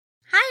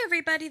Hi,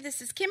 everybody.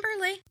 This is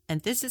Kimberly.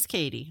 And this is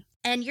Katie.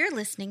 And you're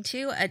listening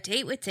to A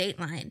Date with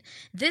Dateline.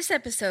 This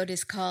episode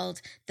is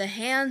called The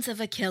Hands of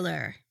a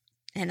Killer.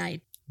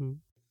 And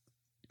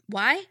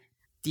Why?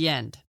 The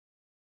end.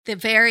 The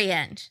very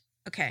end.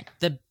 Okay.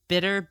 The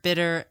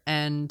bitter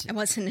end. I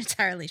wasn't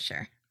entirely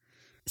sure.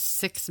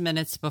 6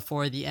 minutes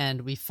before the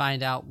end, we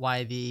find out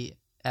why the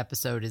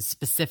episode is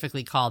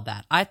specifically called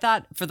that. I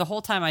thought, for the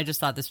whole time, I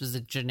just thought this was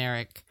a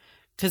generic,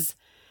 because...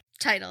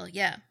 Title,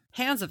 yeah.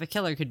 Hands of a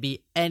Killer could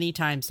be any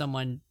time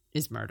someone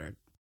is murdered.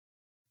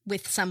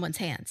 With someone's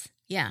hands,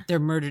 yeah. They're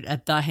murdered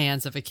at the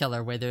hands of a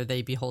killer, whether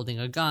they be holding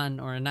a gun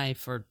or a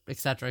knife or et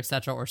cetera,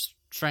 or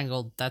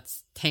strangled.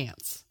 That's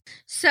hands.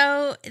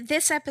 So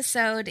this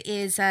episode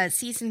is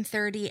season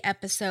 30,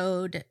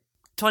 episode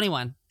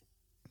 21.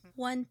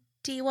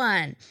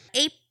 21.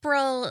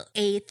 April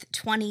 8th,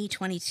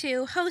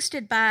 2022,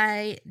 hosted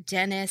by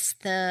Dennis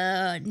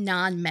the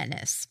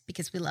non-menace,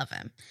 because we love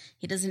him.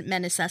 He doesn't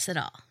menace us at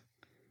all.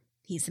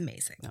 He's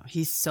amazing. No,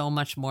 he's so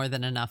much more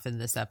than enough in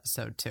this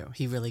episode, too.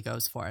 He really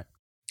goes for it.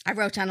 I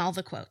wrote down all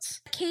the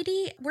quotes.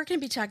 Katie, we're going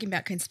to be talking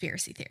about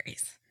conspiracy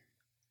theories.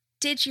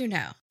 Did you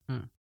know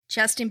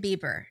Justin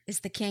Bieber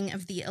is the king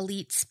of the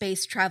elite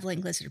space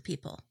traveling lizard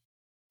people?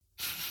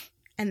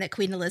 And that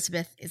Queen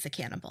Elizabeth is a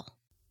cannibal?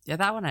 Yeah,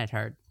 that one I'd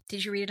heard.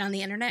 Did you read it on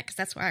the internet? Because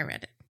that's where I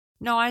read it.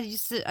 No,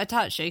 I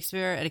taught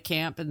Shakespeare at a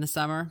camp in the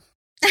summer.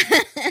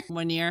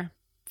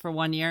 For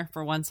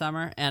one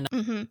summer. And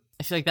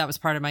I feel like that was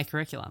part of my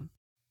curriculum.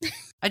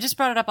 I just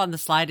brought it up on the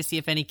slide to see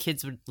if any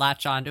kids would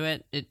latch onto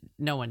it.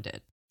 No one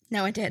did.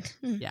 No one did.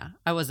 Yeah,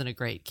 I wasn't a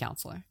great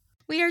counselor.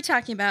 We are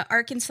talking about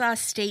Arkansas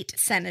State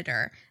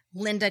Senator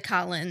Linda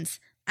Collins.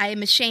 I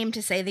am ashamed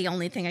to say the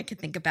only thing I could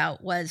think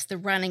about was the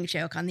running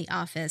joke on The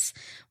Office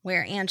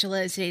where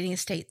Angela is dating a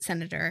state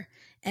senator,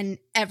 and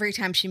every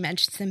time she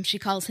mentions him, she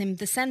calls him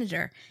the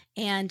senator.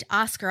 And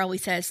Oscar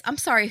always says, "I'm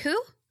sorry,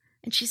 who?"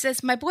 And she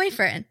says, "My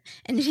boyfriend."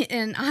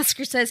 And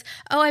Oscar says,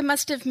 "Oh, I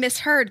must have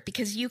misheard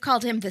because you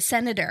called him the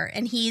senator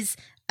and he's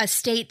a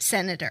state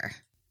senator."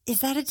 Is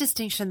that a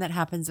distinction that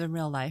happens in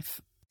real life?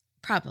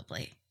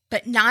 Probably,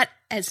 but not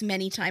as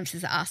many times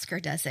as Oscar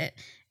does it,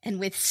 and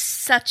with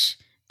such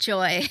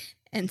joy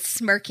and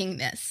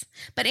smirkingness.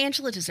 But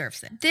Angela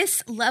deserves it.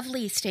 This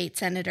lovely state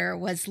senator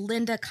was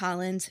Linda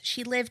Collins.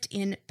 She lived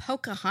in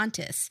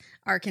Pocahontas,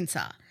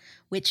 Arkansas,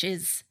 which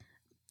is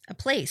a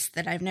place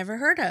that I've never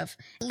heard of.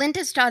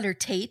 Linda's daughter,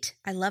 Tate,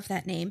 I love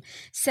that name,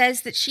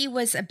 says that she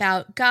was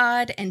about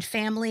God and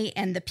family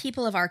and the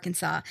people of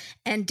Arkansas.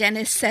 And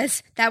Dennis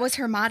says that was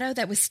her motto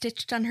that was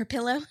stitched on her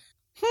pillow.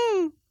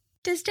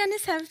 Does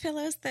Dennis have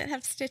pillows that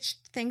have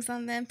stitched things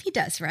on them? He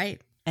does, right?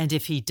 And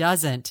if he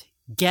doesn't,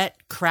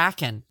 get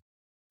cracking.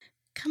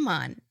 Come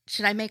on.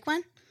 Should I make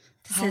one?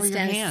 How are your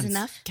Dennis hands? Is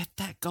enough? Get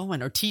that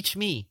going or teach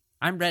me.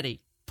 I'm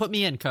ready. Put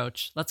me in,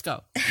 coach. Let's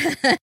go.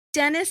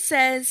 Dennis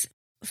says,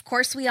 of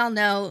course, we all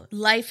know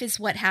life is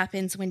what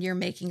happens when you're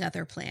making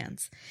other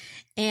plans.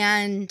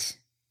 And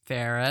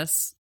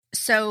Ferris.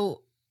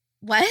 So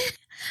what?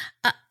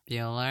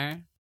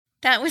 Bueller.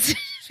 That was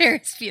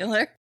Ferris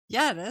Bueller.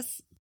 Yeah, it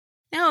is.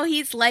 No,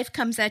 he's life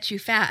comes at you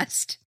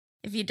fast.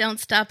 If you don't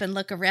stop and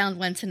look around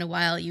once in a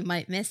while, you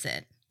might miss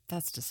it.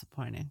 That's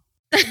disappointing.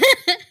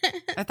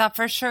 I thought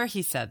for sure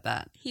he said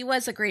that. He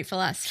was a great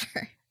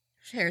philosopher,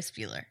 Ferris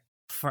Bueller.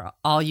 For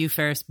all you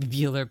Ferris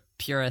Bueller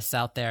purists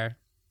out there,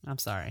 I'm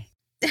sorry.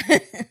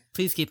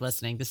 Please keep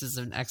listening. This is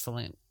an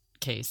excellent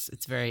case.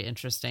 It's very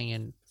interesting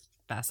and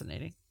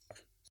fascinating.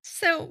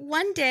 So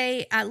one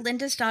day,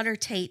 Linda's daughter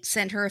Tate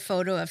sent her a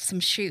photo of some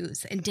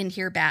shoes and didn't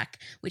hear back,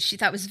 which she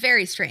thought was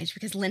very strange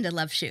because Linda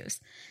loves shoes.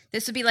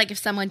 This would be like if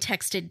someone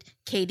texted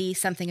Katie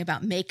something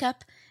about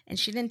makeup and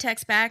she didn't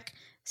text back.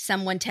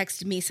 Someone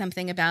texted me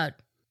something about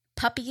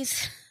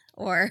puppies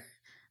or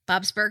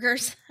Bob's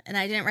Burgers and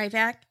I didn't write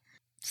back.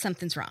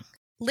 Something's wrong.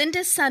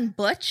 Linda's son,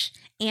 Butch,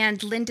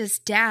 and Linda's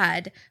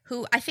dad,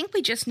 who I think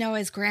we just know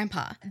as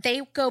Grandpa,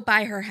 they go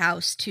by her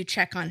house to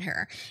check on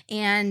her.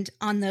 And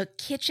on the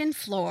kitchen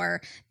floor,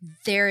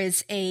 there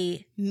is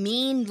a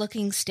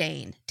mean-looking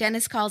stain.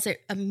 Dennis calls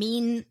it a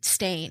mean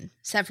stain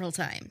several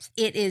times.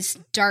 It is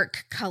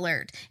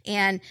dark-colored.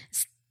 And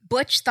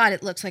Butch thought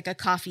it looks like a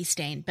coffee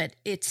stain, but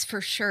it's for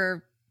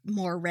sure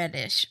more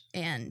reddish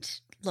and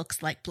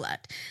looks like blood.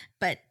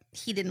 But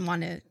he didn't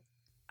want to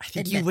I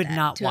think you would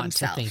not want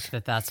himself. to think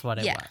that that's what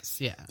it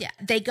was. Yeah. Yeah.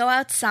 They go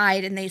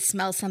outside and they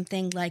smell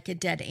something like a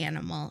dead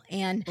animal.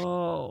 And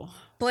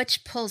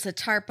Butch pulls a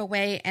tarp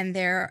away and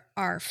there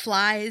are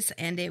flies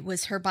and it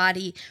was her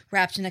body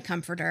wrapped in a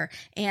comforter.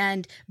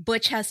 And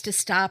Butch has to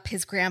stop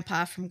his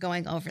grandpa from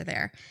going over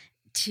there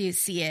to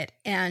see it.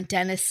 And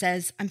Dennis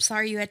says, "I'm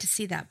sorry you had to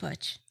see that,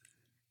 Butch,"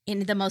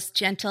 in the most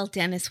gentle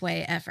Dennis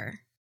way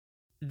ever.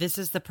 This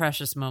is the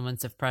precious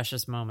moments of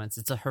precious moments.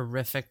 It's a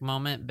horrific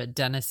moment, but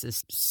Dennis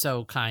is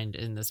so kind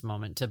in this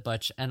moment to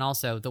Butch. And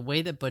also the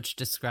way that Butch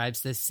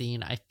describes this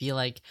scene, I feel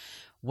like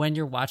when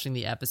you're watching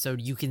the episode,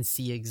 you can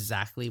see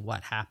exactly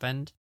what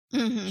happened.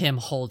 him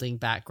holding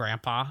back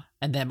Grandpa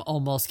and them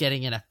almost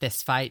getting in a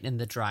fist fight in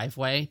the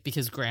driveway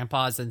because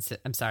Grandpa's,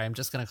 I'm sorry, I'm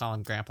just going to call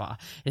him Grandpa,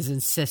 is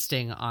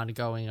insisting on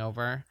going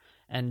over.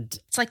 And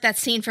it's like that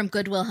scene from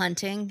Good Will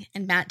Hunting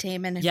and Matt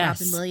Damon and yes.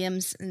 Robin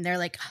Williams, and they're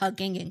like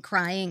hugging and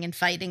crying and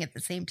fighting at the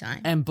same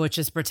time. And Butch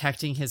is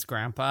protecting his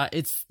grandpa.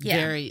 It's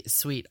very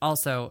sweet.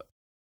 Also,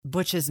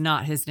 Butch is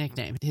not his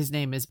nickname. His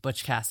name is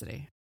Butch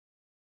Cassidy.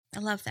 I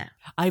love that.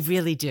 I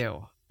really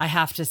do. I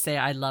have to say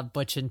I love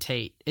Butch and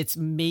Tate. It's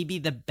maybe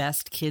the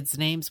best kids'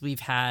 names we've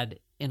had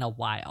in a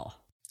while.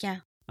 Yeah.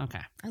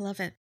 Okay. I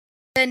love it.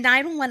 The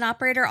 911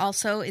 operator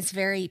also is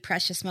very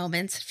precious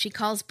moments. She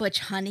calls Butch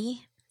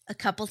honey a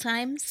couple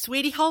times.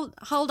 Sweetie, hold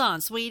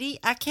on, sweetie.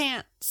 I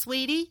can't.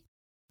 Sweetie?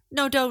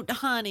 No, don't,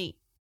 honey.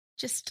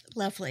 Just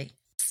lovely.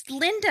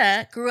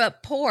 Linda grew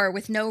up poor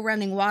with no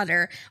running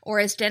water, or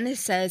as Dennis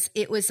says,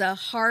 it was a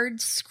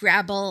hard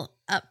scrabble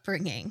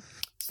upbringing.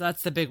 So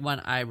that's the big one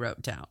I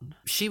wrote down.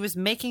 She was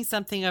making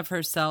something of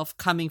herself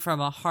coming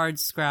from a hard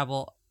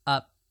scrabble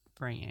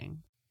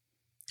upbringing.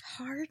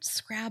 Hard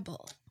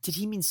scrabble. Did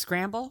he mean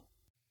scramble?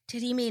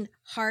 Did he mean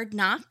hard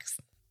knocks?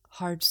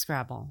 Hard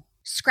scrabble.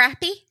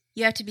 Scrappy?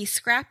 You have to be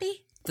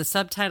scrappy? The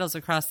subtitles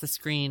across the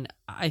screen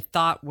I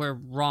thought were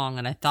wrong,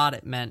 and I thought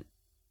it meant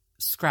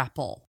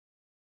scrapple.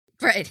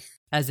 Right.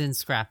 As in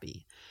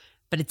scrappy.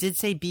 But it did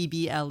say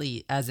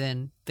BBLE, as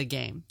in the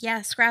game.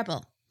 Yeah,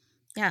 Scrabble.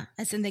 Yeah,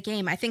 as in the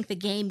game. I think the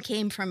game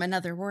came from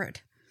another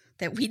word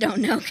that we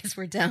don't know because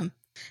we're dumb.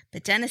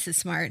 But Dennis is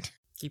smart.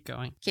 Keep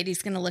going.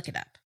 Katie's going to look it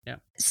up. Yeah.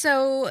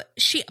 So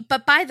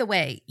but by the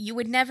way, you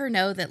would never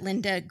know that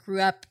Linda grew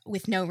up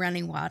with no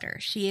running water.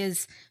 She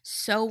is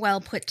so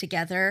well put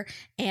together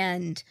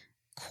and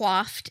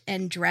coiffed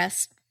and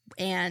dressed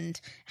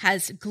and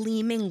has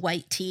gleaming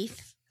white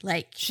teeth.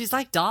 She's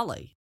like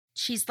Dolly.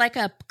 She's like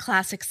a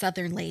classic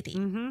Southern lady.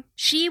 Mm-hmm.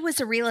 She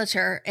was a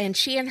realtor, and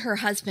she and her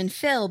husband,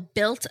 Phil,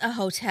 built a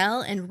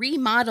hotel and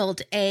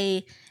remodeled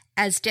a,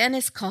 as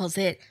Dennis calls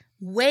it,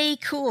 way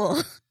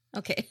cool.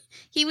 Okay.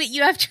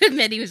 You have to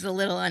admit he was a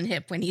little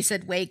unhip when he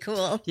said way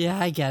cool. Yeah,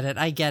 I get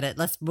it.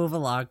 Let's move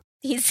along.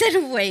 He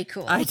said way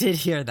cool. I did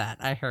hear that.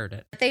 I heard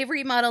it. They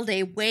remodeled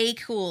a way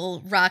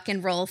cool rock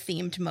and roll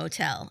themed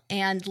motel,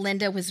 and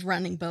Linda was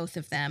running both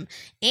of them.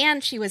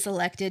 And she was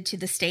elected to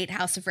the State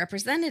House of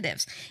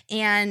Representatives.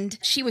 And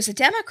she was a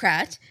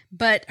Democrat,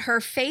 but her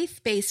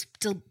faith-based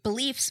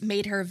beliefs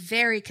made her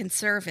very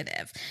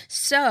conservative.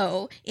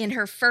 So in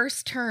her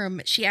first term,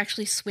 she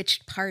actually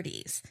switched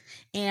parties.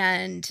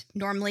 And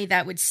normally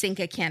that would sink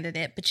a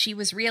candidate, but she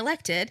was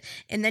reelected,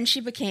 and then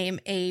she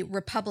became a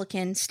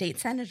Republican state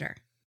senator.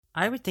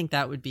 I would think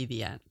that would be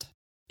the end.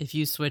 If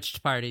you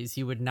switched parties,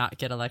 you would not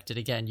get elected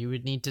again. You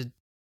would need to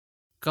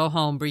go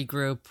home,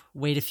 regroup,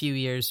 wait a few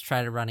years,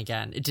 try to run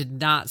again.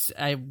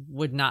 I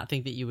would not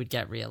think that you would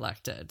get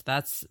reelected.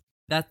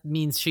 That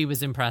means she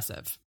was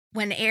impressive.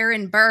 When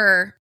Aaron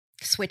Burr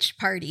switched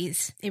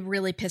parties, it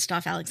really pissed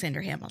off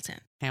Alexander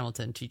Hamilton.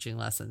 Hamilton teaching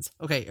lessons.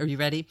 Okay, are you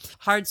ready?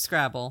 Hard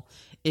scrabble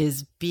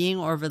is being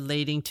or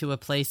relating to a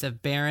place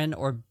of barren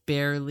or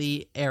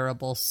barely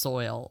arable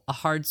soil. A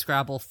hard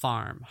scrabble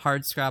farm,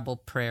 hard scrabble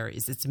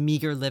prairies. It's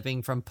meager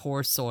living from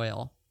poor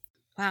soil.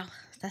 Wow,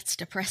 that's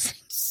depressing.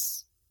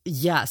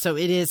 Yeah, so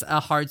it is a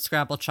hard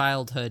scrabble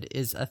childhood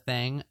is a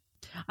thing.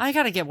 I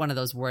gotta get one of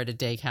those word a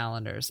day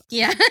calendars.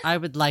 Yeah. I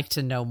would like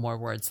to know more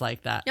words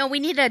like that. No, we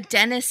need a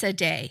Dennis a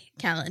day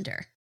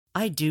calendar.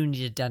 I do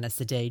need a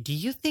Dennis a day. Do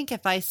you think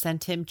if I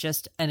sent him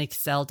just an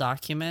Excel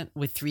document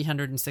with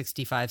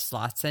 365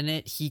 slots in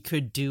it, he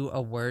could do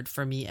a word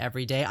for me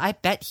every day? I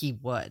bet he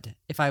would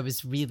if I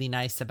was really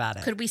nice about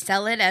it. Could we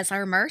sell it as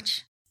our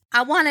merch?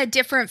 I want a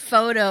different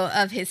photo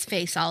of his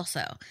face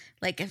also.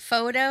 Like a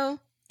photo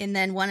and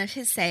then one of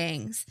his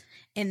sayings,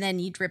 and then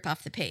you'd rip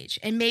off the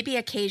page. And maybe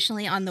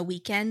occasionally on the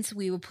weekends,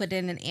 we would put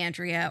in an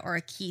Andrea or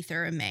a Keith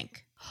or a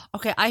Mink.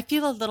 Okay, I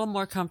feel a little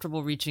more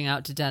comfortable reaching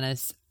out to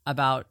Dennis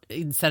about,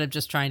 instead of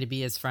just trying to be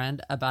his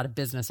friend, about a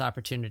business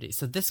opportunity.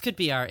 So this could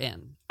be our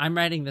in. I'm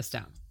writing this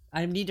down.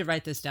 I need to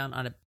write this down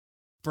on a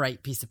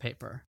bright piece of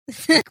paper.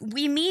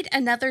 We meet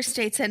another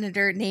state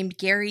senator named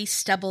Gary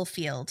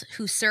Stubblefield,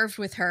 who served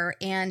with her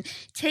and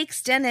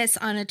takes Dennis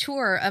on a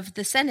tour of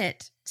the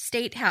Senate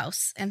State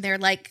House. And they're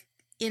like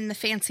in the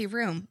fancy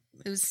room.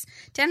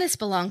 Dennis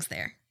belongs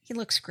there. He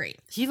looks great.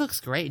 He looks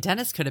great.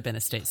 Dennis could have been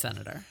a state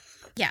senator.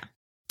 Yeah.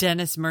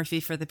 Dennis Murphy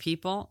for the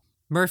people,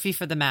 Murphy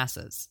for the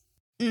masses.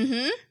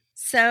 Mm-hmm.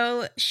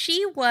 So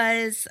she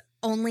was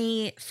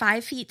only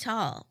 5 feet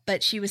tall,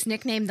 but she was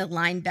nicknamed the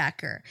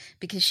linebacker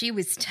because she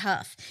was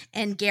tough.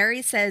 And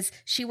Gary says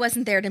she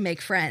wasn't there to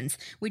make friends,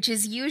 which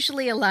is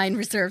usually a line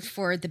reserved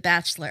for The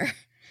Bachelor.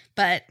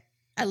 But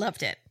I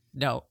loved it.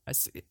 No,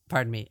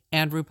 pardon me.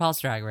 And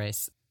RuPaul's Drag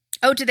Race.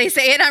 Oh, did they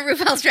say it on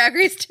RuPaul's Drag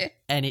Race too?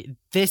 And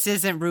this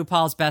isn't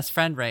RuPaul's Best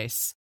Friend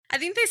Race. I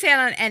think they say it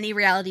on any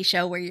reality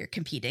show where you're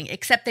competing,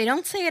 except they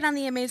don't say it on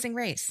The Amazing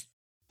Race.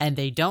 And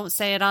they don't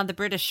say it on the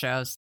British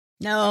shows.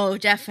 No,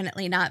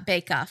 definitely not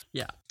Bake Off.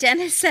 Yeah.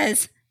 Dennis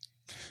says,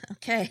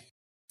 okay,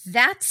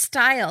 that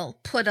style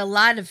put a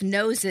lot of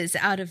noses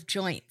out of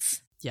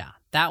joints. Yeah,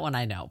 that one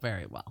I know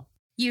very well.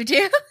 You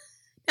do?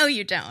 No,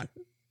 you don't.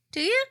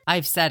 Do you?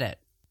 I've said it.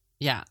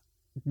 Yeah.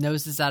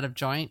 Nose is out of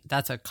joint.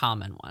 That's a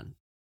common one.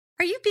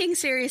 Are you being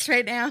serious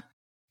right now?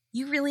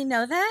 You really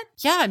know that?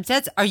 Yeah, I'm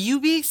dead. Are you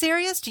being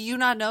serious? Do you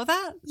not know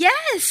that?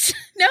 Yes.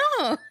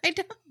 No, I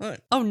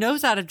don't. Oh,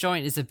 nose out of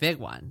joint is a big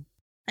one.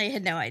 I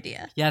had no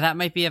idea. Yeah, that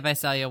might be a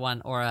Visalia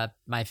one or a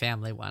My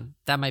Family one.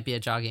 That might be a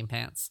jogging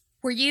pants.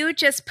 Were you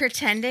just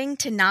pretending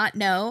to not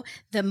know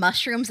the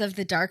mushrooms of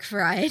the dark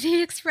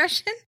variety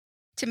expression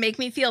to make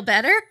me feel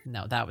better?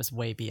 No, that was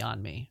way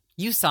beyond me.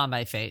 You saw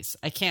my face.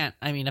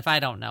 If I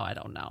don't know, I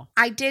don't know.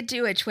 I did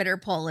do a Twitter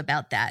poll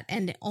about that,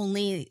 and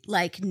only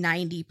like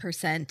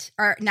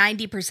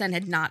 90%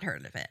 had not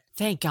heard of it.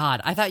 Thank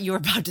God. I thought you were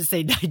about to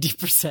say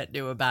 90%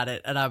 knew about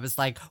it. And I was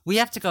like, we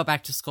have to go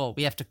back to school.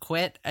 We have to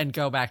quit and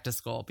go back to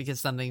school because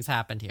something's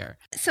happened here.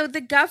 So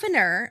the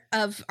governor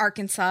of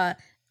Arkansas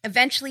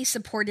eventually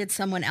supported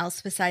someone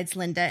else besides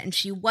Linda, and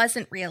she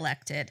wasn't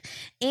reelected.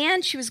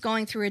 And she was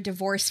going through a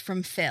divorce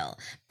from Phil.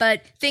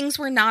 But things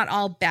were not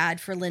all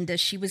bad for Linda.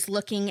 She was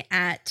looking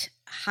at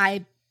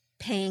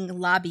high-paying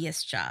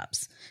lobbyist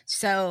jobs.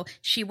 So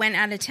she went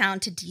out of town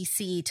to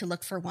D.C. to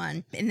look for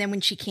one. And then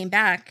when she came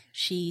back,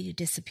 she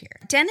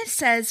disappeared. Dennis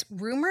says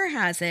rumor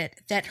has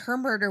it that her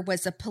murder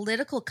was a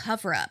political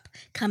cover-up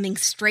coming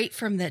straight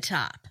from the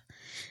top.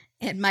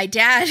 And my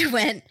dad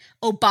went,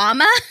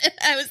 Obama?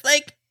 I was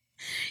like,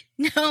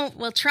 no,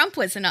 well, Trump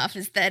was in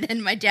office then.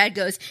 And my dad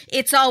goes,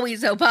 it's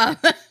always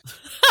Obama.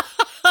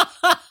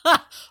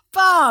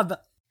 Bob!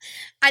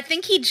 I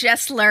think he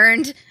just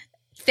learned,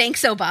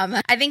 thanks,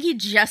 Obama. I think he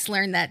just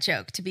learned that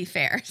joke, to be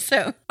fair.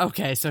 So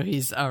okay, so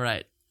he's all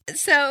right.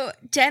 So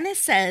Dennis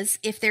says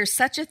if there's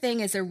such a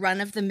thing as a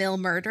run-of-the-mill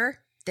murder,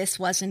 this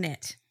wasn't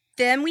it.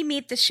 Then we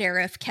meet the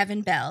sheriff,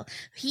 Kevin Bell.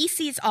 He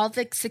sees all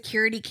the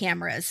security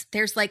cameras.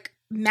 There's like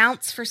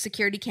mounts for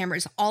security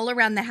cameras all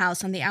around the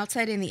house on the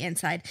outside and the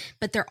inside,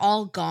 but they're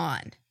all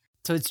gone.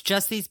 So it's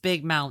just these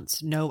big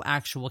mounts, no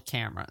actual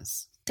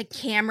cameras. The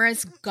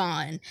camera's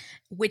gone,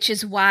 which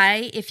is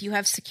why if you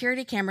have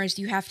security cameras,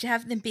 you have to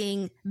have them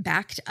being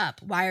backed up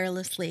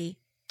wirelessly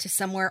to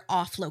somewhere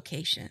off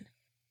location.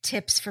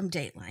 Tips from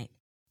Dateline.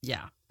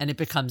 Yeah, and it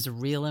becomes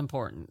real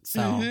important.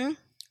 So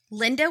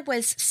Linda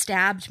was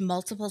stabbed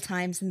multiple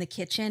times in the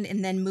kitchen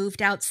and then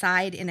moved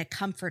outside in a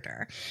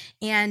comforter.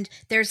 And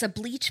there's a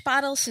bleach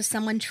bottle, so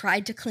someone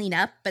tried to clean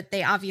up, but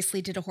they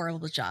obviously did a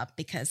horrible job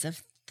because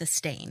of the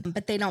stain.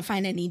 But they don't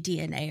find any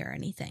DNA or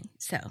anything.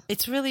 So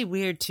it's really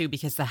weird too,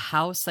 because the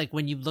house, like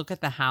when you look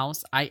at the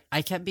house, I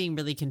kept being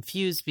really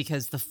confused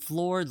because the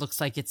floor looks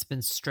like it's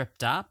been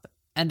stripped up.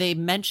 And they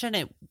mention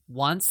it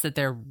once that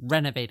they're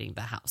renovating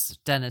the house,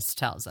 Dennis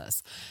tells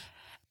us.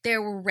 They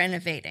were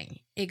renovating.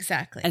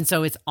 Exactly. And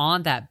so it's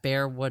on that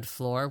bare wood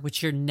floor,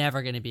 which you're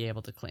never going to be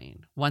able to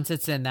clean. Once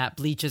it's in, that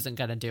bleach isn't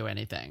going to do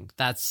anything.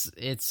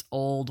 It's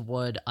old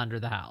wood under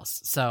the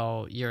house.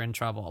 So you're in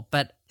trouble.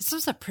 But this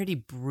was a pretty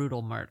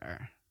brutal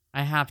murder.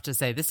 I have to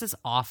say, this is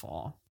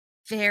awful.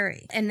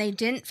 Very. And they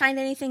didn't find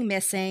anything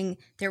missing.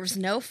 There was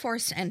no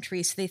forced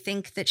entry, so they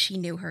think that she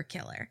knew her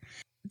killer.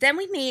 Then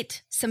we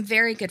meet some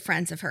very good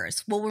friends of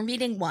hers. Well, we're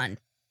meeting one.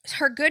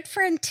 Her good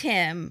friend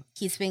Tim,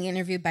 he's being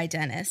interviewed by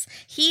Dennis.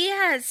 He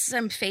has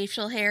some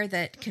facial hair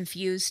that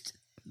confused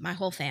my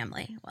whole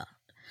family. Well,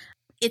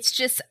 it's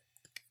just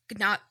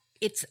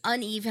it's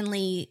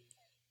unevenly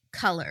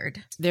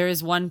colored. There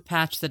is one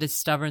patch that is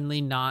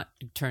stubbornly not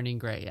turning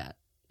gray yet.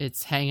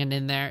 It's hanging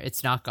in there.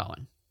 It's not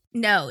going.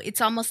 No,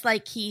 it's almost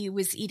like he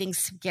was eating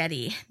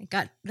spaghetti. It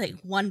got like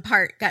one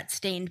part got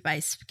stained by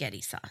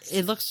spaghetti sauce.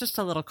 It looks just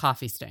a little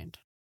coffee stained.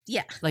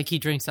 Yeah. Like he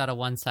drinks out of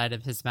one side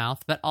of his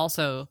mouth. But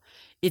also,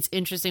 it's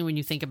interesting when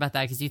you think about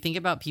that, because you think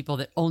about people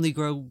that only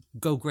go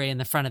gray in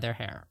the front of their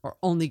hair or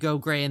only go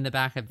gray in the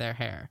back of their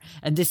hair.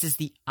 And this is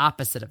the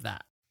opposite of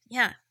that.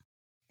 Yeah.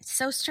 It's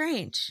so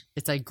strange.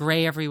 It's like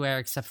gray everywhere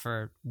except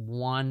for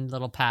one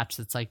little patch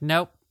that's like,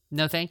 nope,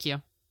 no thank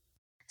you.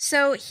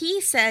 So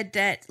he said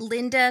that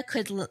Linda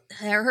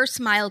her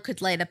smile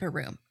could light up a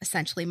room,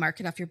 essentially, mark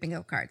it off your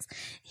bingo cards.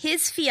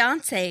 His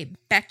fiance,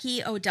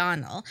 Becky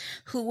O'Donnell,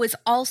 who was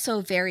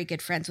also very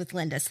good friends with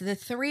Linda. So the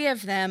three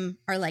of them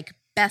are like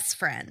best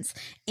friends.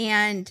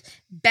 And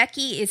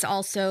Becky is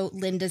also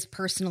Linda's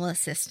personal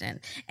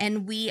assistant.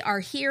 And we are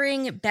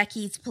hearing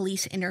Becky's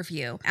police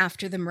interview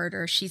after the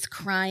murder. She's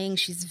crying.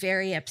 She's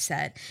very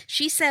upset.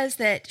 She says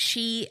that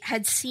she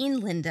had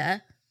seen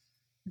Linda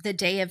the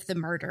day of the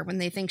murder when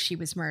they think she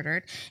was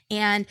murdered,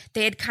 and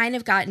they had kind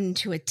of gotten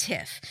into a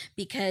tiff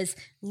because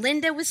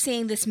Linda was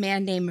seeing this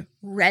man named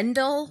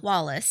Rendell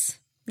Wallace,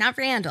 not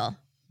Randall,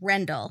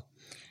 Rendell,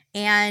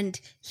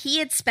 and he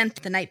had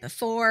spent the night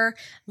before.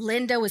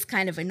 Linda was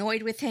kind of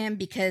annoyed with him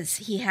because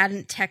he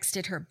hadn't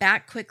texted her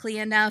back quickly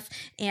enough,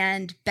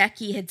 and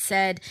Becky had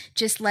said,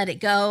 just let it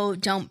go,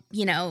 don't,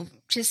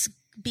 just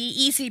be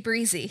easy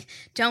breezy,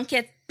 don't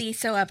be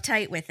so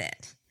uptight with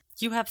it.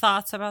 Do you have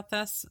thoughts about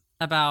this?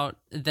 About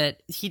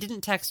that he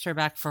didn't text her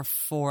back for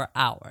 4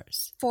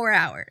 hours. 4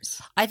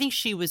 hours. I think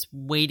she was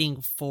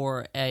waiting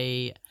for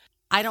a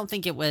I don't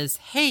think it was,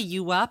 hey,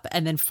 you up?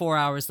 And then 4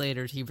 hours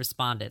later, he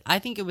responded. I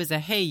think it was a,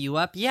 hey, you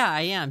up? Yeah,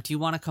 I am. Do you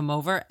want to come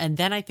over? And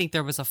then I think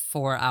there was a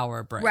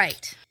 4-hour break.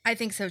 Right. I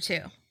think so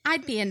too.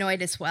 I'd be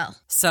annoyed as well.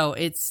 So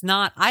it's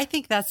not, I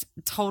think that's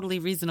totally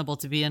reasonable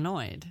to be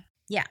annoyed.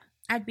 Yeah,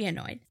 I'd be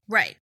annoyed.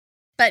 Right.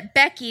 But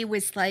Becky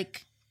was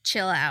like,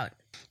 chill out.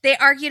 They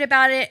argued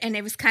about it, and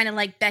it was kind of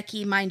like,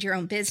 Becky, mind your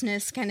own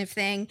business kind of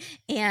thing.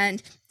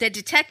 And the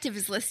detective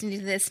is listening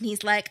to this, and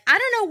he's like, I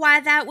don't know why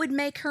that would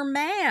make her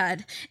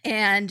mad.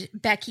 And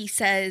Becky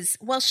says,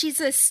 well, she's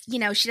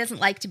she doesn't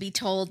like to be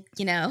told,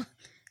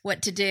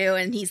 what to do.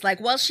 And he's like,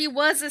 well, she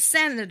was a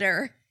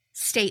senator.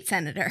 State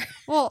senator.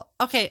 Well,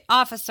 okay,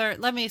 officer,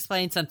 let me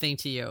explain something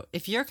to you.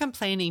 If you're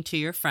complaining to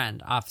your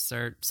friend,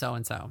 officer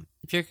so-and-so,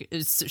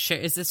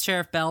 is this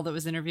Sheriff Bell that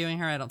was interviewing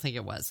her? I don't think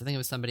it was. I think it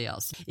was somebody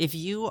else. If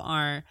you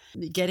are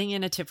getting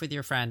in a tip with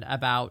your friend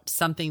about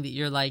something that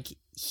you're like,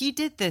 he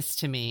did this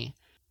to me,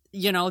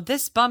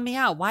 this bummed me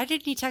out. Why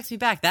didn't he text me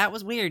back? That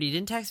was weird. He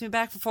didn't text me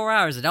back for 4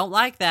 hours. I don't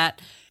like that.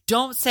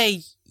 Don't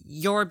say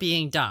you're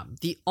being dumb.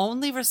 The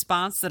only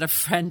response that a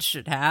friend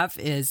should have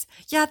is,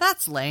 yeah,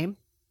 that's lame.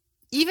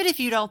 Even if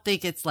you don't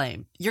think it's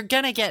lame, you're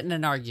going to get in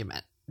an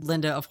argument.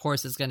 Linda, of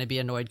course, is going to be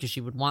annoyed because she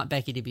would want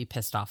Becky to be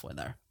pissed off with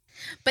her.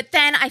 But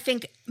then I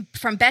think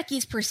from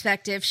Becky's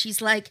perspective,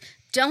 she's like,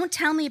 don't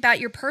tell me about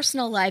your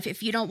personal life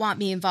if you don't want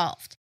me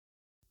involved.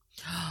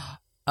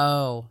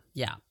 Oh,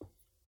 yeah.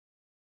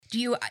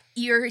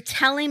 You're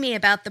telling me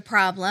about the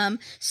problem,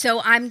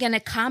 so I'm going to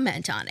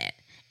comment on it.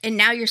 And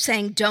now you're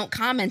saying, don't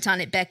comment on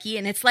it, Becky.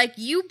 And it's like,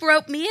 you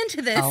broke me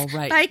into this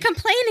by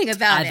complaining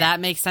about it. That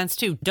makes sense,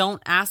 too.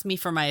 Don't ask me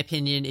for my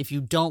opinion if you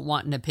don't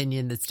want an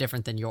opinion that's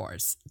different than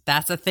yours.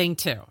 That's a thing,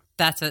 too.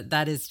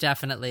 That is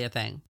definitely a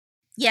thing.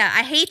 Yeah,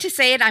 I hate to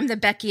say it. I'm the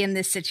Becky in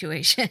this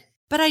situation.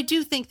 But I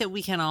do think that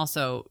we can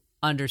also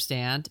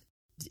understand,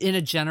 in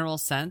a general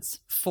sense,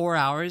 4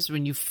 hours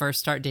when you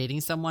first start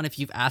dating someone, if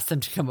you've asked them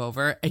to come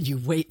over and you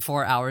wait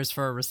 4 hours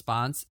for a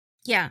response,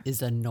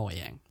 is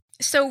annoying.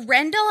 So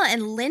Rendell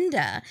and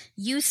Linda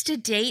used to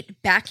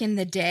date back in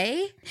the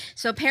day.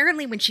 So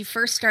apparently when she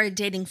first started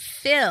dating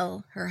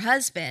Phil, her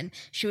husband,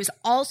 she was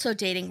also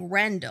dating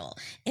Rendell.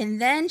 And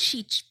then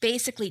she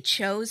basically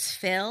chose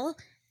Phil,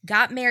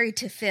 got married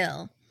to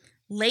Phil,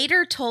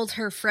 later told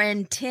her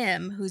friend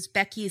Tim, who's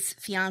Becky's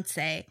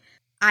fiance,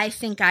 I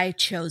think I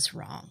chose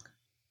wrong,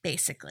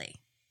 basically.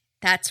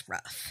 That's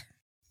rough.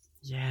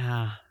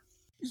 Yeah.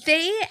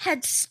 They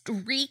had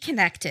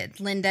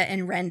reconnected, Linda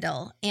and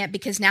Rendell, and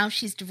because now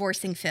she's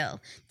divorcing Phil.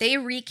 They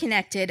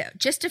reconnected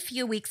just a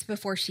few weeks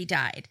before she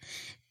died.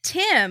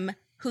 Tim,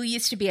 who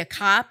used to be a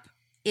cop,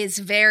 is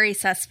very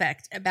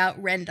suspect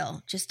about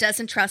Rendell, just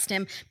doesn't trust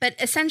him. But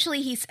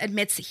essentially he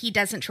admits he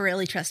doesn't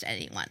really trust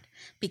anyone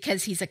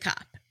because he's a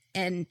cop.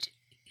 And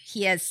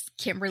he has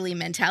Kimberly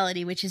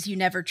mentality, which is you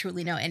never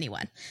truly know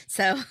anyone.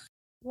 So,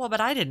 well, but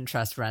I didn't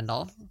trust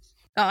Rendell.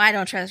 Oh, I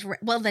don't trust.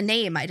 Well, the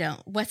name I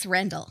don't. What's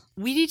Rendell?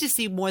 We need to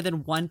see more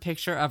than one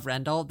picture of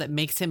Rendell that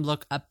makes him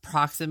look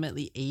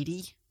approximately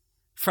 80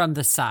 from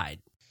the side.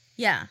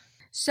 Yeah.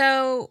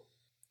 So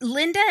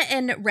Linda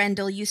and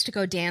Rendell used to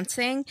go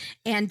dancing,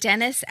 and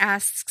Dennis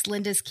asks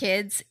Linda's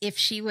kids if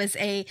she was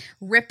a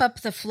rip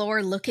up the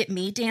floor, look at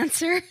me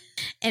dancer.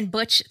 And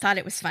Butch thought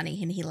it was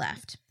funny and he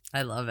left.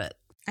 I love it.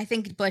 I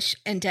think Butch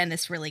and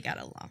Dennis really got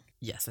along.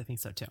 Yes, I think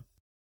so too.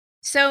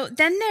 So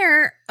then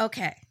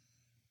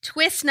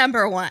twist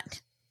number one.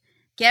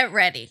 Get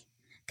ready,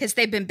 because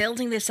they've been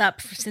building this up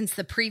since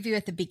the preview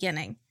at the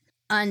beginning.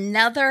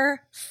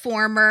 Another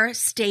former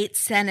state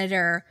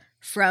senator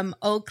from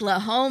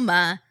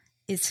Oklahoma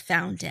is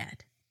found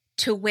dead.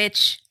 To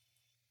which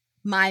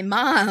my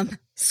mom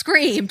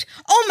screamed,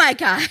 oh my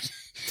God.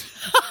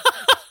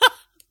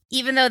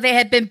 Even though they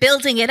had been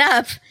building it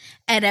up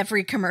at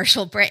every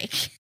commercial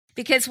break.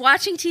 Because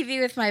watching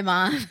TV with my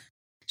mom,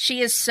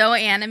 she is so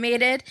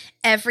animated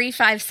every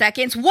 5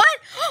 seconds. What?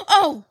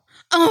 Oh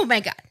my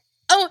God.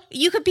 Oh,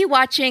 you could be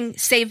watching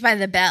Saved by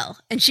the Bell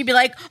and she'd be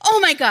like, oh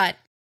my God,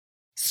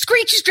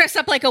 Screech is dressed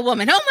up like a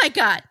woman. Oh my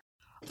God.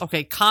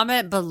 Okay,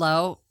 comment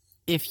below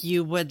if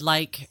you would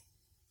like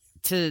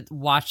to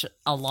watch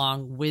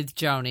along with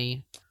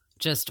Joni,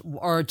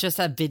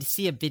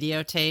 see a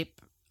videotape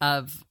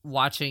of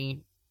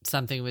watching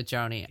something with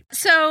Joni.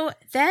 So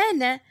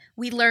then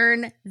we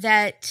learn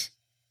that,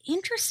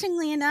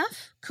 interestingly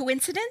enough,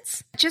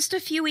 coincidence, just a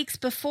few weeks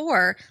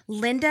before,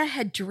 Linda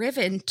had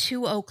driven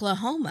to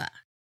Oklahoma.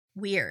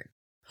 Weird.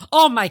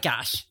 Oh my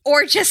gosh.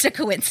 Or just a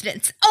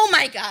coincidence. Oh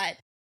my God.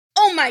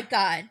 Oh my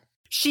God.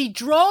 She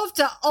drove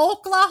to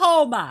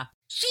Oklahoma.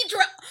 She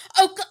drove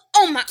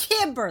Oklahoma.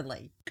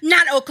 Kimberly.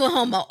 Not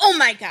Oklahoma. Oh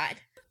my God.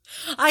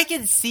 I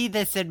can see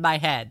this in my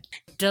head.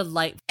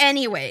 Delightful.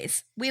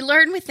 Anyways, we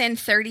learned within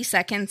 30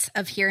 seconds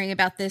of hearing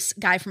about this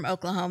guy from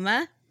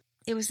Oklahoma,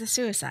 it was a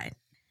suicide.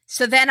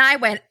 So then I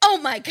went, oh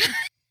my God,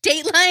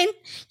 Dateline,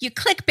 you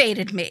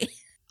clickbaited me.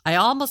 I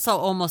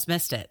almost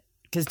missed it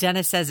Because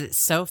Dennis says it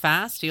so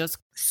fast. He goes,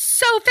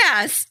 so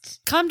fast.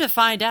 come to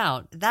find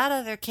out, that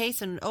other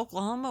case in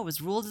Oklahoma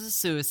was ruled as a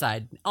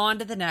suicide. On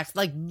to the next.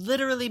 Like,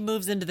 literally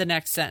moves into the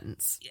next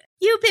sentence.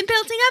 You've been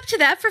building up to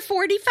that for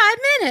 45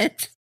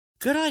 minutes.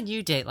 Good on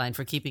you, Dateline,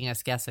 for keeping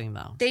us guessing,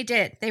 though. They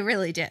did. They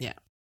really did. Yeah.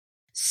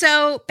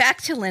 So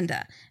back to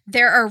Linda.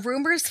 There are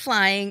rumors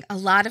flying, a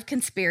lot of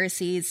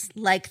conspiracies,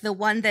 like the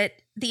one that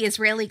the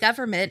Israeli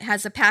government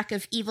has a pack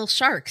of evil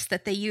sharks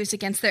that they use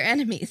against their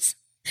enemies,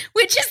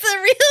 which is the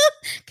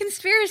real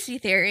conspiracy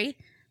theory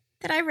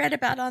that I read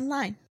about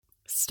online.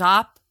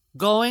 Stop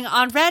going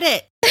on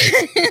Reddit.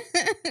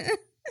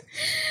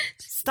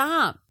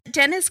 Stop.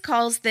 Dennis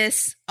calls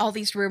all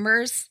these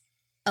rumors,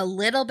 a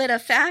little bit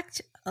of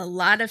fact, a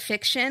lot of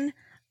fiction,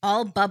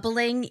 all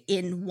bubbling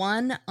in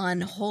one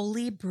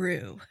unholy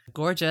brew.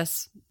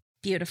 Gorgeous.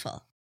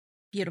 Beautiful.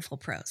 Beautiful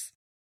prose.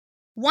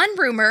 One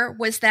rumor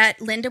was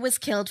that Linda was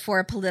killed for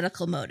a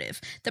political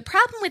motive. The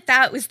problem with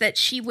that was that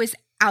she was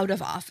out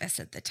of office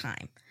at the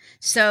time.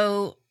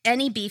 So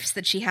any beefs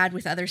that she had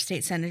with other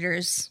state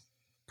senators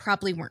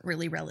probably weren't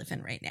really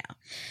relevant right now.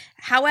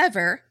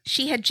 However,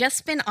 she had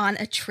just been on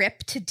a trip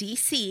to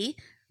D.C.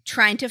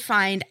 trying to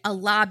find a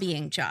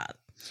lobbying job.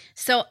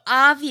 So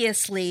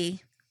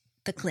obviously,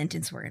 the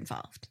Clintons were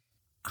involved.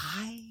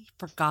 I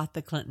forgot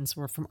the Clintons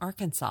were from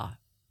Arkansas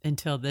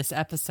until this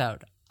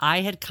episode.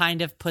 I had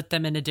kind of put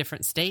them in a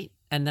different state,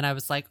 and then I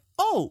was like,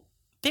 oh,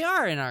 they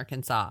are in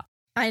Arkansas.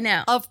 I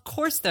know. Of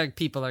course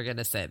people are going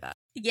to say that.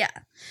 Yeah.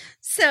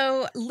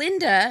 So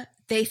Linda,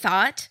 they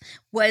thought,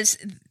 was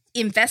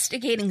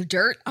investigating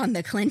dirt on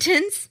the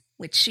Clintons,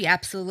 which she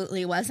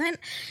absolutely wasn't.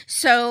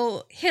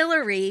 So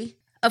Hillary,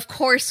 of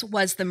course,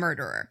 was the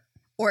murderer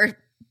or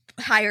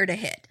hired a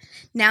hit.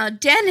 Now,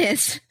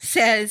 Dennis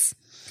says,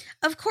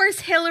 of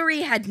course,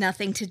 Hillary had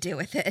nothing to do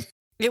with it.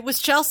 It was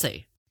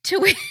Chelsea.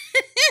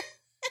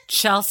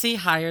 Chelsea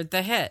hired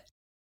the hit.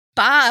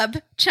 Bob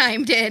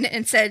chimed in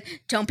and said,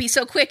 don't be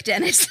so quick,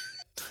 Dennis.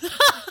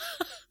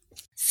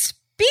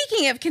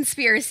 Speaking of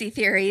conspiracy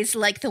theories,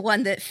 like the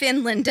one that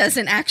Finland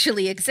doesn't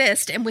actually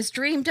exist and was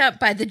dreamed up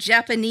by the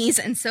Japanese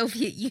and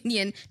Soviet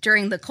Union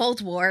during the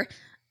Cold War,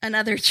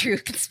 another true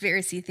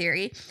conspiracy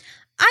theory,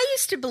 I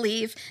used to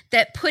believe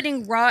that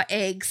putting raw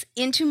eggs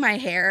into my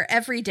hair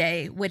every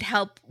day would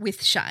help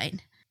with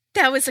shine.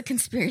 That was a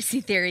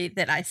conspiracy theory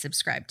that I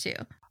subscribed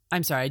to.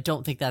 I'm sorry, I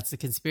don't think that's a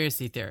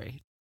conspiracy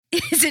theory.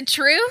 Is it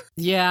true?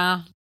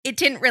 Yeah. It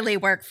didn't really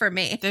work for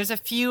me. There's a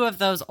few of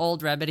those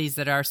old remedies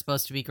that are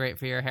supposed to be great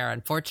for your hair.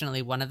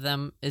 Unfortunately, one of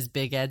them is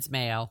Big Ed's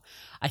mayo.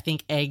 I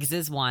think eggs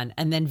is one,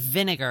 and then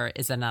vinegar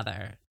is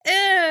another.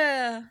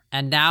 Ugh.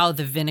 And now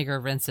the vinegar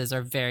rinses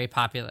are very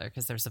popular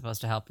because they're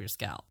supposed to help your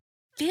scalp.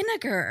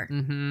 Vinegar?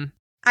 Mm-hmm.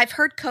 I've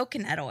heard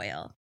coconut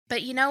oil.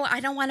 But I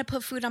don't want to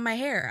put food on my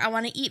hair. I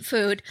want to eat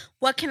food.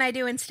 What can I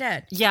do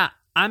instead? Yeah,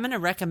 I'm going to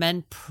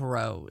recommend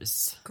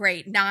Prose.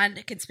 Great.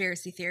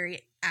 Non-conspiracy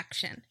theory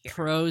action here.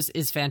 Prose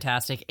is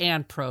fantastic,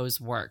 and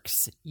Prose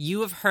works.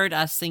 You have heard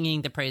us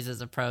singing the praises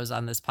of Prose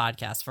on this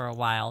podcast for a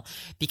while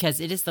because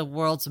it is the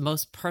world's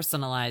most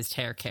personalized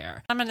hair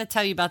care. I'm going to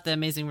tell you about the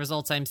amazing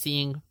results I'm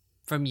seeing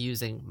from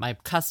using my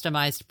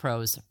customized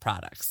Prose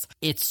products.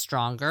 It's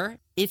stronger,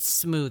 it's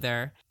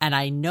smoother, and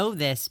I know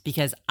this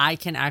because I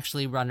can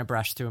actually run a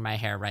brush through my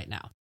hair right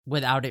now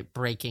without it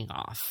breaking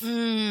off.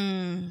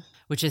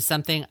 Which is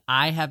something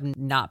I have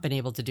not been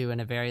able to do in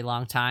a very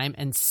long time.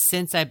 And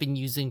since I've been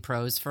using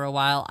Prose for a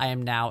while, I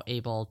am now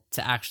able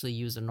to actually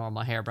use a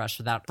normal hairbrush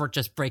without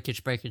just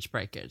breakage.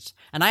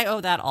 And I owe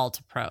that all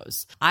to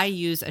Prose. I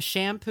use a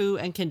shampoo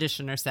and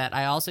conditioner set.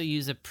 I also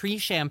use a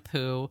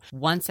pre-shampoo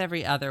once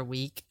every other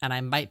week, and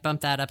I might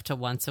bump that up to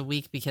once a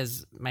week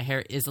because my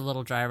hair is a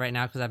little dry right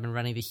now because I've been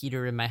running the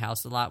heater in my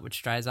house a lot,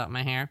 which dries out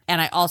my hair.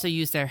 And I also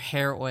use their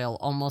hair oil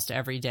almost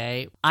every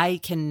day. I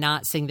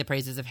cannot sing the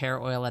praises of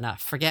hair oil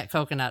enough. Forget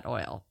coconut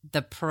oil.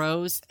 The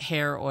Prose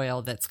hair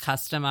oil that's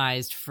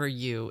customized for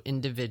you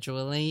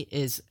individually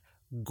is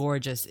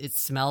gorgeous. It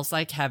smells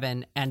like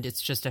heaven, and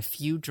it's just a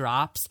few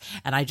drops,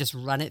 and I just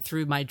run it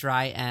through my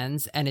dry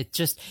ends, and it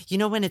just,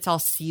 when it's all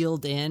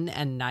sealed in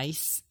and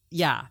nice.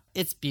 Yeah,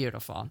 it's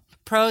beautiful.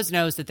 Prose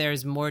knows that there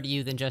is more to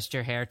you than just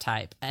your hair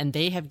type, and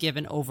they have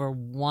given over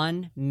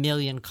 1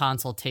 million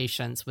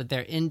consultations with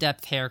their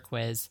in-depth hair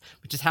quiz,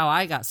 which is how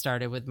I got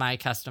started with my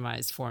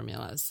customized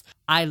formulas.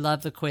 I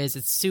love the quiz.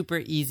 It's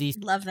super easy.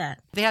 Love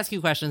that. They ask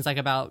you questions like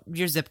about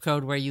your zip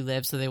code, where you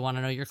live, so they want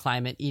to know your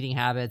climate, eating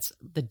habits,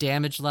 the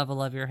damage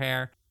level of your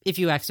hair, if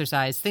you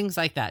exercise, things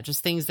like that.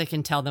 Just things that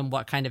can tell them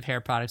what kind of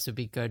hair products would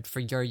be good for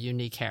your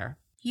unique hair.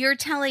 You're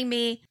telling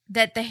me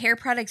that the hair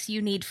products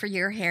you need for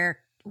your hair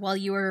while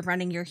you were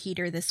running your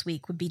heater this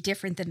week would be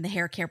different than the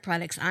hair care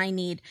products I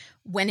need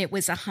when it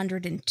was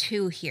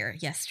 102 here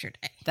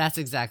yesterday. That's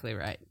exactly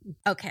right.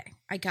 Okay,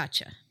 I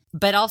gotcha.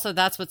 But also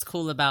that's what's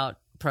cool about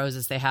Prose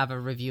is they have a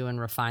review and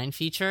refine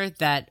feature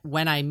that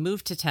when I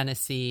moved to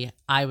Tennessee,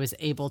 I was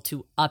able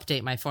to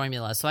update my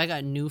formula. So I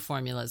got new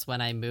formulas when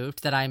I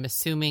moved that I'm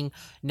assuming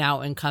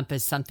now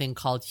encompass something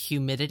called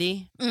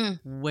humidity,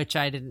 which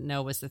I didn't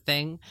know was the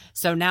thing.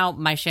 So now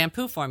my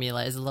shampoo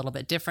formula is a little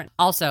bit different.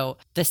 Also,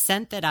 the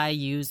scent that I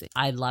use,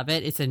 I love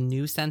it. It's a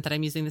new scent that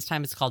I'm using this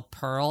time. It's called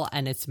Pearl,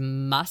 and it's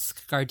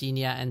musk,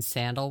 gardenia, and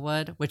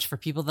sandalwood, which for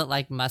people that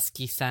like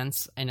musky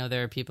scents, I know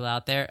there are people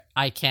out there,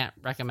 I can't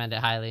recommend it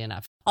highly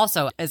enough.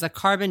 Also, as a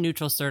carbon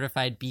neutral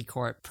certified B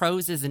Corp,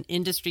 Prose is an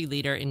industry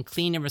leader in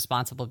clean and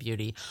responsible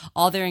beauty.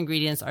 All their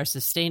ingredients are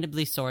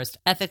sustainably sourced,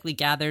 ethically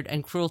gathered,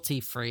 and cruelty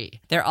free.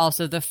 They're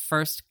also the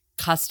first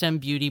custom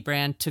beauty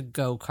brand to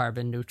go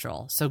carbon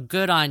neutral. So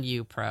good on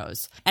you,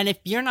 Prose. And if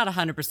you're not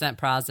 100%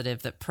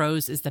 positive that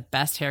Prose is the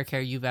best hair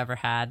care you've ever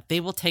had, they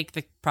will take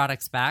the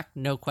products back,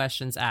 no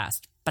questions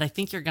asked. But I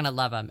think you're going to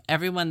love them.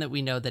 Everyone that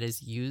we know that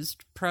has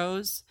used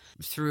Prose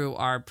through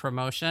our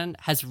promotion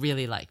has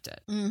really liked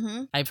it.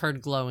 Mm-hmm. I've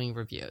heard glowing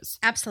reviews.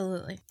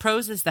 Absolutely.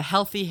 Prose is the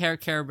healthy hair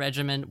care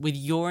regimen with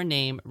your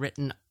name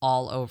written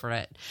all over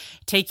it.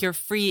 Take your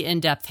free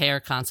in-depth hair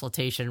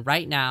consultation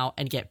right now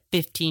and get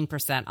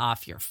 15%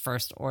 off your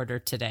first order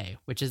today,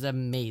 which is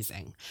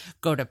amazing.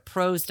 Go to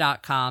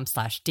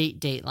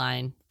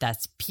prose.com/datedateline.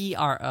 That's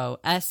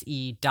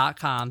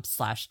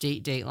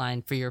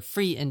prose.com/datedateline for your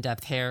free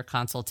in-depth hair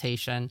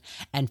consultation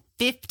and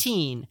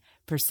 15%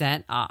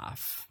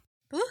 off.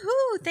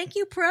 Woohoo! Thank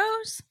you,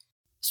 Prose.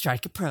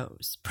 Strike a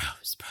Prose.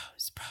 Prose,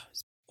 Prose,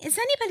 Prose. Is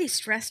anybody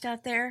stressed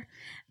out there?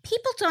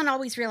 People don't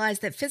always realize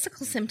that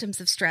physical symptoms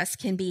of stress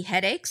can be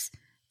headaches,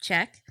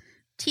 check,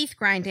 teeth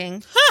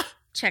grinding,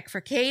 check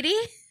for Katie,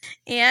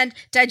 and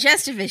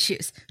digestive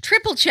issues,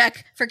 triple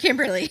check for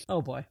Kimberly.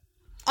 Oh boy.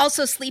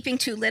 Also sleeping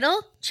too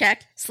little,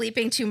 check,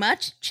 sleeping too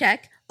much,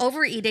 check,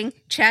 overeating,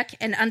 check,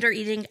 and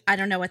undereating, I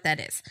don't know what that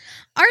is.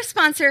 Our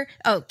sponsor,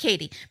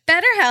 Katie,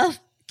 BetterHelp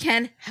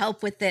can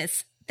help with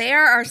this. They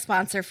are our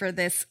sponsor for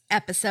this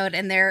episode,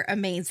 and they're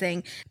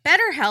amazing.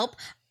 BetterHelp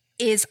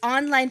is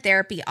online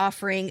therapy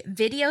offering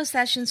video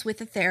sessions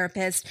with a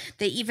therapist.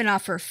 They even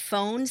offer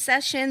phone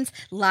sessions,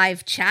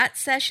 live chat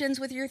sessions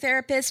with your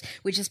therapist,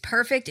 which is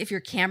perfect if you're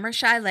camera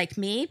shy like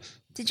me.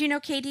 Did you know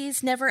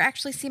Katie's never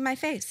actually seen my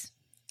face?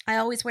 I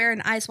always wear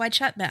an eyes wide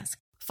shut mask.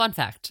 Fun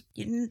fact.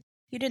 You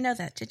didn't know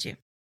that, did you?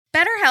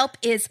 BetterHelp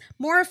is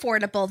more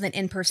affordable than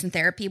in-person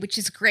therapy, which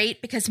is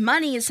great because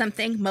money is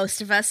something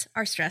most of us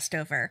are stressed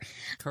over.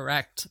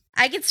 Correct.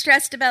 I get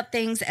stressed about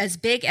things as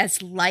big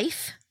as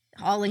life,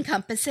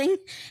 all-encompassing,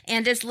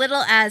 and as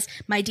little as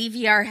my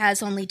DVR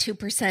has only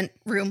 2%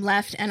 room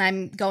left and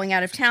I'm going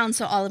out of town,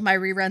 so all of my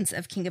reruns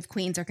of King of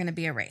Queens are going to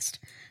be erased.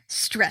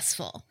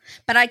 Stressful.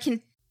 But I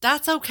can...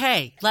 That's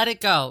okay. Let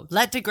it go.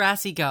 Let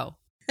Degrassi go.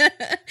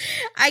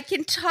 I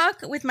can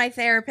talk with my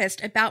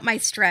therapist about my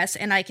stress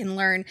and I can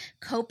learn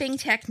coping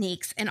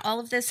techniques, and all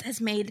of this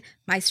has made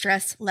my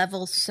stress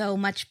level so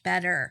much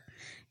better.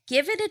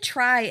 Give it a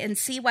try and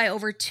see why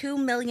over 2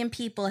 million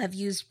people have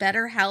used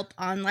BetterHelp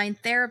online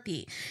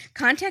therapy.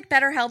 Contact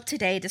BetterHelp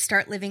today to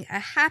start living a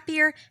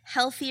happier,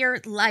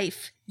 healthier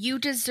life. You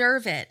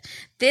deserve it.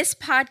 This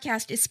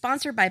podcast is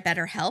sponsored by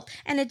BetterHelp,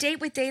 and A Date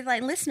with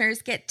Dateline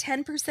listeners get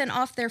 10%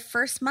 off their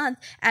first month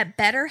at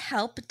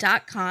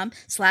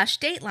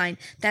betterhelp.com/dateline.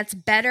 That's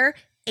better,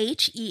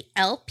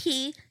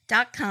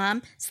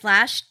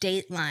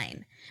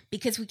 HELP.com/dateline.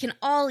 Because we can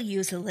all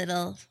use a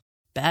little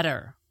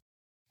better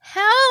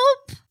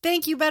help.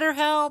 Thank you,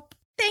 BetterHelp.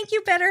 Thank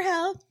you,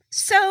 BetterHelp.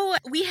 So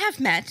we have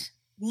met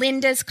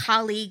Linda's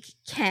colleague,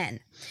 Ken,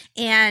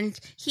 and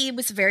he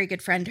was a very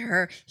good friend to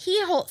her.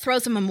 He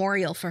throws a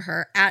memorial for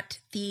her at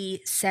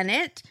the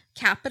Senate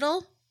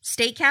Capitol,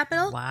 State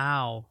Capitol.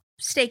 Wow.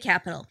 State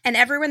Capitol. And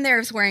everyone there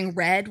is wearing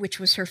red, which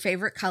was her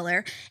favorite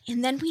color.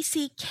 And then we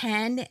see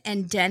Ken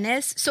and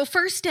Dennis. So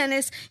first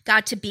Dennis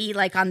got to be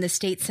like on the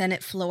state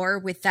Senate floor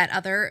with that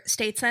other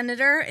state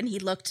senator, and he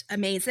looked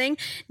amazing.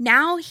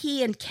 Now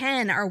he and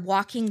Ken are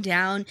walking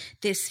down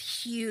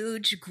this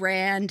huge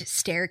grand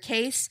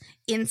staircase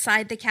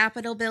inside the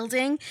Capitol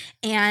building,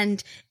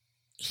 and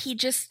he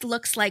just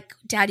looks like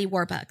Daddy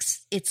Warbucks.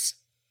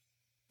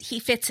 He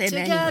fits in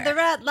together anywhere.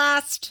 At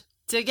last,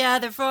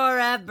 together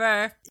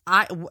forever.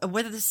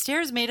 Were the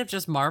stairs made of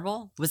just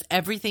marble? Was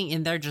everything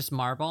in there just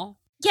marble?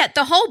 Yeah,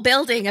 the whole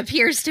building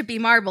appears to be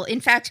marble.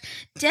 In fact,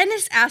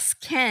 Dennis asked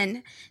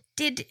Ken,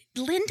 did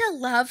Linda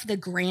love the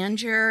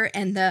grandeur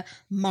and the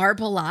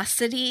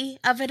marbleosity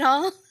of it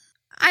all?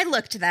 I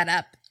looked that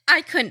up.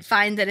 I couldn't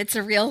find that it's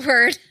a real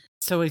word.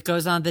 So it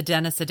goes on the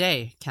Dennis a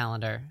Day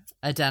calendar.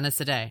 A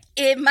Dennis a Day.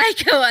 It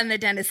might go on the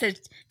Dennis a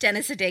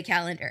Day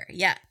calendar,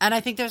 yeah. And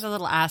I think there's a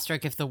little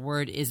asterisk if the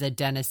word is a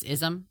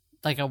Dennis-ism.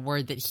 Like a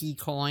word that he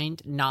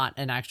coined, not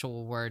an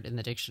actual word in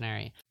the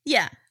dictionary.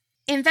 Yeah.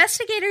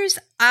 Investigators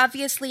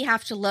obviously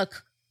have to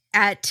look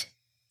at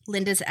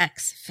Linda's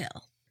ex,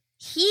 Phil.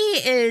 He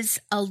is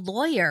a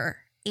lawyer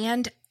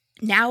and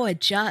now a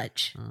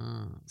judge.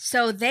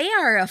 So they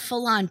are a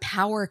full-on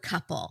power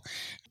couple.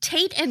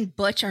 Tate and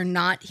Butch are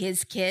not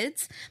his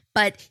kids,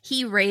 but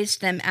he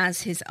raised them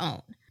as his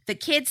own. The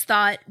kids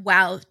thought,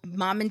 wow,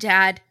 mom and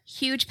dad,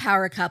 huge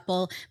power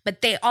couple,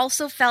 but they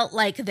also felt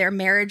like their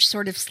marriage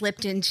sort of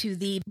slipped into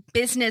the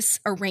business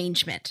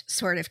arrangement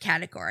sort of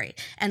category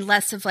and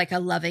less of like a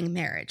loving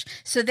marriage.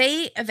 So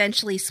they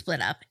eventually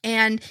split up,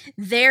 and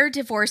their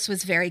divorce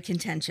was very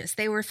contentious.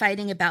 They were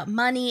fighting about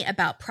money,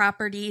 about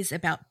properties,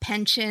 about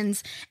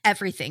pensions,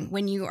 everything.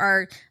 When you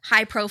are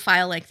high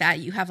profile like that,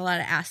 you have a lot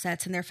of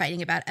assets, and they're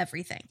fighting about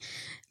everything.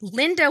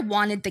 Linda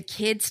wanted the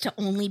kids to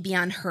only be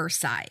on her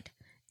side.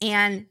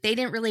 And they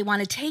didn't really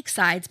want to take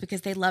sides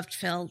because they loved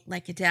Phil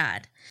like a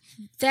dad.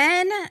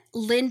 Then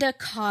Linda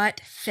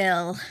caught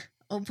Phil,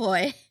 oh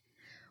boy,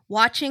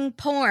 watching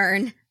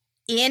porn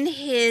in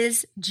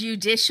his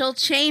judicial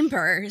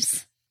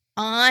chambers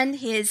on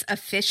his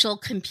official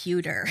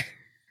computer.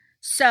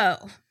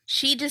 So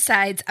she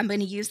decides, I'm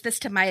going to use this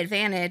to my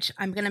advantage.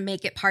 I'm going to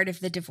make it part of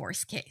the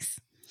divorce case.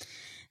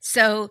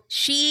 So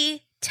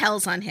she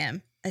tells on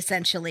him,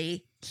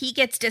 essentially. He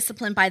gets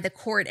disciplined by the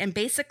court and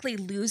basically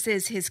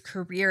loses his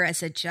career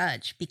as a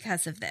judge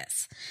because of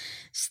this.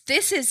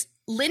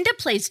 Linda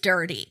plays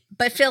dirty,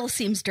 but Phil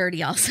seems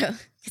dirty also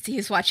because he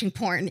was watching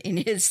porn in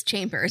his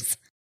chambers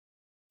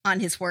on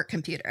his work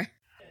computer.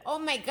 Oh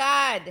my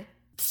God.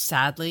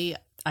 Sadly,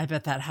 I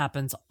bet that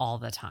happens all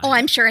the time. Oh,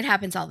 I'm sure it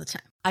happens all the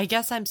time. I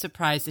guess I'm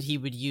surprised that he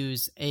would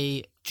use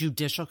a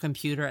judicial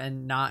computer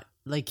and not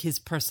like his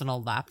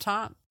personal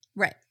laptop.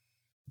 Right.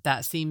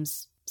 That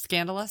seems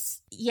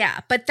scandalous. Yeah,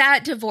 but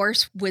that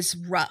divorce was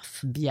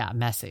rough. Yeah,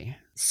 messy.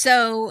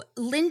 So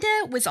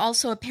Linda was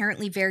also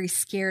apparently very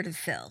scared of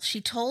Phil. She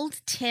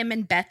told Tim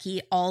and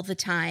Becky all the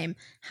time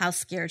how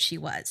scared she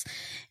was.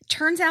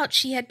 Turns out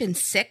she had been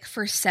sick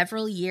for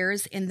several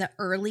years in the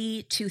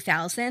early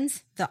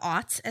 2000s, the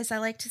aughts, as I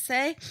like to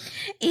say,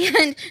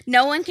 and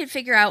no one could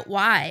figure out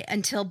why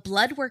until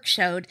blood work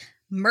showed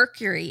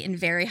mercury in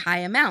very high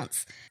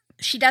amounts.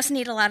 She doesn't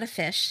eat a lot of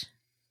fish.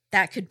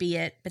 That could be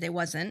it, but it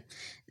wasn't.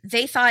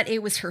 They thought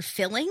it was her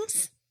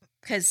fillings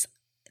because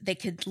they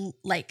could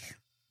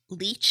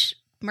leach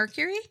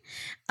mercury.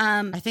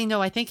 I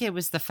think it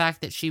was the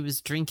fact that she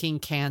was drinking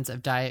cans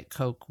of Diet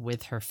Coke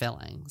with her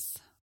fillings.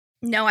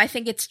 No, I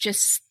think it's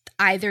just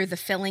either the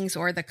fillings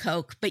or the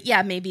Coke, but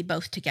yeah, maybe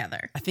both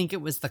together. I think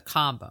it was the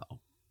combo,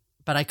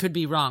 but I could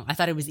be wrong. I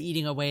thought it was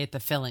eating away at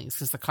the fillings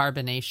because the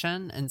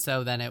carbonation, and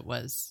so then it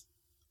was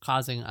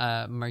causing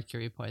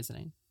mercury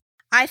poisoning.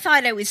 I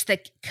thought it was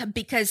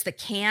because the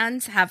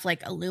cans have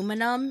like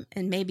aluminum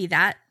and maybe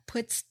that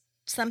puts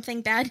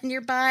something bad in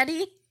your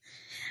body.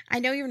 I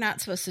know you're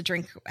not supposed to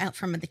drink out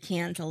from the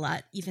cans a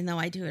lot, even though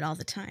I do it all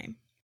the time.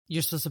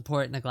 You're supposed to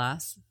pour it in a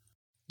glass?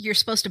 You're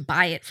supposed to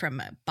buy it from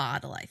a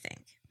bottle, I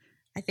think.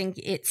 I think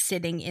it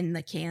sitting in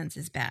the cans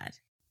is bad.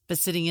 But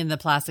sitting in the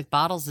plastic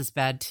bottles is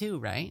bad too,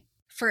 right?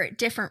 For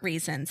different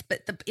reasons.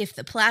 But if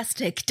the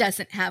plastic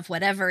doesn't have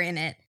whatever in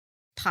it,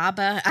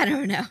 PABA, I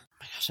don't know.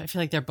 Oh my gosh, I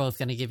feel like they're both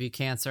going to give you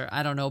cancer.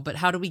 I don't know, but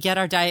how do we get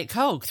our Diet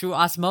Coke? Through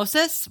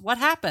osmosis? What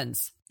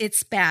happens?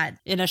 It's bad.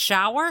 In a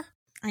shower?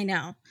 I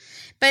know.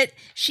 But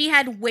she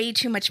had way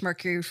too much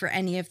mercury for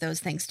any of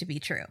those things to be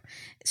true.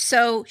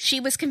 So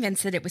she was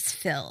convinced that it was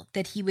Phil,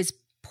 that he was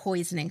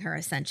poisoning her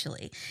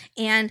essentially.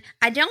 And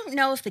I don't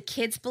know if the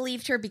kids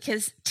believed her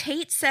because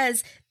Tate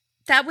says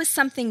that was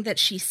something that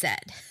she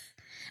said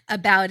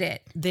about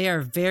it. They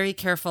are very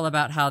careful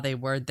about how they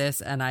word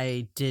this, and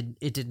it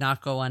did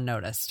not go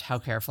unnoticed how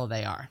careful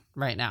they are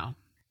right now.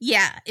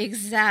 Yeah,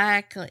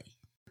 exactly.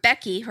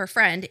 Becky, her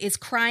friend, is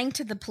crying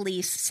to the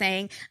police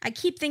saying, I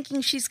keep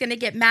thinking she's going to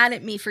get mad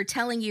at me for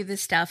telling you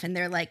this stuff. And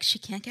they're like, she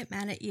can't get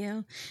mad at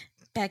you,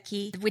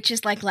 Becky, which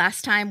is like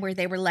last time where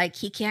they were like,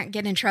 he can't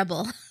get in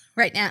trouble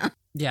right now.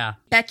 Yeah.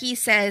 Becky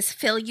says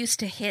Phil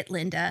used to hit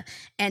Linda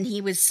and he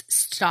was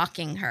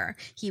stalking her.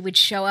 He would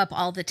show up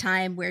all the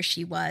time where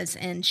she was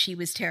and she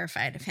was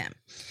terrified of him.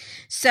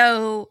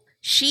 So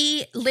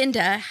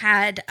Linda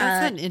had...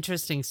 That's an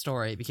interesting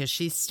story because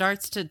she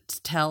starts to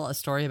tell a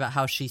story about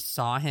how she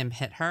saw him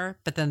hit her,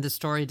 but then the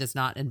story does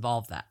not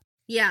involve that.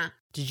 Yeah.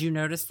 Did you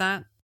notice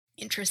that?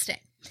 Interesting.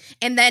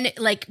 And then,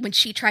 like, when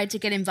she tried to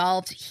get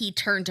involved, he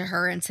turned to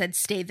her and said,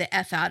 stay the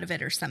F out of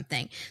it or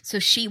something. So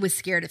she was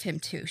scared of him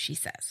too, she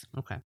says.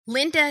 Okay.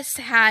 Linda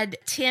had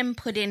Tim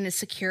put in a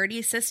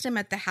security system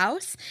at the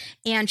house,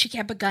 and she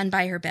kept a gun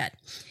by her bed.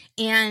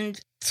 And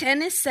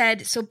Dennis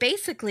said, so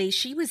basically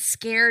she was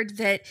scared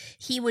that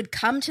he would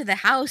come to the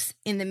house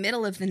in the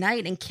middle of the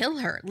night and kill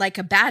her, like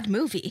a bad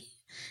movie.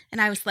 And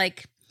I was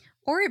like,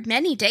 or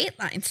many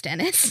Datelines,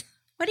 Dennis.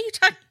 What are you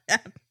talking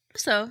about?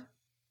 So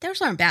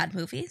those aren't bad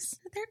movies.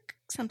 They're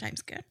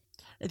sometimes good.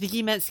 I think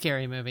he meant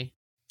scary movie.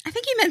 I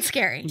think he meant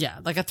scary. Yeah,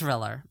 like a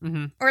thriller.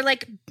 Mm-hmm. Or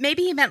like,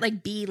 maybe he meant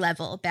like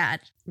B-level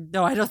bad.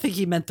 No, I don't think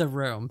he meant The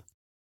Room.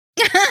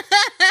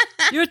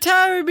 You're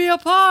tearing me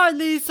apart,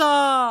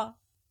 Lisa!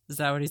 Is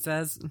that what he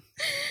says?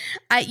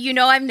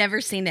 I've never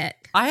seen it.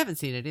 I haven't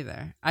seen it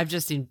either. I've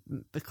just seen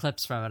the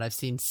clips from it. I've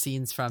seen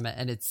scenes from it,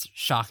 and it's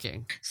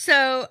shocking.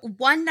 So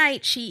one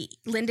night,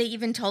 Linda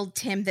even told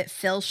Tim that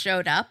Phil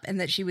showed up and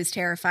that she was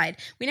terrified.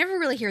 We never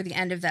really hear the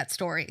end of that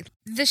story.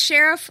 The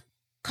sheriff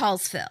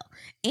calls Phil,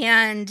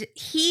 and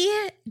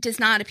he does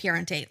not appear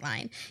on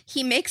Dateline.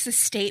 He makes a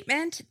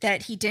statement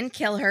that he didn't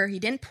kill her, he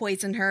didn't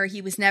poison her,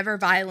 he was never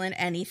violent,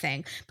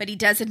 anything, but he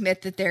does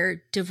admit that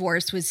their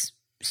divorce was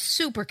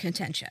super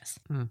contentious.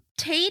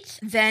 Tate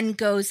then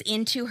goes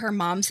into her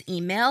mom's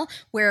email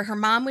where her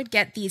mom would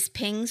get these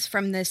pings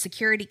from the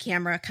security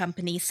camera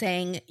company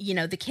saying, you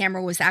know, the camera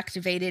was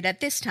activated at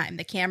this time.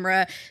 The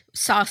camera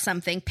saw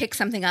something, picked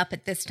something up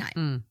at this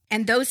time.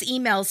 And those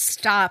emails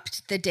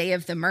stopped the day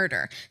of the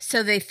murder.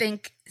 So they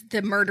think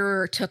the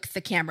murderer took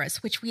the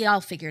cameras, which we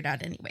all figured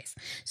out anyways.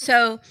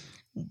 So,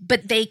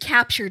 but they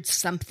captured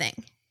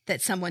something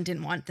that someone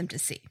didn't want them to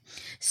see.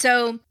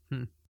 So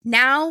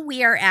now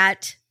we are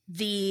at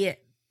the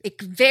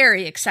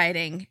very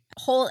exciting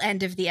whole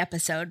end of the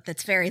episode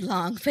that's very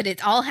long, but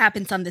it all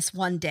happens on this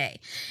one day.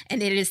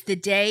 And it is the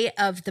day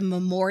of the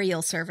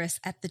memorial service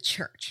at the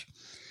church.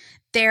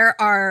 There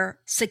are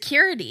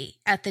security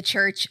at the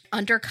church,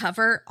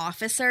 undercover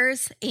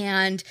officers,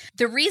 and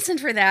the reason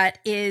for that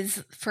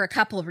is for a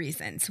couple of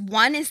reasons.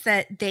 One is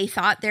that they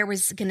thought there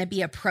was going to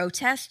be a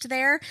protest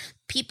there.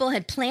 People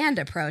had planned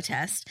a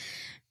protest.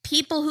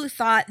 People who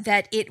thought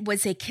that it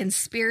was a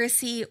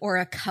conspiracy or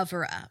a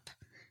cover-up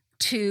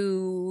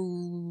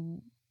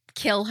to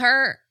kill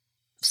her,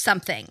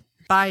 something.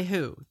 By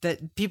who?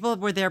 That people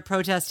were there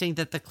protesting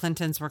that the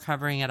Clintons were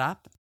covering it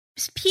up?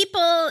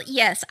 People,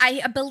 yes.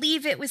 I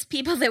believe it was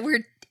people that were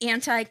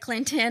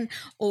anti-Clinton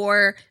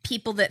or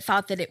people that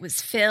thought that it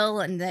was Phil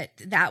and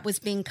that was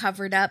being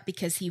covered up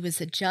because he was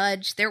a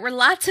judge. There were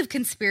lots of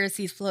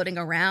conspiracies floating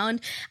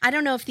around. I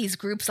don't know if these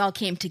groups all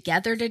came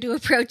together to do a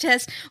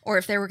protest or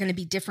if there were going to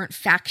be different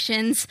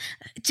factions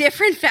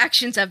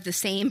of the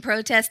same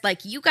protest.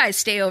 Like, you guys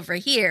stay over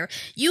here.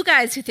 You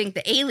guys who think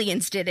the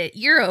aliens did it,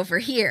 you're over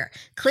here.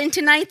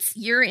 Clintonites,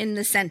 you're in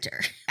the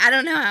center. I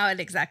don't know how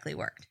it exactly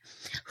worked.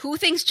 Who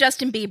thinks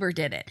Justin Bieber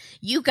did it?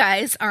 You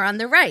guys are on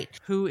the right.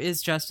 Who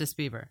is Justice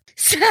Bieber?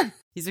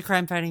 He's a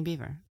crime-fighting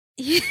beaver.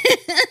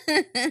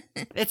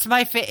 It's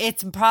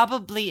it's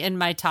probably in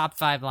my top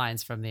 5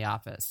 lines from The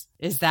Office,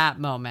 is that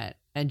moment.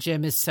 And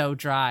Jim is so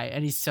dry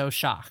and he's so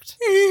shocked.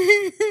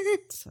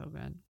 So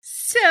good.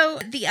 So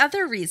the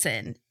other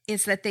reason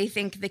is that they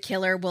think the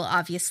killer will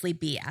obviously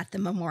be at the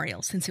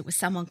memorial since it was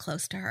someone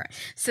close to her.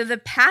 So the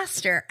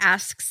pastor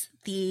asks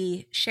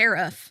the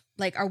sheriff,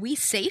 like, are we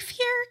safe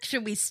here?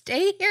 Should we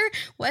stay here?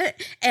 What?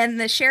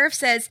 And the sheriff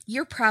says,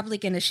 you're probably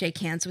going to shake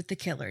hands with the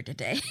killer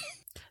today.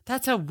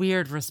 That's a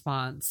weird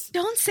response.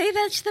 Don't say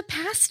that to the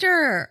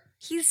pastor.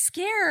 He's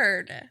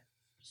scared.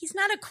 He's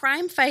not a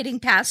crime-fighting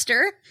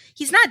pastor.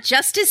 He's not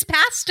Justice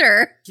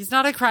Pastor. He's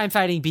not a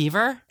crime-fighting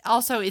beaver.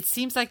 Also, it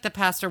seems like the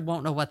pastor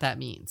won't know what that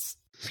means.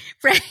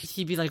 Right.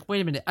 He'd be like, wait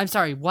a minute. I'm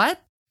sorry,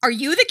 what? Are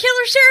you the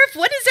killer, sheriff?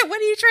 What is it?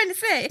 What are you trying to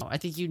say? I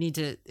think you need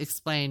to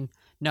explain,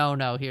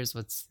 no, here's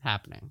what's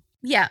happening.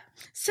 Yeah.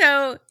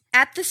 So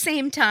at the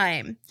same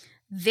time,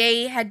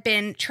 they had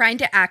been trying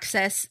to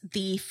access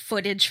the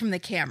footage from the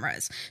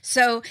cameras.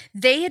 So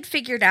they had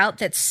figured out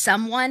that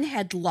someone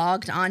had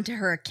logged onto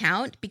her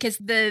account because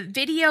the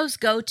videos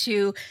go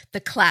to the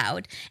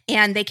cloud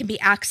and they can be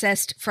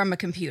accessed from a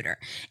computer.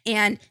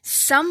 And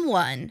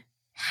someone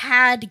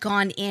had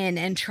gone in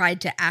and tried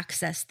to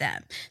access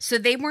them. So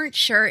they weren't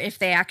sure if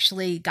they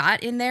actually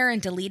got in there and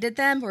deleted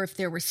them or if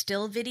there were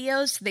still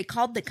videos. So they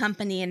called the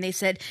company and they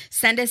said,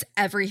 send us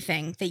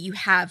everything that you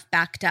have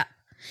backed up.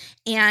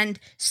 And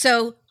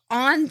so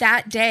on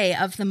that day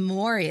of the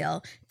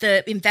memorial,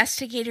 the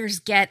investigators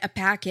get a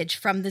package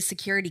from the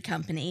security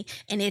company,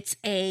 and it's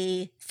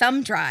a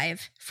thumb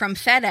drive from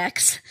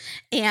FedEx,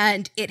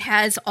 and it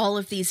has all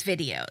of these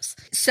videos.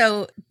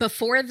 So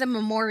before the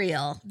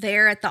memorial,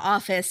 they're at the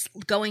office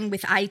going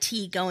with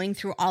IT, going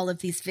through all of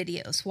these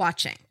videos,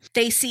 watching.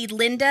 They see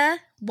Linda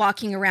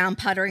walking around,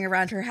 puttering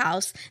around her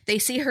house. They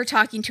see her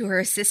talking to her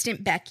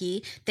assistant,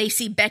 Becky. They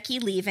see Becky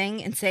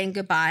leaving and saying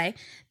goodbye.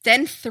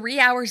 Then 3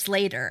 hours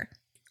later,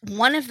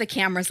 one of the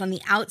cameras on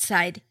the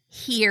outside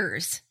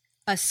hears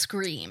a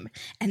scream,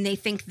 and they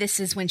think this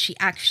is when she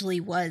actually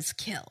was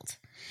killed.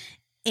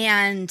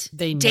 And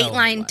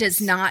Dateline does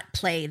not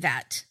play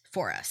that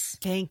for us.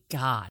 Thank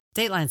God.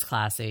 Dateline's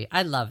classy.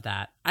 I love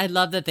that. I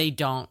love that they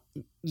don't,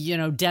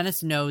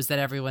 Dennis knows that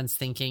everyone's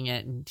thinking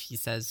it, and he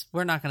says,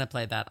 we're not going to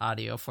play that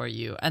audio for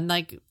you. And,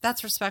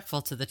 that's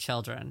respectful to the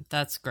children.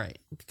 That's great.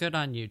 Good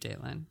on you,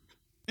 Dateline.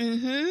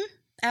 Mm-hmm.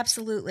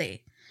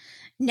 Absolutely.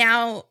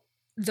 Now,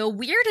 the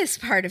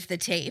weirdest part of the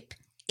tape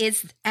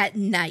is at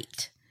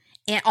night.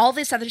 And all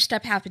this other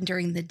stuff happened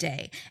during the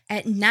day.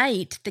 At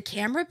night, the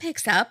camera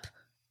picks up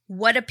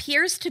what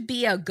appears to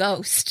be a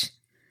ghost.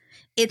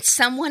 It's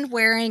someone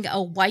wearing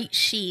a white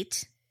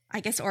sheet, I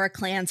guess, or a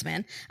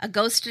Klansman. A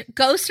ghost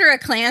or a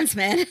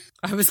Klansman.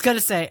 I was going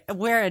to say,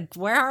 where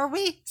are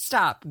we?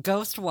 Stop.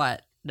 Ghost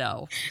what?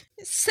 No.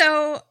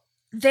 So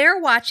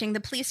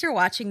the police are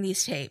watching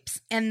these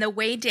tapes. And the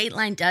way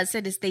Dateline does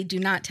it is they do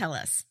not tell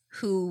us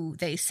who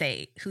they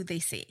see.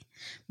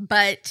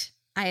 But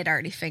I had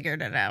already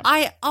figured it out.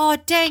 Oh,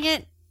 dang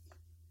it.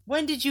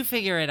 When did you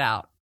figure it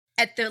out?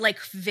 at the like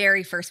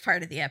very first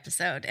part of the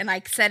episode. And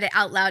I said it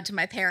out loud to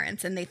my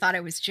parents and they thought I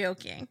was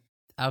joking.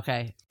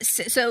 Okay.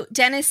 So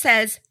Dennis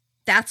says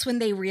that's when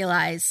they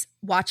realize,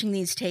 watching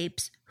these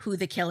tapes, who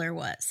the killer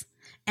was.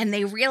 And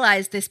they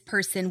realize this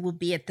person will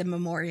be at the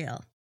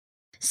memorial.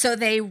 So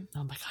they... Oh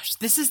my gosh.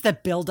 This is the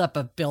buildup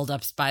of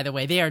buildups, by the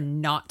way. They are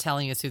not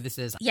telling us who this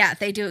is. Yeah,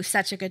 they do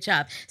such a good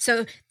job.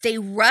 So they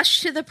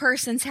rush to the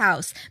person's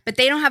house, but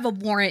they don't have a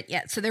warrant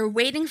yet. So they're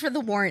waiting for the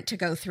warrant to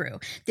go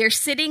through. They're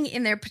sitting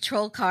in their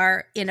patrol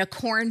car in a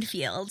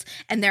cornfield,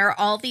 and there are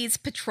all these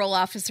patrol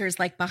officers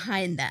like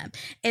behind them.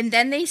 And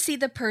then they see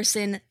the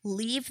person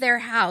leave their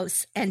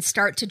house and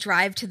start to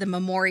drive to the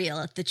memorial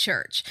at the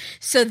church.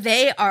 So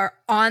they are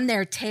on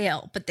their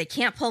tail, but they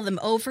can't pull them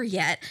over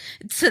yet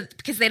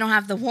because they don't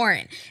have the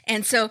warrant.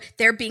 And so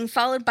they're being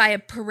followed by a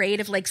parade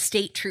of like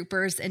state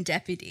troopers and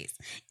deputies.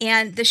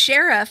 And the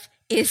sheriff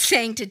is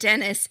saying to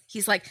Dennis,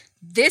 he's like,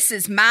 this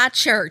is my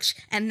church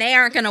and they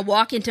aren't going to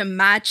walk into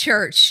my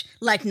church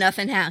like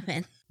nothing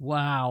happened.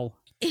 Wow.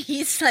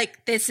 He's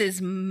like, this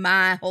is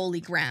my holy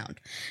ground.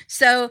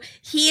 So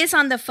he is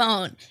on the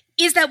phone.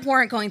 Is that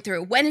warrant going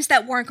through? When is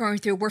that warrant going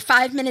through? We're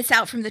 5 minutes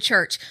out from the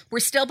church. We're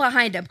still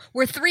behind him.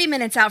 We're 3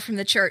 minutes out from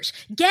the church.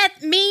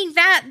 Get me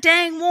that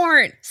dang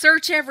warrant.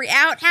 Search every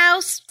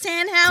outhouse,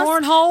 sandhouse.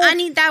 Cornhole. I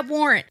need that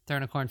warrant. They're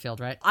in a cornfield,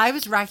 right? I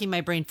was racking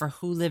my brain for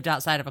who lived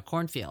outside of a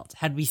cornfield.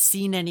 Had we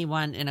seen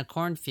anyone in a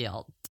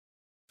cornfield?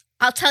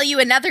 I'll tell you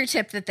another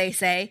tip that they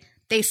say.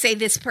 They say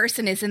this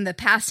person is in the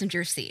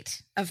passenger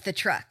seat of the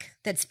truck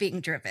that's being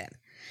driven.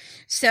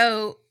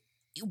 So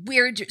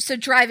we're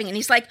driving, and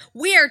he's like,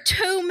 we are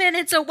 2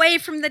 minutes away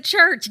from the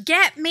church.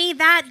 Get me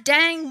that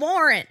dang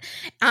warrant.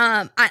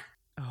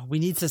 We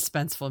need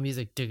suspenseful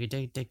music.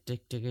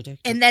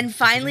 And then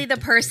finally the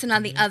person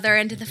on the other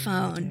end of the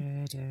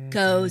phone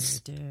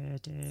goes,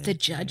 the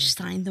judge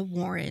signed the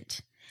warrant.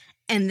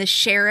 And the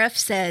sheriff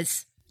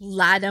says,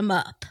 light him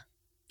up.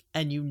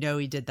 And you know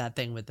he did that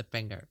thing with the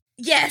finger.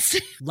 Yes.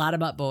 Light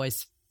him up,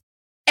 boys.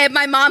 And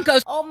my mom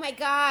goes, oh my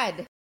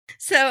God.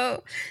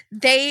 So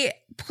they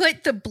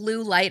put the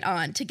blue light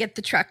on to get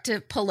the truck to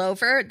pull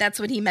over. That's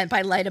what he meant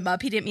by light him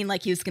up. He didn't mean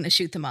like he was going to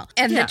shoot them all.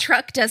 And the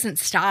truck doesn't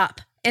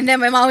stop. And then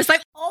my mom was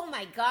like, oh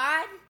my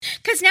God.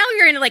 Because now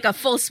you're in like a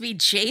full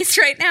speed chase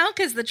right now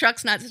because the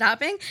truck's not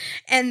stopping.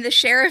 And the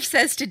sheriff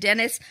says to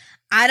Dennis,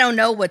 I don't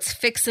know what's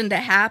fixing to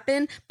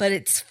happen, but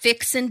it's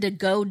fixing to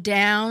go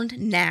down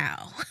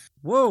now.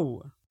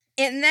 Whoa.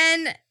 And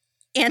then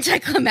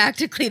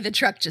anticlimactically, the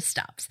truck just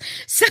stops.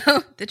 So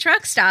the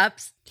truck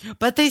stops.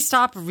 But they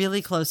stop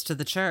really close to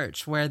the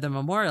church where the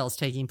memorial is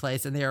taking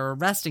place, and they are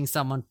arresting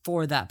someone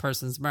for that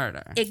person's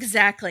murder.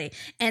 Exactly.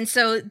 And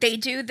so they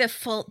do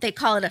they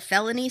call it a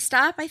felony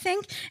stop, I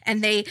think.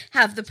 And they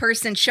have the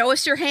person show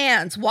us your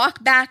hands,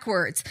 walk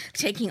backwards,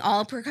 taking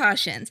all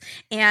precautions.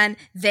 And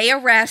they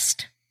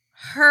arrest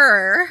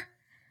her.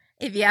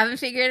 If you haven't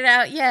figured it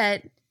out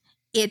yet,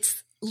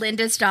 it's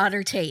Linda's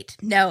daughter, Tate.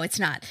 No, it's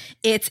not.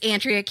 It's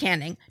Andrea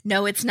Canning.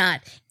 No, it's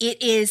not.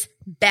 It is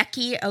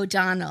Becky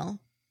O'Donnell,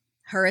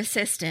 her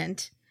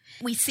assistant.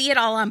 We see it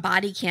all on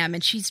body cam,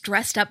 and she's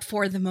dressed up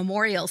for the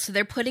memorial. So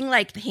they're putting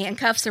like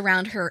handcuffs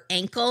around her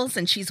ankles,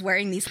 and she's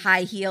wearing these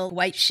high heel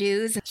white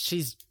shoes.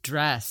 She's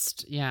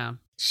dressed. Yeah.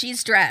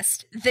 She's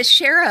dressed. The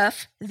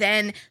sheriff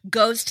then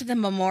goes to the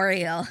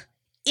memorial,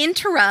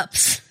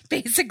 interrupts,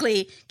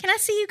 basically. Can I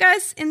see you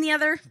guys in the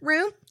other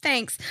room?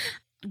 Thanks.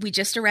 We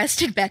just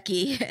arrested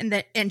Becky.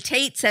 And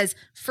Tate says,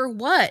 for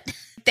what?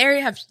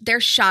 They're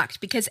shocked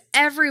because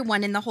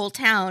everyone in the whole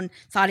town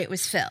thought it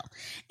was Phil.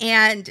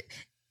 And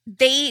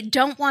they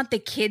don't want the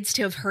kids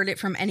to have heard it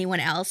from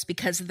anyone else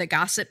because of the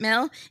gossip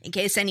mill, in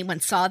case anyone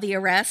saw the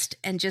arrest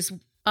and just...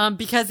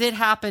 because it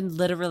happened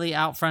literally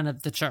out front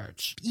of the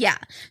church. Yeah.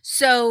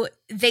 So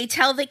they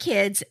tell the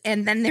kids,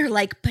 and then they're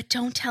like, but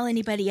don't tell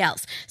anybody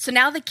else. So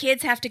now the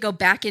kids have to go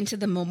back into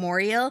the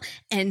memorial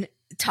and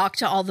talk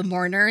to all the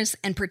mourners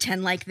and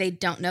pretend like they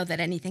don't know that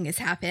anything has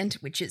happened,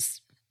 which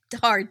is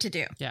hard to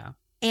do. Yeah.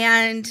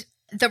 And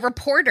the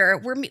reporter,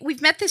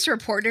 we've met this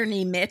reporter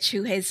named Mitch,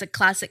 who has a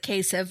classic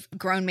case of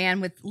grown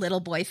man with little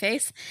boy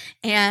face.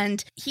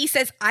 And he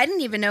says, I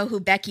didn't even know who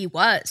Becky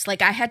was.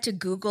 Like, I had to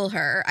Google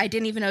her. I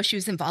didn't even know she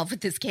was involved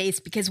with this case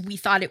because we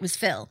thought it was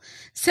Phil.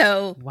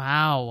 So,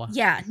 wow.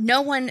 Yeah,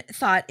 no one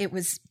thought it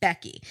was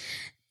Becky.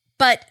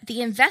 But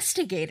the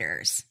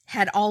investigators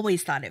had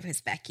always thought it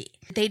was Becky.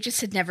 They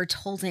just had never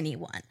told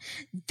anyone.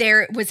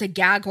 There was a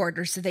gag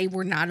order, so they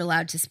were not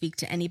allowed to speak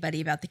to anybody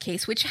about the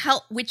case, which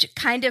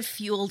kind of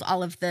fueled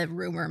all of the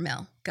rumor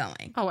mill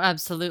going. Oh,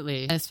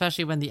 absolutely.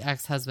 Especially when the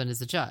ex-husband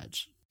is a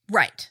judge.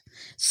 Right.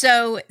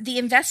 So the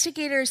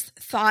investigators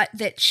thought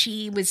that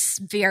she was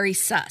very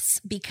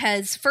sus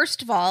because,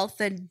 first of all,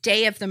 the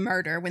day of the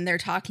murder, when they're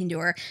talking to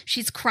her,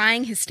 she's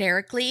crying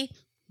hysterically.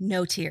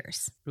 No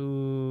tears.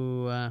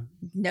 Ooh.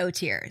 No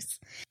tears.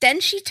 Then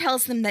she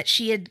tells them that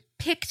she had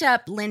picked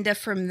up Linda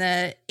from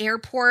the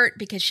airport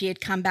because she had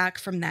come back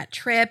from that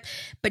trip,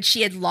 but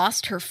she had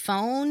lost her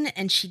phone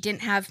and she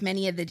didn't have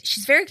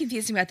she's very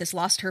confusing about this,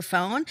 lost her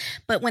phone.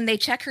 But when they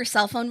check her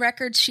cell phone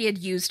records, she had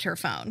used her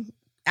phone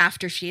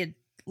after she had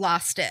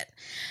lost it.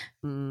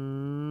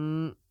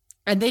 And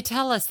they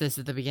tell us this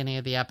at the beginning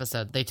of the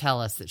episode. They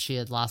tell us that she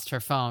had lost her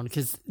phone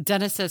because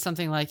Dennis says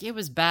something like, it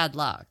was bad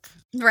luck.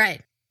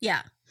 Right.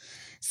 Yeah.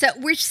 So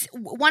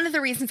one of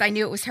the reasons I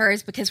knew it was her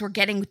is because we're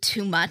getting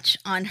too much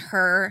on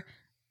her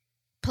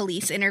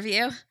police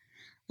interview.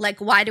 Like,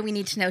 why do we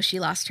need to know she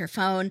lost her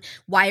phone?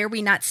 Why are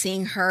we not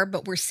seeing her,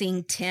 but we're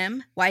seeing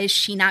Tim? Why is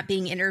she not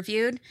being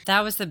interviewed?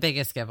 That was the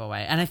biggest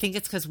giveaway. And I think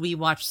it's because we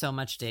watch so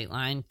much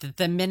Dateline.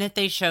 The minute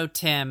they show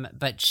Tim,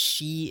 but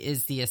she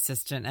is the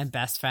assistant and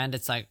best friend,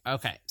 it's like,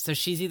 okay, so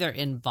she's either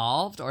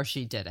involved or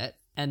she did it.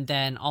 And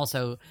then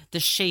also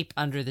the shape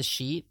under the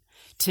sheet,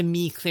 to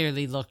me,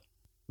 clearly looked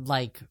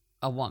like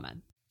a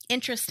woman.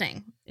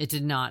 Interesting. It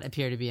did not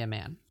appear to be a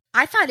man.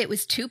 I thought it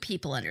was two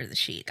people under the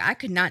sheet. I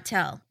could not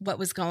tell what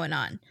was going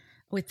on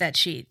with that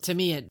sheet. To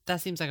me,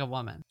 that seems like a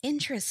woman.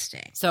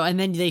 Interesting. So, and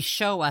then they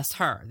show us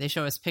her. They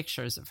show us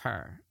pictures of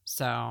her.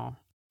 So,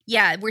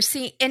 yeah, we're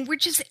seeing, and we're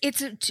just,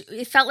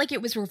 it felt like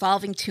it was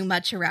revolving too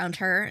much around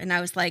her. And I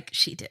was like,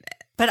 she did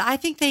it. But I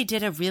think they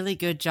did a really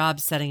good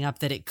job setting up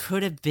that it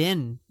could have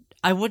been.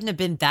 I wouldn't have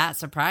been that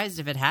surprised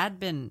if it had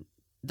been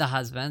the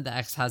husband, the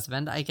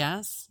ex-husband, I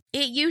guess.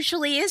 It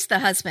usually is the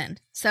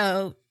husband.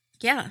 So,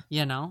 yeah.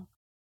 You know?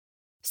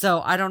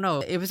 So, I don't know.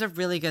 It was a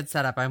really good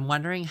setup. I'm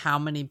wondering how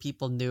many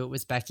people knew it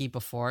was Becky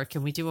before.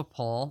 Can we do a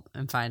poll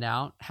and find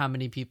out how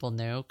many people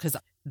knew? Because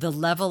the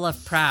level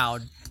of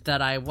proud that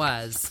I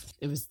was,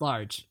 it was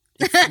large.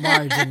 It's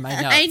large in my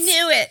notes. I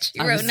knew it.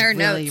 You wrote in her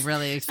notes.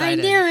 Really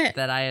excited I knew it.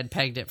 that I had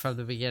pegged it from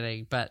the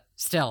beginning. But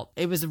still,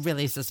 it was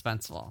really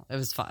suspenseful. It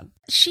was fun.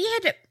 She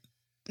had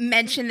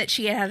mentioned that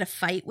she had a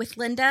fight with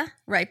Linda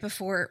right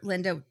before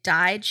Linda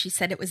died. She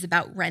said it was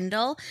about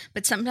Rendell,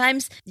 but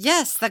sometimes...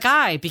 Yes, the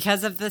guy,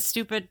 because of the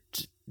stupid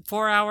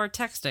 4-hour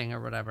texting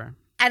or whatever.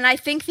 And I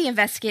think the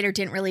investigator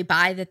didn't really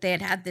buy that they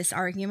had this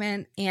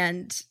argument,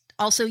 and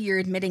also you're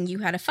admitting you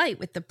had a fight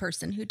with the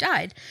person who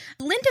died.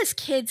 Linda's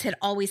kids had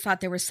always thought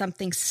there was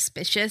something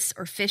suspicious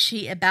or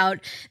fishy about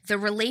the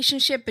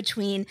relationship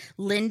between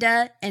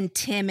Linda and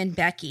Tim and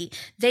Becky.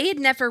 They had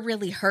never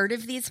really heard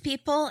of these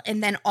people,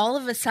 and then all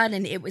of a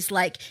sudden it was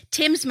like,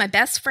 Tim's my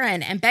best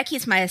friend and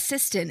Becky's my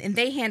assistant, and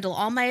they handle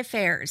all my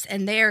affairs,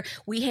 and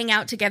we hang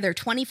out together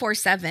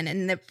 24/7.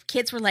 And the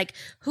kids were like,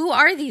 who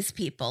are these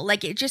people?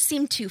 Like, it just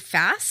seemed too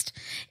fast.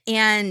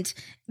 And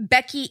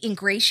Becky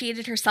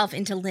ingratiated herself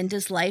into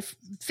Linda's life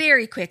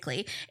very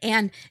quickly.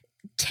 And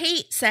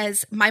Tate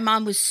says, my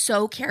mom was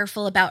so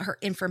careful about her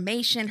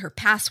information, her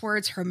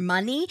passwords, her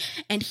money.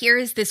 And here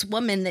is this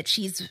woman that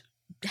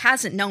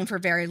hasn't known for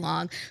very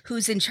long,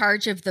 who's in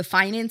charge of the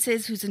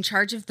finances, who's in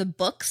charge of the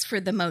books for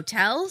the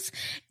motels.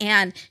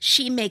 And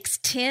she makes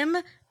Tim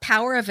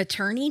power of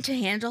attorney to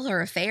handle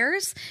her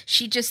affairs.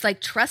 She just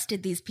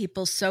trusted these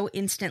people so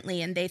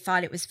instantly, and they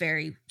thought it was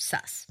very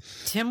sus.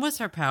 Tim was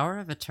her power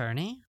of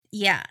attorney?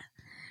 Yeah.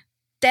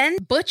 Then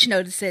Butch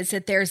notices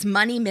that there's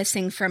money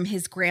missing from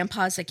his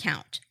grandpa's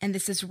account. And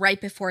this is right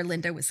before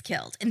Linda was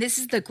killed. And this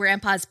is the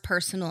grandpa's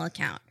personal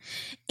account.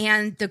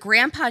 And the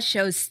grandpa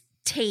shows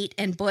Tate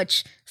and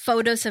Butch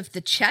photos of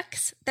the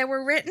checks that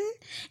were written.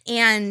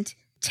 And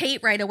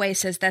Tate right away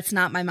says, that's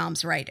not my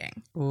mom's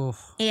writing. Oof.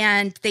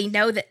 And they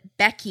know that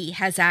Becky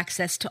has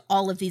access to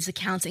all of these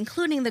accounts,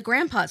 including the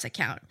grandpa's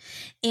account.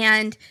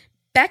 And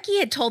Becky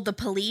had told the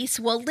police,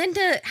 well,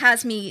 Linda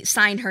has me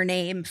sign her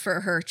name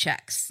for her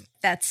checks.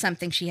 That's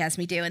something she has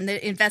me do. And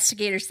the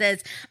investigator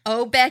says,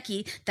 oh,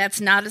 Becky, that's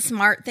not a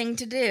smart thing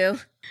to do.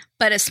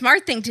 But a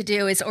smart thing to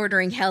do is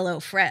ordering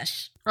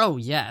HelloFresh. Oh,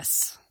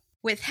 yes.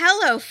 With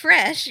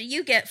HelloFresh,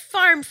 you get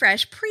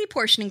farm-fresh,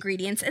 pre-portioned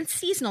ingredients and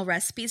seasonal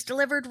recipes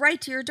delivered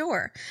right to your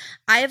door.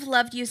 I have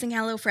loved using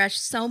HelloFresh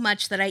so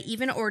much that I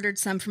even ordered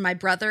some for my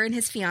brother and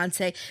his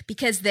fiance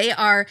because they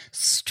are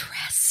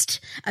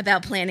stressed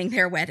about planning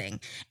their wedding.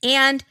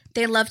 And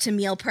they love to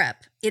meal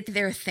prep. It's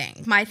their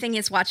thing. My thing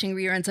is watching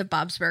reruns of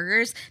Bob's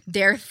Burgers.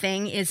 Their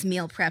thing is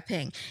meal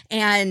prepping.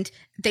 And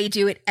they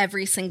do it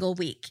every single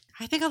week.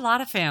 I think a lot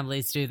of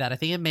families do that. I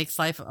think it makes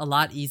life a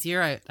lot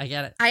easier. I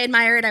get it. I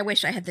admire it. I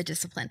wish I had the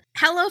discipline.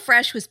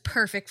 HelloFresh was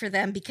perfect for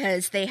them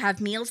because they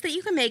have meals that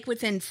you can make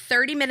within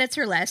 30 minutes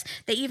or less.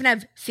 They even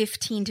have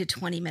 15 to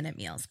 20-minute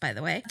meals, by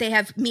the way. They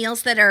have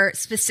meals that are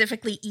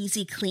specifically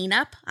easy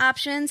cleanup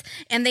options,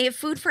 and they have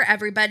food for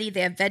everybody.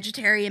 They have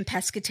vegetarian,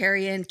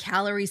 pescatarian,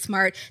 calorie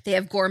smart. They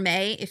have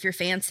gourmet if you're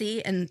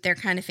fancy, and they're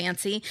kind of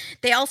fancy.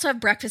 They also have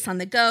breakfast on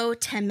the go,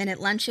 10-minute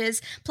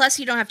lunches. Plus,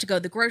 you don't have to go to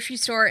the grocery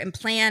store and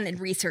plan and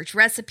research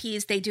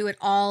recipes. They do it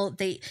all.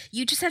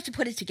 You just have to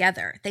put it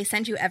together. They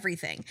send you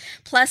everything.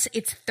 Plus,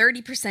 it's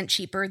 30%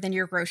 cheaper than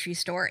your grocery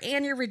store,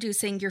 and you're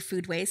reducing your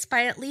food waste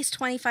by at least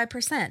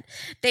 25%.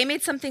 They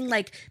made something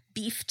like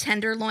beef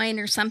tenderloin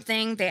or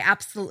something. They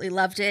absolutely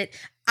loved it.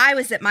 I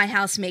was at my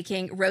house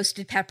making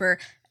roasted pepper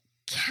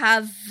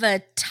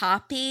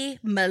cavatappi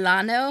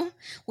Milano,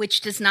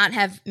 which does not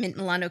have mint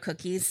Milano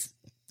cookies.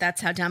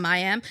 That's how dumb I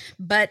am.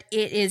 But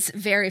it is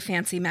very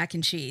fancy mac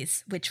and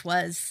cheese, which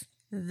was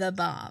the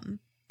bomb.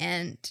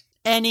 And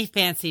any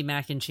fancy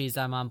mac and cheese,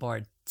 I'm on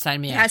board.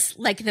 Sign me It up. has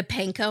like the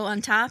panko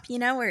on top,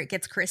 where it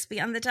gets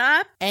crispy on the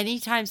top.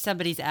 Anytime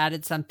somebody's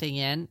added something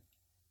in,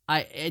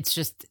 it's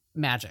just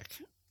magic.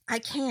 I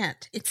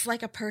can't. It's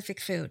like a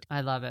perfect food.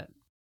 I love it.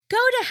 Go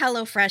to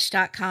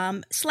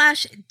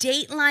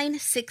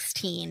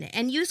HelloFresh.com/Dateline16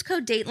 and use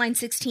code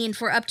Dateline16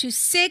 for up to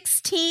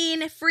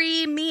 16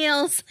 free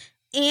meals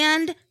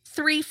and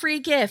 3 free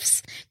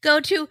gifts.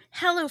 Go to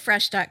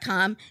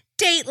HelloFresh.com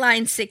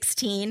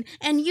Dateline16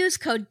 and use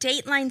code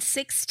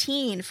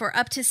Dateline16 for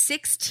up to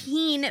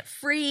 16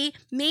 free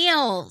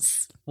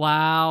meals.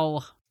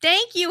 Wow.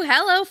 Thank you,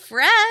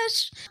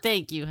 HelloFresh.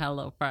 Thank you,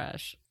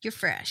 HelloFresh. You're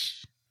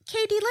fresh.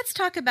 Katie, let's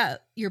talk about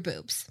your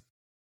boobs.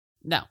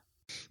 No.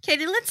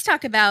 Katie, let's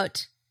talk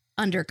about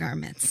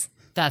undergarments.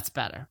 That's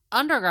better.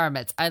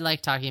 Undergarments. I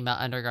like talking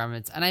about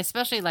undergarments, and I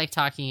especially like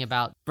talking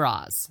about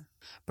bras.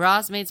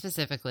 Bras made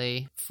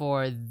specifically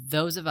for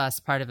those of us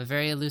part of a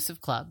very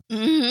elusive club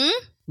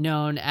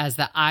known as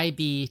the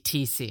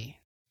IBTC.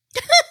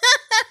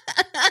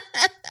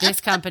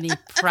 This company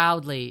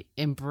proudly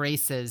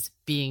embraces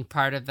being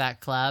part of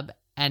that club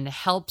and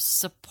helps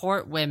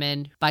support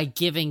women by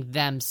giving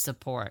them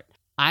support.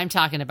 I'm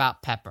talking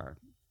about Pepper.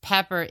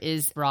 Pepper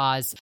is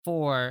bras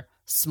for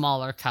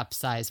smaller cup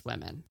size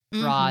women.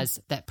 Bras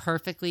that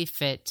perfectly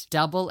fit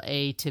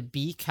AA to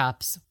B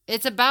cups.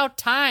 It's about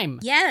time.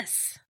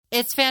 Yes.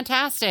 It's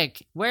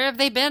fantastic. Where have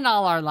they been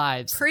all our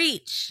lives?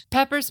 Preach.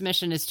 Pepper's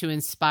mission is to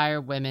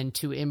inspire women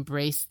to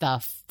embrace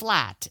the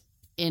flat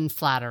in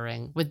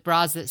flattering with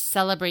bras that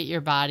celebrate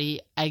your body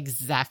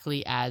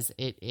exactly as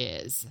it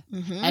is.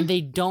 And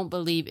they don't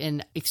believe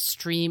in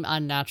extreme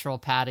unnatural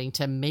padding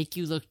to make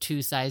you look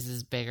 2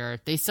 sizes bigger.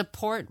 They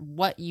support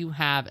what you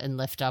have and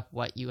lift up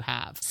what you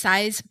have.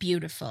 Size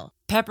beautiful.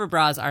 Pepper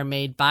bras are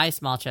made by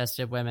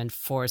small-chested women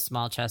for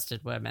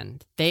small-chested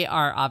women. They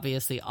are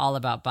obviously all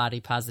about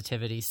body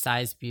positivity,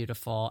 size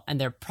beautiful,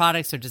 and their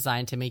products are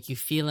designed to make you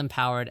feel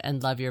empowered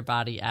and love your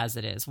body as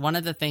it is. One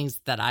of the things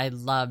that I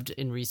loved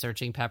in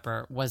researching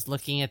Pepper was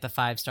looking at the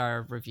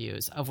 5-star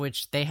reviews, of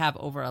which they have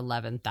over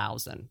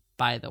 11,000.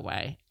 By the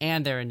way,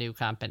 and they're a new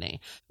company.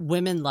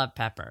 Women love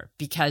Pepper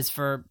because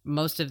for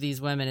most of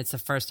these women, it's the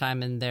first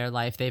time in their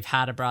life they've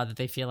had a bra that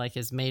they feel like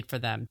is made for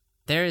them.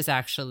 There is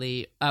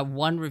actually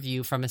one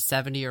review from a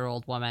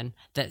 70-year-old woman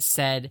that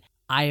said,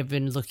 I have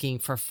been looking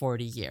for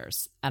 40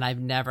 years and I've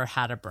never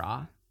had a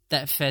bra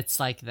that fits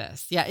like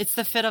this. Yeah, it's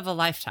the fit of a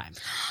lifetime.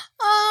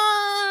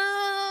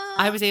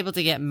 I was able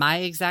to get my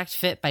exact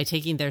fit by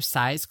taking their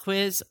size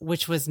quiz,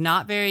 which was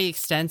not very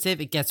extensive.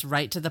 It gets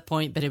right to the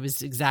point, but it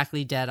was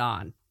exactly dead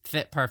on.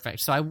 Fit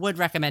perfect. So I would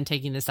recommend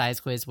taking the size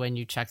quiz when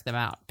you check them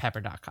out,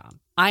 pepper.com.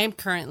 I am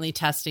currently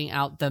testing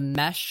out the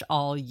Mesh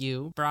All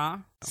You bra.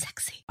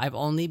 Sexy. I've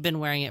only been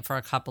wearing it for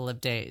a couple of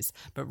days,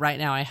 but right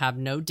now I have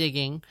no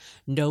digging,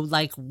 no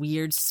like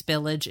weird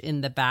spillage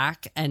in the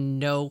back, and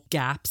no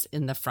gaps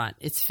in the front.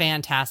 It's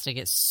fantastic.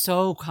 It's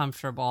so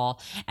comfortable,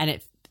 and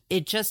it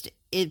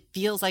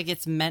feels like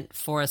it's meant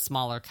for a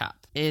smaller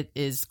cup. It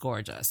is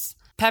gorgeous.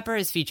 Pepper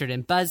is featured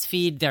in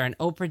BuzzFeed. They're in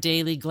Oprah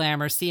Daily,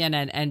 Glamour,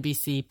 CNN,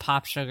 NBC,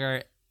 Pop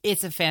Sugar.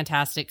 It's a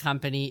fantastic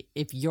company.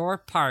 If you're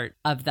part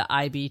of the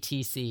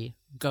IBTC,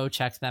 go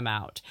check them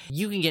out.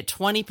 You can get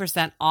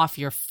 20% off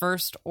your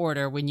first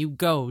order when you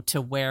go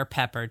to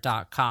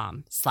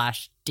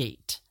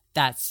wearpepper.com/date.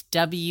 That's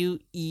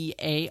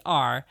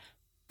WEAR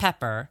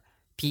Pepper,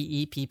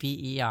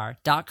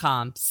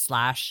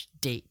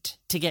 PEPPER.com/date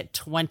to get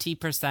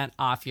 20%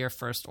 off your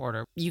first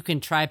order. You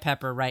can try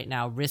Pepper right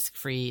now,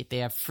 risk-free. They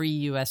have free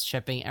U.S.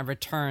 shipping and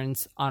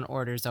returns on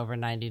orders over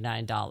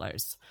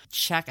 $99.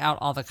 Check out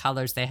all the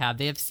colors they have.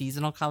 They have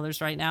seasonal colors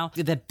right now.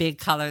 The big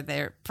color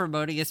they're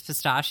promoting is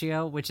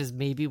pistachio, which is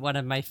maybe one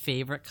of my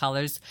favorite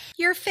colors.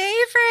 Your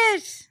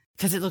favorite.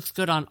 Because it looks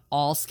good on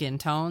all skin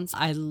tones.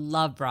 I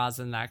love bras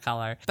in that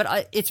color.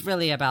 But it's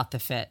really about the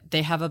fit.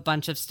 They have a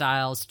bunch of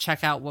styles.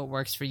 Check out what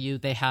works for you.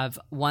 They have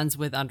ones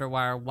with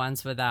underwire,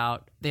 ones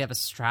without. They have a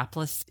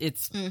strapless.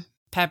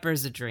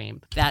 Pepper's a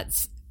dream.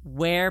 That's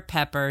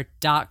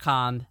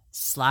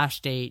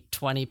wearpepper.com/date,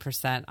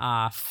 20%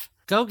 off.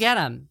 Go get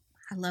them.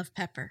 I love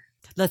Pepper.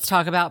 Let's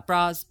talk about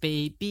bras,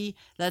 baby.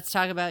 Let's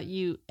talk about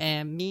you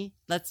and me.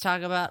 Let's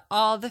talk about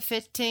all the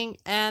fitting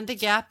and the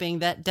gapping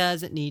that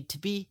doesn't need to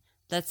be.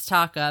 Let's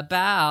talk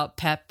about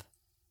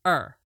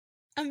Pepper.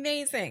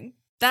 Amazing.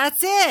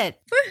 That's it.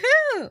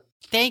 Woohoo.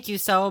 Thank you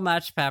so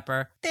much,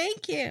 Pepper.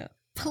 Thank you.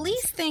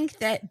 Police think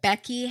that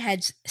Becky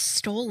had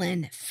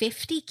stolen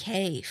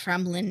 $50K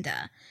from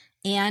Linda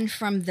and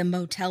from the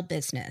motel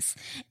business.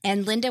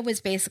 And Linda was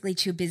basically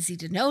too busy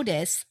to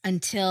notice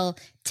until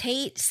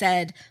Tate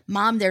said,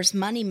 Mom, there's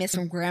money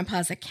missing from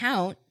Grandpa's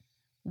account.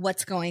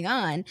 What's going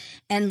on?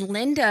 And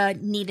Linda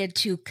needed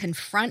to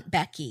confront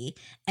Becky,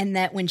 and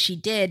that when she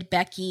did,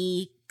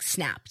 Becky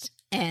snapped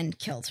and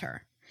killed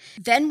her.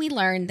 Then we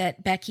learned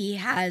that Becky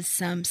has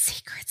some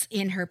secrets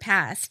in her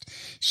past.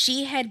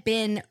 She had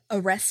been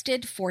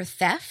arrested for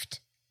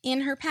theft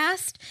in her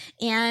past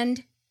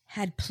and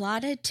had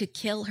plotted to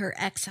kill her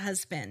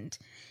ex-husband.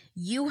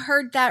 You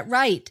heard that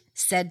right,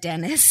 said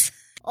Dennis.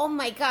 Oh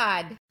my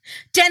God.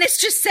 Dennis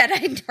just said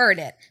I heard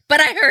it, but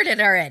I heard it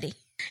already.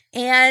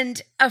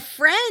 And a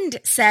friend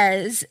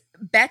says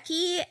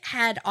Becky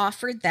had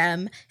offered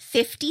them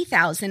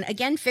 $50,000,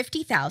 again,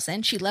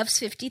 $50,000. She loves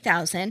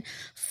 $50,000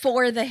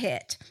 for the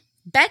hit.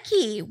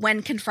 Becky,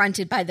 when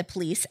confronted by the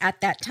police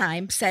at that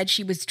time, said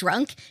she was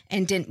drunk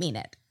and didn't mean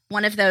it.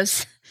 One of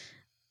those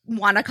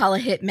want to call a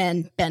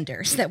hitman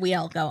benders that we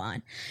all go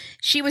on.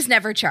 She was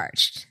never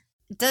charged.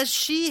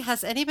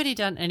 Has anybody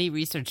done any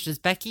research? Does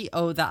Becky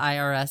owe the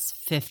IRS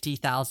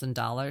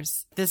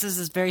 $50,000? This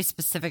is a very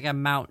specific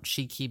amount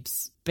she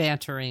keeps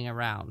bantering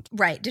around.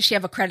 Right. Does she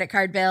have a credit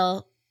card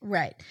bill?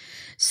 Right.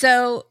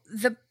 So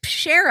the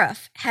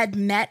sheriff had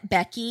met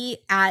Becky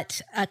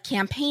at a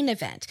campaign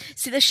event.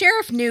 See, the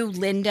sheriff knew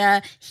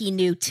Linda. He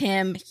knew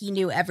Tim. He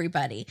knew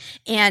everybody.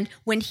 And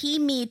when he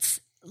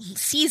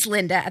sees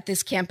Linda at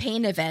this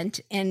campaign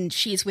event, and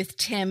she's with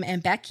Tim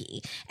and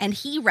Becky, and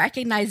he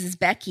recognizes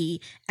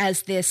Becky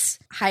as this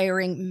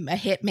hiring a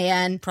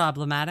hitman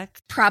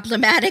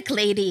problematic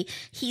lady.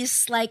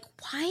 He's like,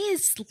 why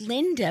is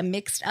Linda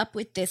mixed up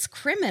with this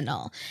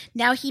criminal?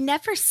 Now, he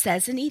never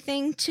says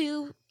anything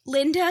to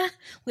Linda,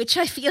 which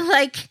I feel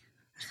like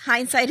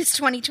hindsight is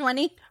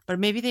 2020. But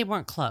maybe they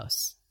weren't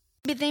close.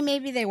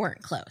 Maybe they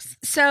weren't close.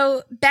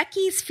 So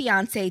Becky's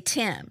fiance,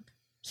 Tim,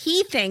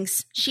 he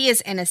thinks she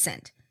is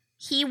innocent.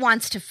 He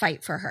wants to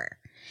fight for her.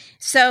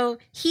 So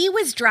he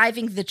was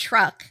driving the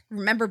truck.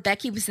 Remember,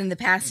 Becky was in the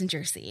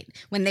passenger seat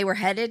when they were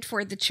headed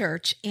for the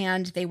church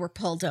and they were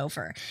pulled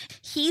over.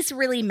 He's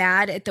really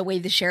mad at the way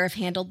the sheriff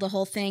handled the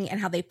whole thing and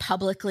how they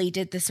publicly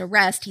did this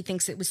arrest. He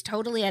thinks it was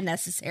totally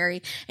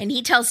unnecessary. And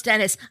he tells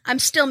Dennis, I'm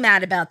still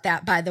mad about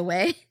that, by the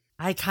way.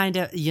 I kind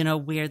of,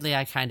 weirdly,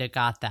 I kind of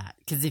got that.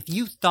 Because if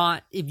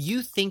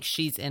you think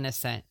she's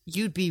innocent,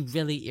 you'd be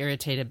really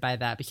irritated by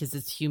that because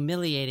it's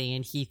humiliating.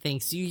 And he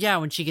thinks,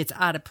 when she gets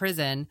out of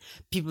prison,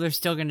 people are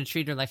still going to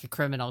treat her like a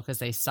criminal because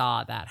they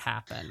saw that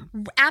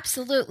happen.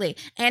 Absolutely.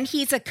 And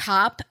he's a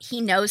cop. He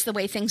knows the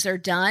way things are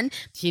done.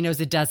 He knows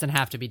it doesn't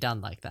have to be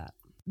done like that.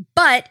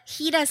 But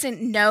he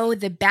doesn't know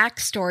the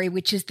backstory,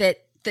 which is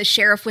that the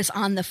sheriff was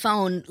on the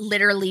phone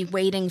literally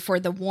waiting for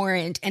the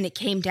warrant, and it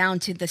came down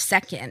to the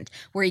second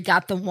where he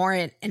got the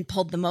warrant and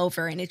pulled them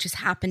over, and it just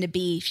happened to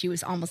be she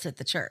was almost at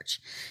the church.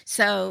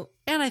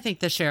 And I think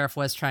the sheriff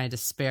was trying to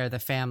spare the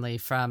family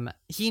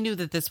he knew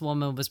that this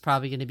woman was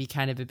probably going to be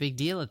kind of a big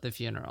deal at the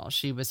funeral.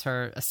 She was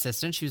her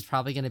assistant. She was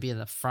probably going to be in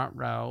the front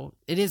row.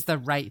 It is the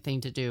right thing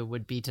to do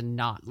would be to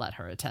not let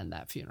her attend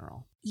that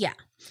funeral. Yeah.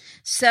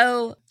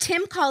 So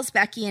Tim calls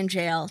Becky in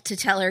jail to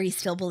tell her he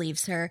still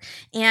believes her.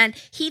 And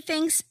he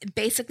thinks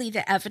basically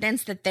the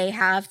evidence that they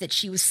have that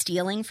she was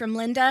stealing from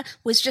Linda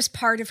was just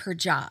part of her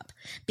job.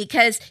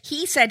 Because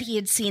he said he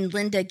had seen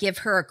Linda give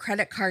her a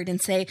credit card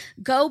and say,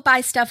 go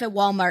buy stuff at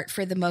Walmart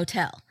for the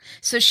motel.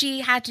 So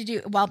she had to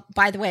do, well,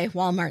 by the way,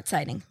 Walmart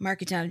sighting,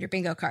 mark it down on your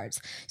bingo cards.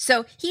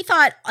 So he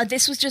thought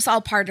this was just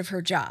all part of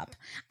her job.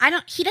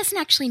 He doesn't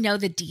actually know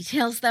the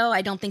details though.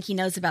 I don't think he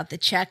knows about the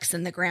checks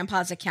and the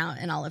grandpa's account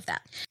and all of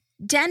that.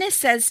 Dennis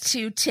says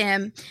to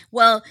Tim,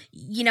 well,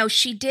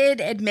 she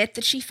did admit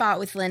that she fought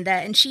with Linda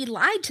and she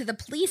lied to the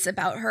police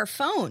about her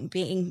phone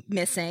being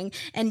missing.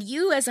 And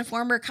you, as a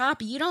former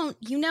cop,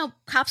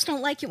 cops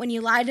don't like it when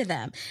you lie to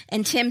them.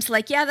 And Tim's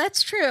like, yeah,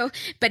 that's true.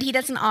 But he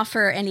doesn't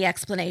offer any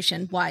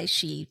explanation why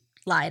she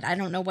lied. I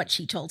don't know what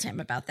she told him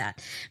about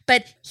that.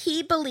 But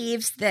he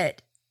believes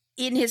that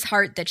in his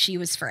heart that she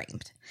was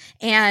framed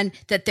and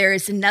that there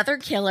is another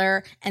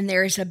killer and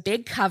there's a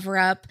big cover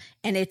up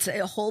and it's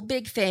a whole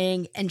big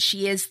thing and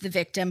she is the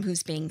victim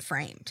who's being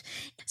framed.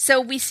 So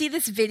we see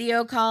this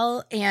video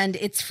call and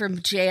it's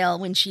from jail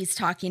when she's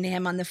talking to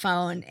him on the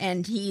phone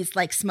and he's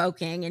like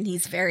smoking and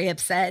he's very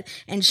upset.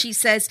 And she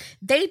says,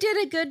 they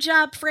did a good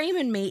job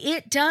framing me.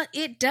 It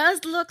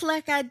does look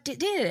like I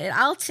did it.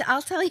 I'll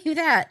tell you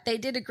that. They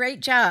did a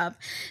great job.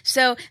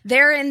 So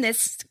they're in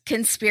this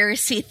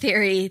conspiracy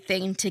theory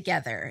thing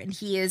together and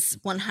he is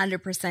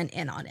 100%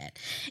 in on it.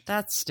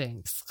 That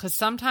stinks because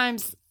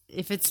sometimes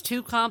if it's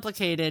too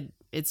complicated,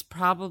 it's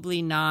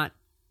probably not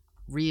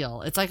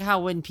real. It's like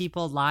how when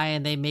people lie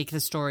and they make the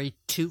story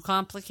too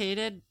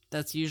complicated,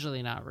 that's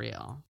usually not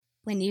real.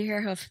 When you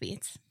hear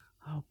hoofbeats.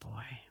 Oh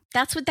boy.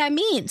 That's what that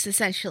means,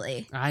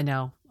 essentially. I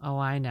know. Oh,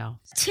 I know.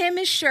 Tim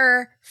is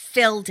sure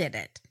Phil did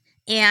it.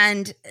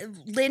 And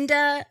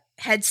Linda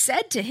had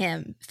said to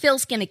him,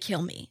 Phil's going to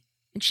kill me.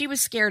 And she was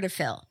scared of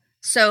Phil.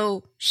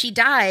 So she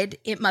died,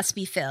 it must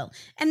be Phil.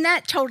 And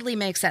that totally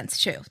makes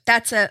sense, too.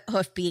 That's a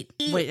hoofbeat.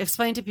 Wait,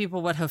 explain to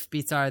people what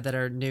hoofbeats are that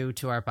are new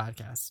to our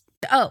podcast.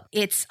 Oh,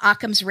 it's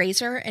Occam's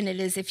razor, and it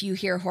is if you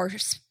hear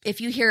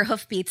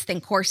hoofbeats,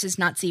 think horses,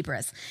 not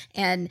zebras.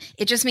 And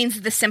it just means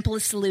that the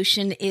simplest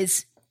solution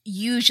is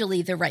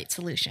usually the right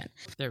solution.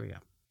 There we go.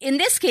 In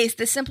this case,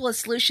 the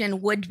simplest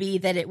solution would be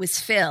that it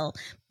was Phil,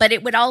 but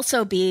it would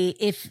also be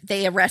if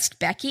they arrest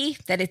Becky,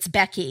 that it's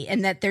Becky,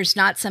 and that there's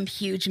not some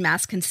huge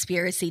mass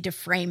conspiracy to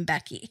frame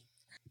Becky.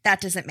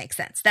 That doesn't make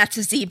sense. That's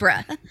a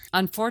zebra.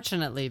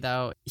 Unfortunately,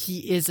 though,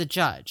 he is a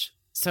judge.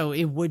 So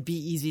it would be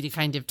easy to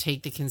kind of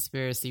take the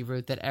conspiracy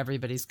route that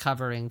everybody's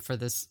covering for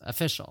this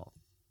official.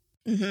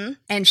 Mm-hmm.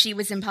 And she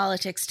was in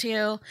politics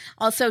too.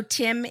 Also,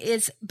 Tim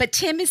is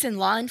in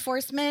law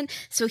enforcement,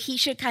 so he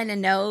should kind of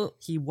know.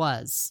 He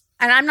was.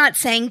 And I'm not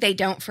saying they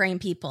don't frame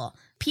people.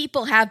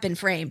 People have been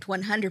framed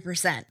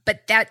 100%,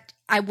 but that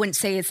I wouldn't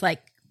say is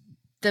like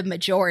the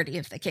majority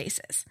of the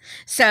cases.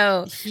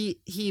 So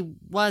he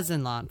was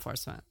in law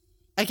enforcement.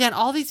 Again,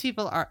 all these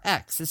people are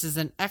ex. This is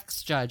an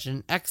ex-judge,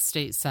 an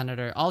ex-state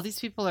senator. All these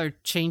people are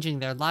changing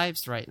their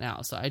lives right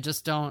now. So I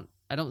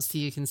don't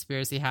see a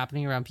conspiracy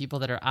happening around people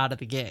that are out of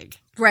the gig.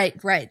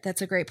 Right.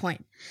 That's a great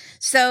point.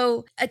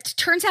 So it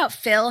turns out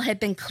Phil had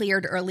been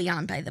cleared early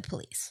on by the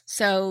police.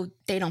 So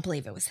they don't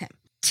believe it was him.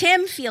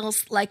 Tim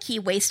feels like he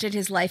wasted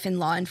his life in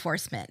law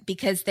enforcement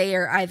because they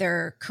are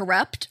either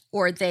corrupt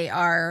or they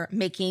are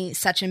making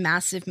such a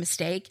massive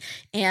mistake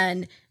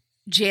and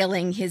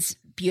jailing his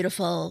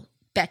beautiful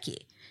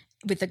Becky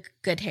with the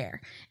good hair.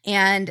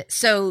 And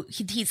so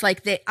he's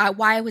like,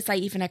 why was I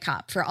even a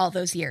cop for all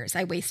those years?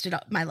 I wasted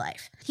my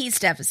life. He's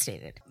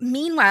devastated.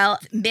 Meanwhile,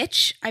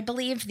 Mitch, I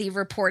believe the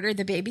reporter,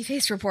 the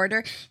babyface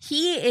reporter,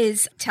 he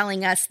is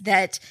telling us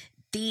that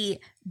the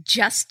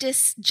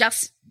judges,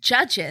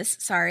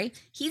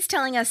 he's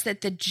telling us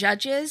that the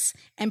judges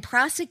and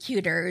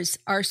prosecutors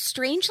are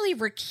strangely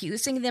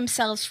recusing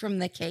themselves from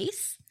the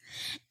case.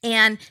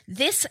 And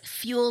this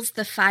fuels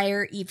the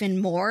fire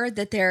even more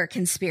that there are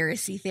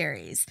conspiracy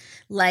theories,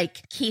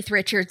 like Keith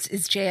Richards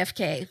is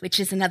JFK, which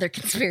is another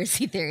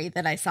conspiracy theory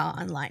that I saw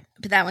online.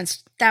 But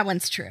that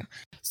one's true.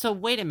 So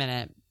wait a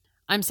minute.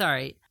 I'm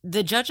sorry.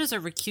 The judges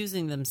are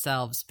recusing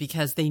themselves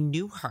because they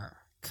knew her,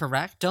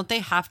 correct? Don't they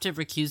have to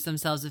recuse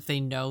themselves if they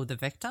know the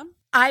victim?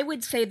 I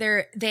would say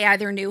they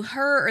either knew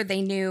her or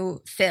they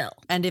knew Phil.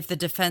 And if the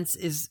defense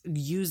is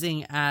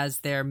using as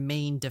their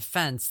main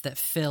defense that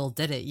Phil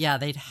did it, yeah,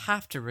 they'd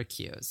have to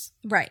recuse.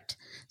 Right.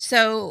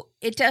 So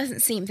it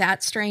doesn't seem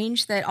that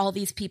strange that all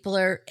these people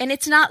are, and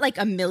it's not like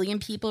a million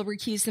people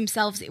recuse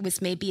themselves. It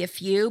was maybe a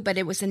few, but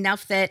it was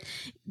enough that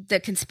the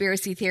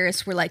conspiracy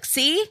theorists were like,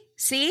 see?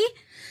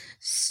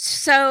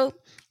 So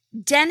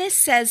Dennis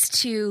says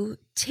to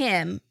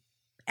Tim,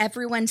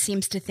 everyone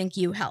seems to think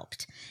you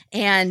helped.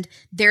 And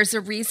there's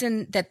a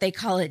reason that they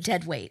call it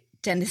dead weight.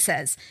 Dennis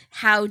says,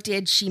 how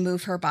did she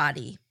move her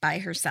body by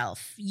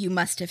herself? You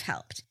must have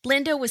helped.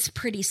 Linda was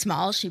pretty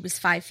small. She was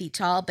 5 feet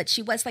tall, but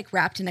she was like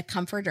wrapped in a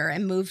comforter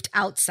and moved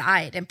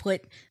outside and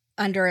put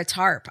under a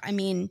tarp. I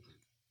mean,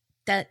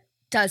 that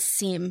does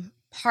seem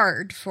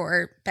hard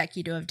for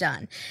Becky to have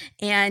done.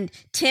 And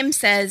Tim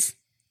says,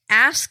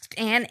 asked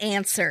and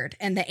answered.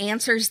 And the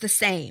answer's the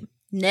same.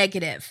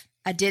 Negative.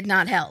 I did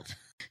not help.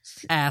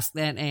 Asked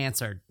and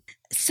answered.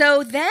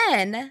 So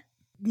then,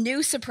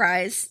 new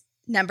surprise,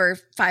 number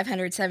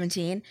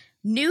 517,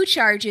 new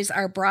charges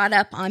are brought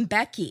up on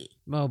Becky.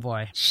 Oh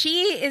boy.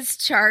 She is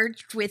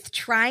charged with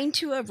trying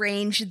to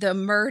arrange the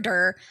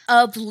murder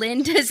of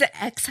Linda's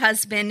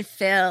ex-husband,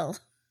 Phil.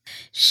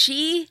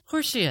 Of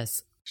course she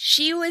is.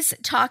 She was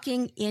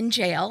talking in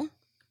jail,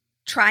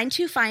 trying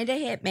to find a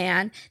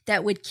hitman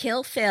that would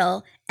kill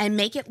Phil and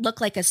make it look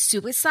like a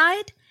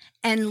suicide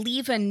and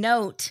leave a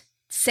note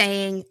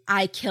saying,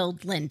 I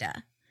killed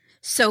Linda.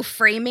 So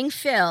framing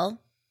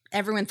Phil,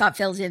 everyone thought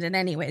Phil did it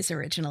anyways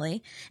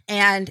originally,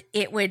 and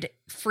it would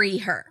free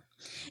her.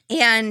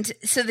 And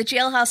so the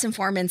jailhouse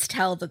informants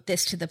tell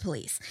this to the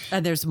police.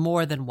 And there's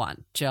more than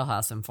one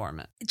jailhouse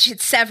informant.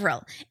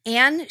 Several.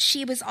 And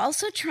she was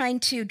also trying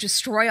to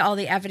destroy all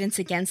the evidence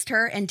against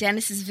her. And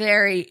Dennis is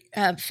very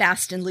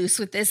fast and loose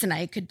with this. And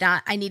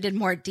I needed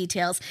more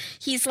details.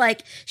 He's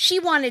like, she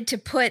wanted to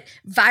put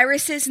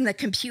viruses in the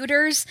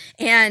computers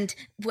and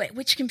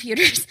which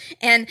computers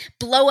and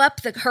blow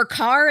up her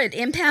car at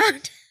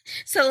impound.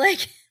 So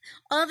like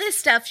all this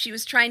stuff, she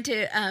was trying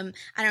to,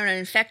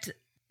 infect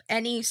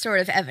any sort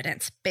of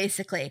evidence,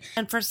 basically.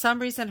 And for some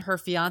reason, her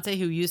fiance,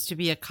 who used to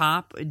be a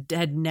cop,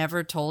 had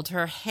never told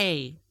her,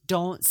 hey,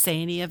 don't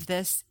say any of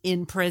this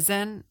in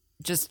prison.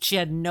 Just, she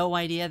had no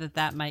idea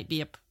that might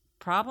be a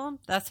problem.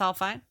 That's all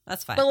fine.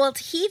 That's fine. But well,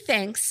 he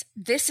thinks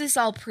this is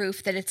all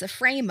proof that it's a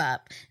frame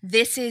up.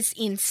 This is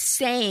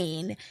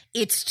insane.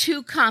 It's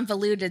too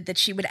convoluted that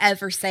she would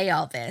ever say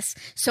all this.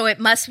 So it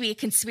must be a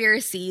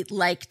conspiracy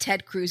like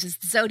Ted Cruz's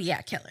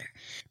Zodiac Killer.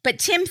 But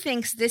Tim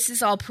thinks this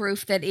is all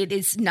proof that it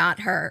is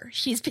not her.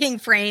 She's being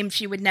framed.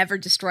 She would never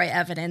destroy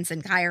evidence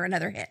and hire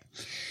another hit.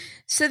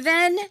 So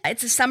then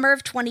it's the summer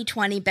of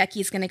 2020.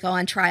 Becky's going to go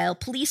on trial.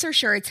 Police are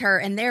sure it's her,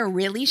 and they're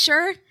really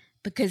sure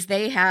because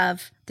they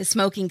have the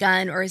smoking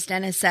gun, or as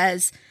Dennis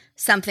says,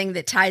 something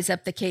that ties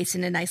up the case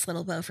in a nice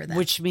little bow for them.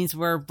 Which means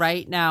we're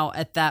right now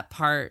at that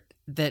part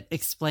that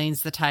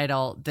explains the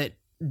title, that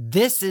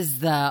this is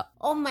the,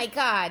 oh my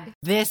God,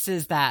 this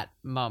is that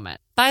moment.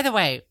 By the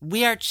way,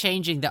 we are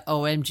changing the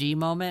OMG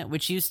moment,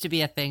 which used to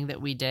be a thing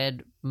that we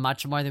did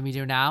much more than we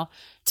do now,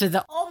 to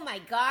the oh my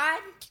God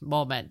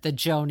moment, the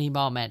Joni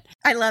moment.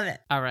 I love it.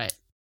 All right.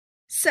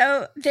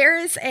 So there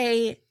is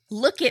a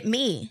look at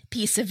me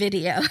piece of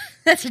video.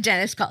 That's what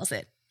Dennis calls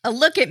it. A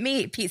look at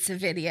me piece of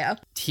video.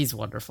 He's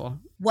wonderful.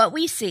 What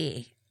we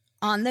see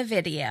on the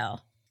video,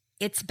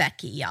 it's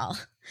Becky, y'all.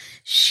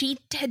 She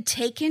had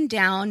taken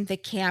down the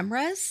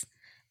cameras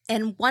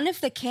And one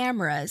of the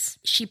cameras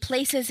she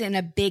places in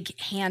a big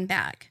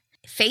handbag,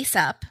 face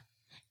up,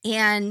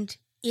 and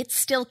it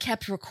still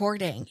kept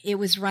recording. It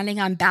was running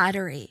on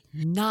battery.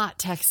 Not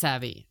tech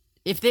savvy.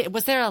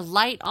 Was there a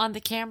light on the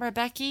camera,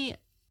 Becky?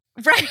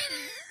 Right.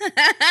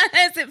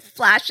 Is it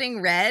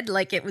flashing red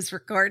like it was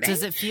recording?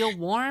 Does it feel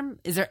warm?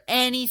 Is there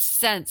any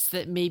sense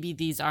that maybe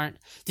these aren't...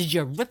 Did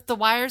you rip the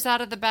wires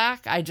out of the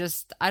back? I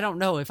don't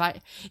know.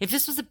 If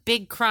this was a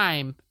big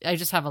crime, I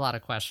just have a lot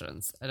of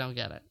questions. I don't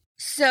get it.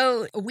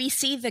 So we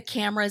see the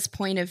camera's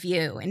point of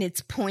view, and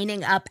it's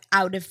pointing up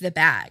out of the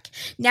bag.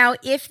 Now,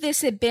 if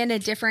this had been a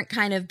different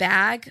kind of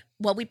bag,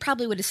 well, we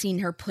probably would have seen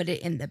her put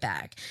it in the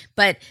bag.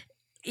 But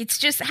it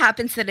just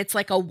happens that it's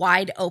like a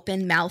wide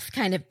open mouth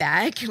kind of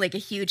bag, like a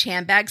huge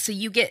handbag. So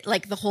you get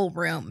like the whole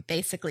room,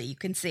 basically, you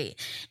can see.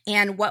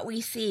 And what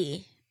we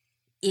see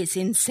is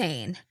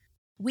insane.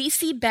 We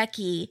see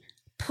Becky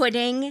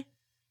putting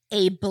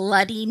a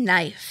bloody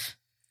knife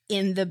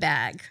in the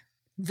bag,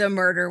 the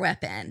murder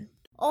weapon.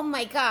 Oh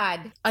my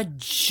God. A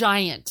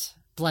giant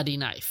bloody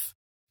knife.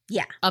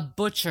 Yeah. A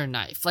butcher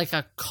knife, like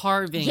a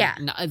carving. Yeah.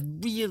 A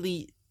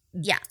really,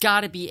 yeah,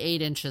 gotta be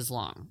 8 inches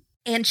long.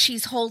 And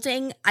she's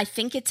holding, I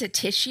think it's a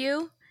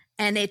tissue,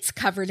 and it's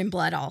covered in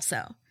blood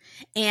also.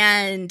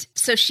 And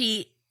so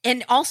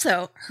and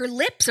also her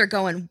lips are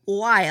going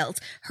wild.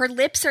 Her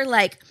lips are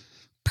like,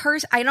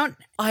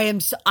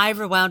 I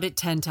rewound it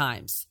 10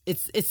 times.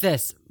 It's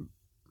this.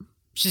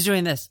 She's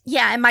doing this.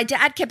 Yeah. And my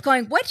dad kept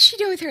going, what's she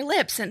doing with her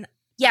lips? And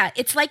yeah,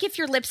 it's like if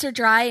your lips are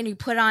dry and you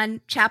put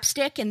on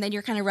chapstick and then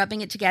you're kind of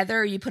rubbing it together,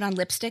 or you put on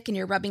lipstick and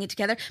you're rubbing it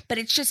together, but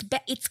it's just,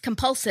 it's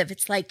compulsive.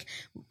 It's like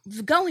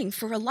going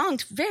for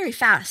very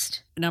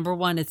fast. Number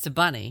one, it's a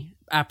bunny,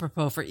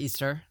 apropos for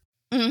Easter.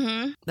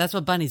 Mm-hmm. That's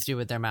what bunnies do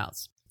with their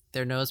mouths.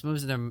 Their nose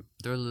moves and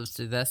their lips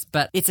do this,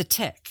 but it's a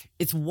tick.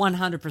 It's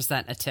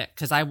 100% a tick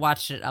because I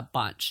watched it a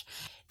bunch.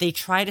 They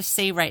try to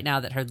say right now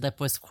that her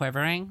lip was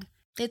quivering.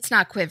 It's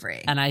not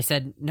quivering. And I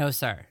said, no,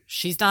 sir.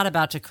 She's not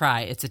about to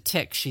cry. It's a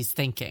tick. She's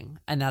thinking.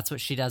 And that's what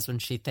she does when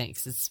she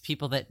thinks. It's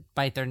people that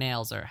bite their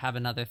nails or have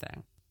another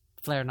thing.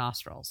 Flare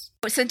nostrils.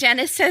 So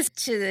Dennis says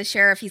to the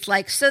sheriff, he's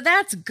like, so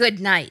that's good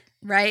night,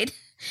 right?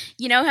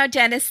 You know how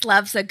Dennis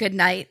loves a good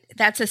night?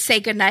 That's a say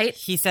good night.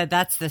 He said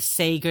that's the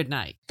say good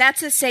night.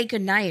 That's a say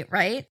good night,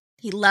 right?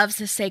 He loves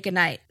to say good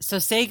night. So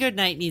say good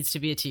night needs to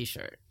be a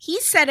t-shirt.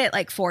 He's said it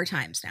like 4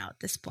 times now at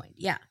this point.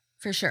 Yeah,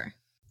 for sure.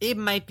 It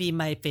might be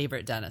my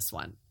favorite Dennis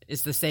one,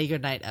 is the say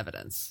goodnight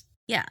evidence.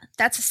 Yeah,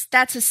 that's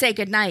a say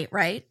goodnight,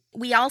 right?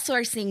 We also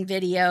are seeing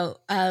video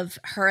of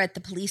her at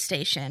the police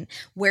station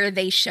where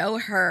they show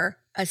her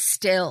a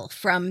still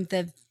from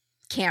the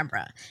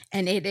camera,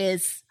 and it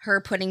is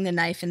her putting the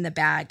knife in the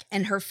bag,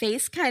 and her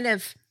face kind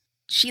of,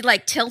 she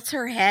like tilts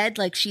her head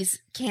like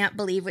she's can't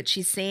believe what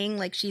she's seeing,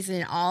 like she's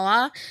in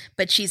awe,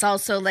 but she's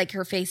also like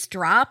her face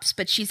drops,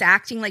 but she's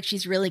acting like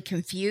she's really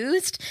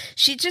confused.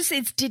 She just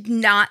did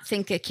not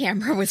think a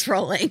camera was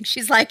rolling.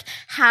 She's like,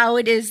 how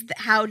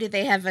do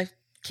they have a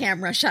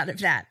camera shot of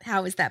that?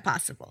 How is that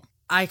possible?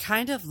 I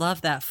kind of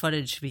love that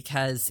footage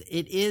because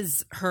it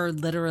is her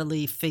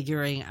literally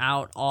figuring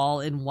out all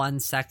in 1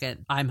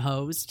 second, I'm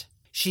hosed.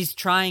 She's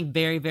trying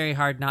very, very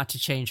hard not to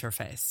change her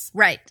face.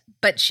 Right.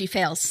 But she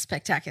fails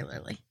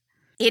spectacularly.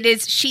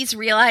 She's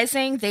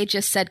realizing they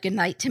just said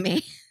goodnight to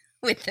me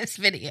with this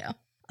video.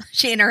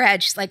 She in her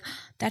head, she's like,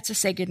 that's a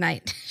say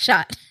goodnight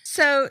shot.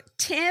 So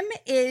Tim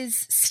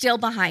is still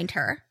behind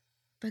her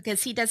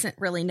because he doesn't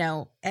really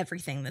know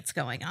everything that's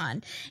going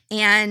on.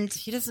 And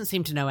he doesn't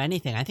seem to know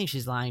anything. I think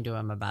she's lying to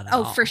him about it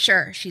all. Oh, for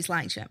sure. She's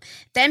lying to him.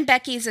 Then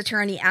Becky's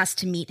attorney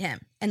asks to meet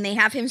him, and they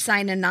have him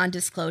sign a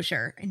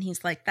non-disclosure. And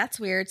he's like, that's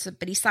weird.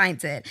 But he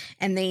signs it.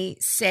 And they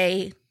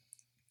say,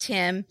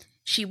 Tim,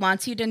 she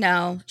wants you to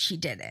know she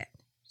did it.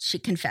 She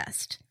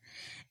confessed.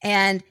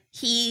 And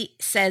he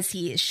says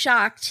he is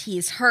shocked, he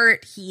is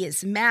hurt, he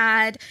is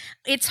mad.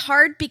 It's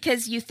hard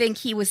because you think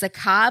he was a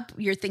cop.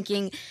 You're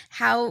thinking,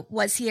 how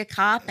was he a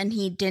cop and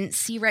he didn't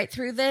see right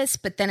through this?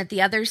 But then at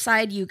the other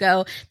side, you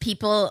go,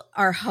 people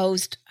are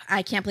hosed.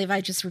 I can't believe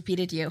I just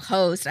repeated you.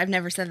 Hosed. I've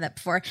never said that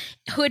before.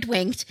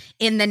 Hoodwinked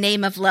in the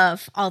name of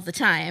love all the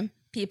time.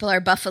 People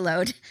are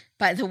buffaloed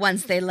by the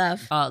ones they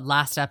love.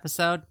 Last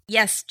episode?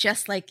 Yes,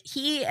 just like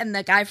he and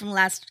the guy from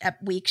last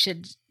week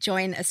should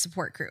join a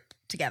support group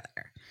together.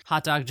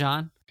 Hot Dog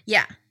John?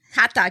 Yeah.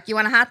 Hot dog. You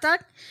want a hot dog?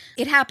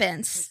 It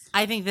happens.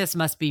 I think this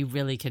must be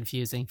really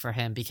confusing for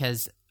him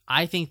because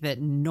I think that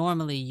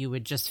normally you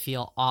would just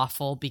feel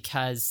awful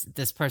because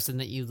this person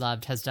that you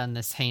loved has done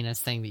this heinous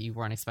thing that you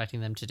weren't expecting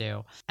them to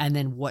do. And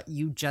then what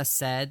you just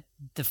said,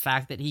 the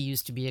fact that he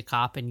used to be a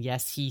cop and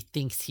yes, he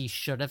thinks he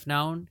should have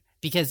known,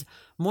 because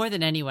more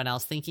than anyone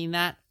else thinking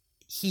that,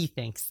 he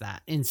thinks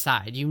that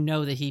inside. You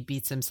know that he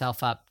beats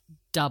himself up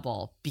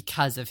double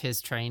because of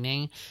his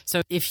training.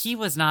 So if he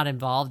was not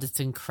involved, it's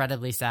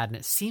incredibly sad. And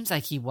it seems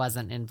like he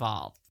wasn't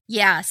involved.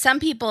 Yeah, some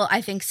people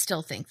I think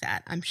still think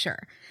that, I'm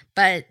sure.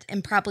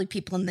 And probably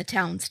people in the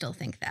town still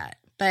think that.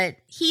 But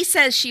he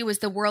says she was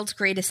the world's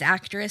greatest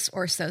actress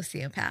or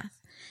sociopath.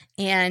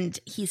 And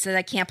he said,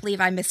 I can't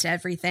believe I missed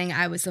everything.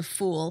 I was a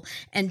fool.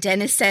 And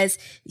Dennis says,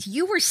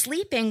 you were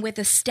sleeping with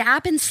a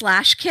stab and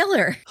slash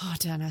killer. Oh,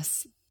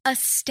 Dennis. A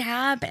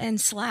stab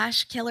and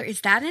slash killer.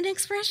 Is that an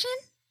expression?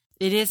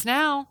 It is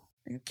now.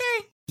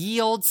 Okay. Ye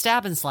old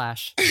stab and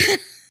slash.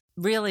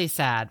 Really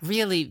sad.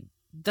 Really,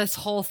 this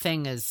whole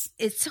thing is...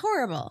 It's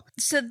horrible.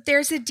 So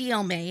there's a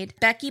deal made.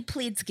 Becky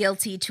pleads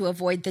guilty to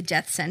avoid the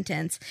death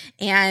sentence.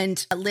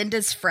 And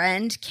Linda's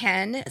friend,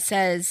 Ken,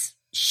 says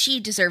she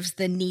deserves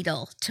the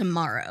needle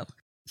tomorrow.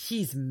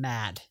 He's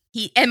mad.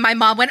 And my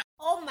mom went,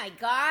 oh my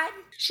God.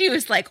 She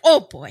was like,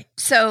 oh boy.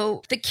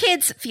 So the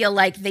kids feel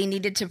like they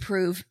needed to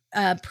prove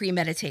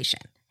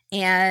premeditation.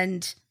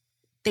 And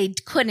they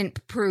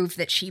couldn't prove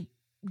that she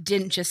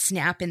didn't just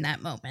snap in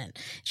that moment.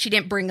 She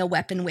didn't bring a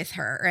weapon with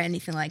her or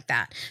anything like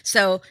that.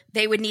 So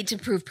they would need to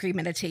prove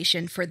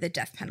premeditation for the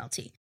death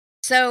penalty.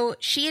 So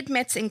she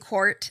admits in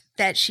court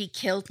that she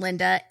killed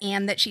Linda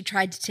and that she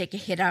tried to take a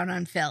hit out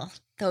on Phil.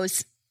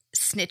 Those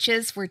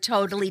snitches were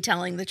totally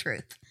telling the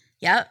truth.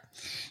 Yep.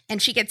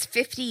 And she gets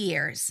 50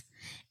 years.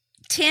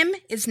 Tim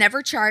is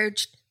never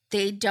charged.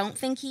 They don't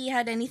think he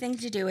had anything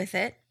to do with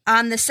it.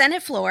 On the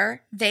Senate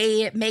floor,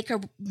 they make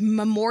a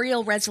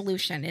memorial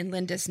resolution in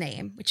Linda's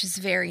name, which is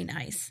very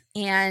nice.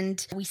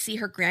 And we see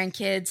her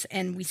grandkids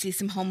and we see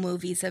some home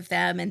movies of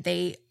them, and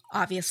they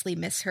obviously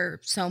miss her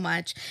so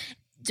much.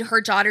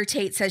 Her daughter,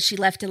 Tate, says she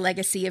left a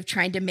legacy of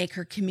trying to make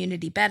her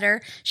community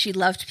better. She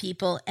loved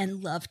people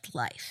and loved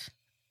life.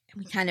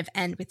 And we kind of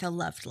end with a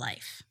loved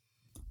life.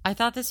 I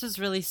thought this was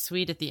really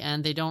sweet at the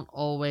end. They don't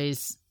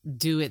always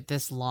do it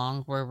this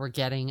long where we're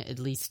getting at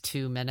least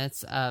 2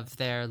 minutes of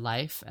their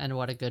life and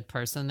what a good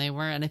person they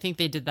were. And I think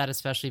they did that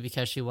especially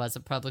because she was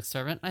a public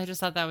servant. I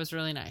just thought that was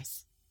really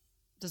nice.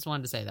 Just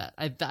wanted to say that.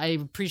 I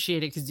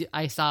appreciate it because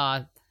I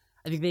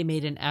think they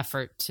made an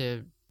effort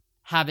to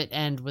have it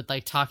end with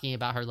like talking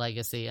about her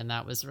legacy, and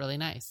that was really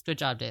nice. Good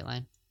job,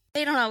 Dateline.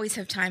 They don't always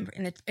have time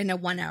in a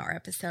 1 hour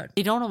episode.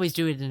 They don't always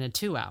do it in a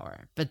 2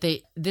 hour, but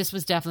this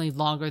was definitely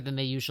longer than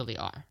they usually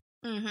are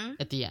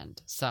at the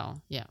end.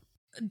 So, yeah.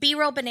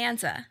 B-roll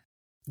bonanza.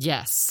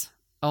 Yes.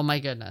 Oh my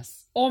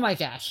goodness. Oh my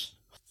gosh.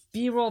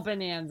 B-roll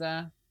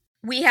bonanza.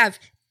 We have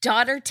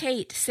daughter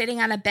Tate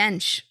sitting on a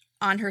bench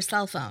on her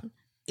cell phone,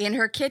 in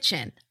her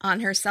kitchen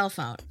on her cell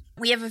phone.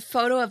 We have a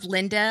photo of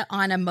Linda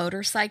on a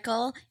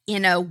motorcycle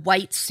in a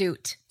white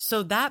suit.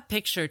 So that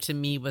picture to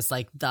me was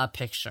like the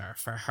picture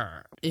for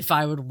her. If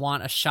I would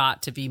want a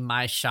shot to be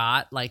my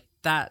shot, like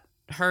that,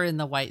 her in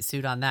the white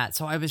suit on that.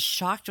 So I was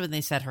shocked when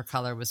they said her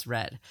color was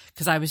red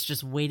because I was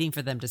just waiting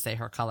for them to say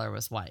her color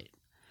was white,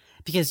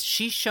 because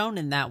she's shown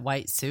in that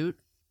white suit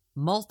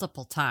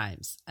multiple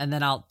times. And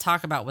then I'll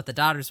talk about what the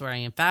daughter's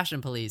wearing in Fashion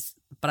Police,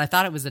 but I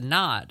thought it was a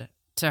nod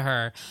to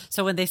her.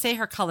 So when they say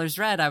her color's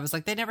red, I was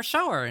like, they never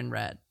show her in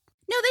red.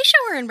 No, they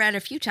show her in red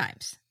a few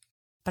times.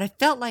 But I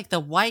felt like the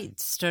white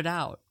stood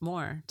out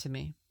more to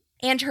me.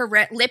 And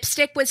her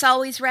lipstick was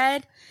always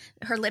red.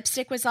 Her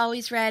lipstick was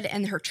always red,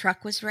 and her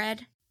truck was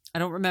red. I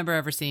don't remember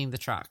ever seeing the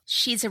truck.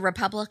 She's a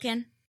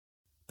Republican.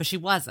 But she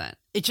wasn't.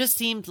 It just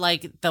seemed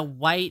like the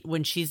white,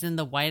 when she's in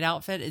the white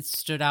outfit, it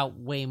stood out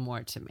way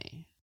more to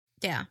me.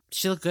 Yeah.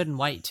 She looked good in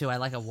white, too. I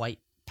like a white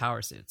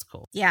power suit. It's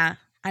cool. Yeah.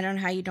 I don't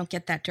know how you don't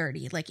get that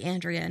dirty, like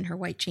Andrea in her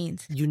white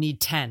jeans. You need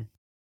 10.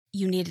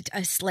 You need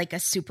a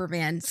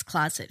Superman's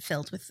closet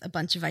filled with a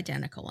bunch of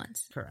identical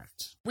ones.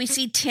 Correct. We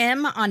see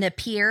Tim on a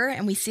pier,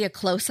 and we see a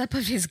close-up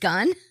of his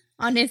gun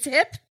on his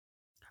hip.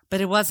 But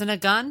it wasn't a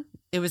gun?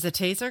 It was a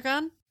taser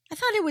gun? I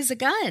thought it was a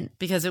gun.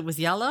 Because it was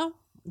yellow?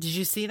 Did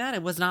you see that?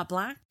 It was not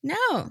black?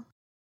 No.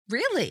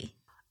 Really?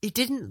 It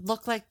didn't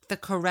look like the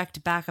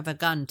correct back of a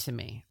gun to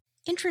me.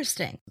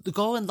 Interesting.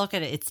 Go and look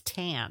at it. It's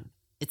tan.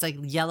 It's like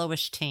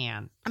yellowish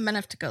tan. I'm going to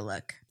have to go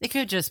look. It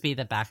could just be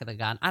the back of the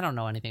gun. I don't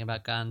know anything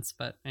about guns,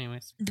 but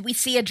anyways. We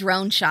see a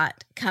drone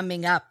shot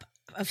coming up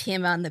of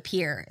him on the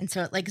pier, and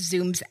so it like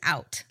zooms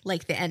out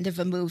like the end of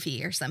a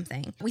movie or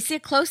something. We see a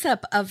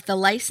close-up of the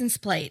license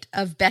plate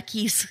of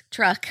Becky's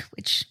truck,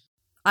 which...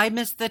 I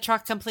missed the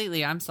truck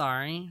completely. I'm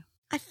sorry.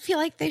 I feel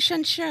like they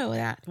shouldn't show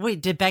that. Wait,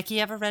 did Becky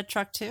have a red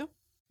truck too?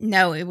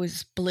 No, it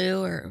was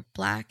blue or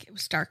black. It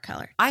was dark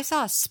color. I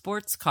saw a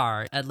sports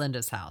car at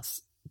Linda's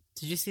house.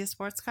 Did you see a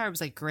sports car? It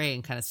was like gray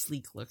and kind of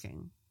sleek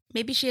looking.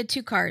 Maybe she had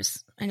 2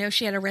 cars. I know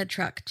she had a red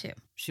truck too.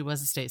 She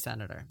was a state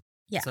senator.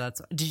 Yeah. So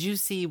that's. Did you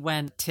see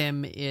when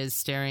Tim is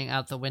staring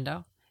out the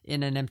window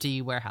in an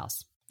empty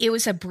warehouse? It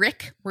was a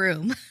brick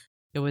room.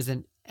 It was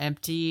an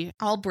empty...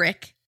 all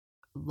brick.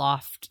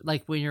 Loft,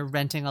 like when you're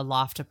renting a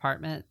loft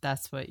apartment,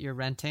 that's what you're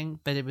renting.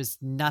 But it was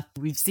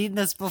nothing. We've seen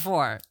this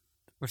before.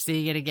 We're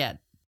seeing it again.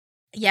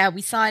 Yeah,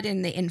 we saw it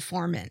in The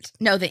Informant.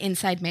 No, The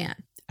Inside Man.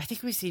 I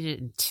think we've seen it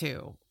in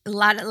 2. A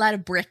lot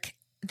of brick.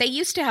 They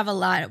used to have a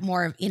lot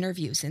more of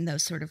interviews in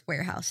those sort of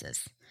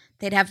warehouses.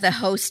 They'd have the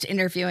host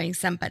interviewing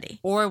somebody.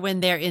 Or when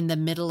they're in the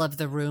middle of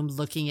the room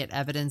looking at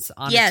evidence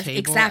on a Yes, table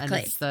exactly.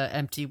 and it's the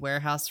empty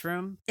warehouse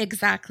room.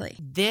 Exactly.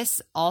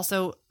 This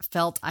also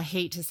felt, I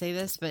hate to say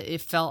this, but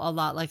it felt a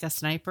lot like a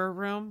sniper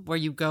room where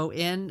you go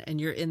in and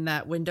you're in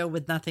that window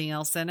with nothing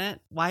else in it.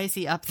 Why is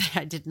he up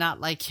there? I did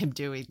not like him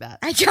doing that.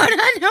 I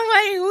don't know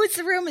why. Whose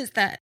room is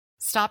that?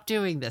 Stop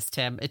doing this,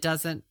 Tim.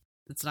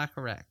 It's not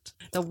correct.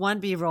 The one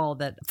B-roll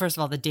that, first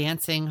of all, the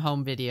dancing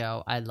home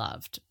video I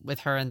loved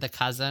with her and the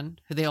cousin,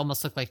 who they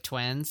almost look like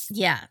twins.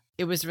 Yeah.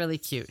 It was really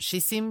cute. She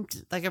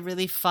seemed like a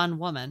really fun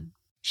woman.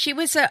 She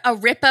was a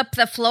rip up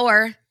the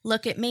floor,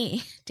 look at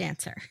me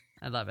dancer.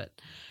 I love it.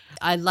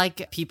 I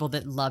like people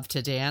that love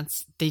to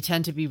dance. They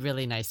tend to be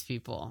really nice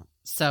people.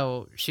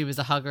 So she was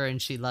a hugger and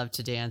she loved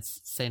to dance.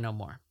 Say no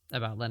more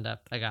about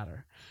Linda. I got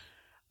her.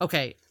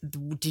 Okay.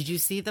 Did you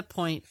see the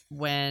point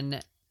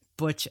when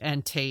Butch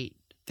and Tate,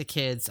 the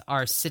kids,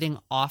 are sitting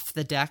off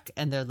the deck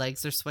and their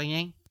legs are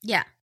swinging?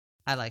 Yeah.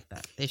 I like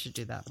that. They should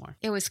do that more.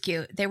 It was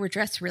cute. They were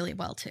dressed really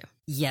well, too.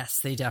 Yes,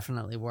 they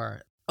definitely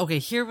were. Okay,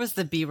 here was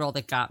the B-roll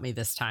that got me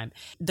this time.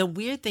 The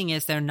weird thing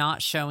is they're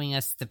not showing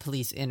us the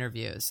police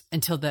interviews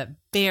until the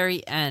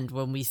very end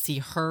when we see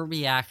her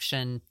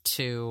reaction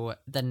to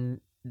the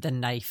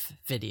knife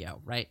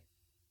video, right?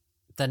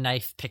 The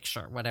knife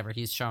picture, whatever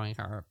he's showing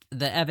her.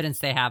 The evidence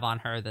they have on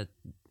her that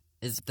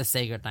is the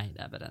say goodnight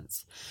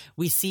evidence.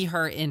 We see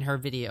her in her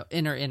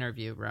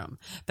interview room.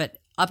 But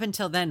up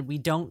until then, we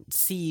don't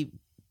see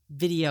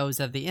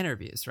videos of the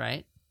interviews,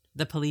 right?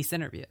 The police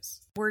interviews.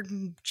 We're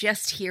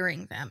just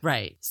hearing them.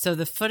 Right. So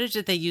the footage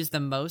that they use the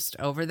most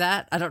over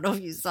that, I don't know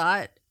if you saw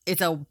it,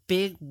 it's a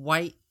big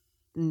white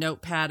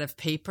notepad of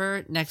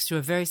paper next to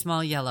a very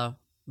small yellow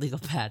legal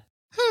pad.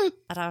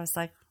 And I was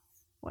like,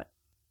 what?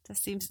 That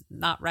seems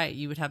not right.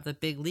 You would have the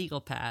big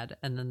legal pad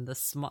and then the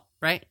small,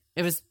 right?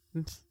 It was...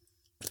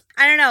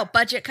 I don't know.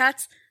 Budget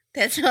cuts.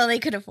 That's all they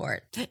could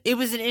afford. It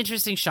was an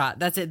interesting shot.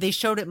 That's it. They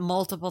showed it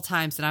multiple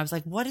times and I was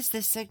like, what does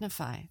this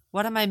signify?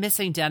 What am I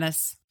missing,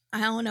 Dennis? I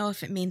don't know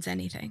if it means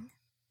anything.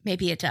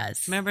 Maybe it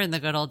does. Remember in the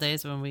good old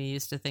days when we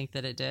used to think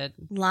that it did?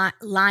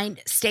 Line,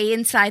 stay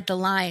inside the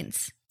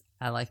lines.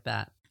 I like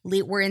that.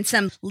 We're in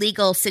some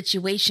legal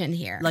situation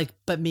here. Like,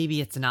 but maybe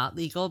it's not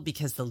legal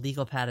because the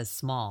legal pad is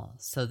small.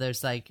 So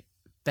there's like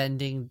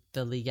bending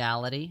the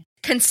legality.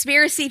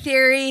 Conspiracy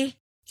theory.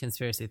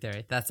 Conspiracy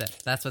theory. That's it.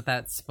 That's what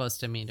that's supposed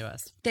to mean to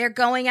us. They're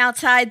going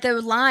outside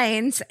the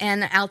lines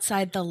and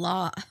outside the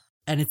law.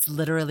 And it's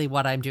literally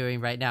what I'm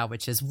doing right now,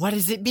 which is, what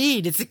does it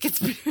mean? It's a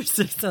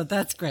conspiracy. So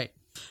that's great.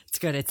 It's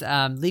good. It's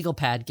legal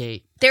pad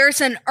gate.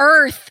 There's an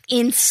earth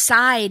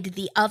inside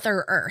the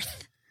other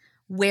earth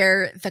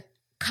where the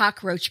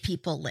cockroach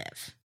people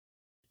live.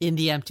 In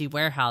the empty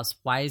warehouse.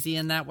 Why is he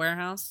in that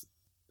warehouse?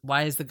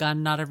 Why is the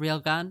gun not a real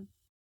gun?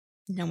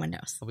 No one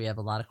knows. We have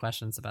a lot of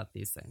questions about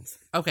these things.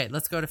 Okay,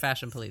 let's go to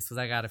Fashion Police because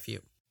I got a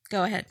few.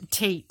 Go ahead.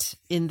 Tate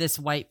in this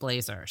white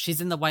blazer. She's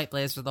in the white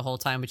blazer the whole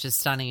time, which is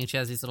stunning. And she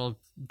has these little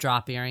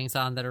drop earrings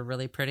on that are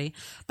really pretty.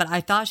 But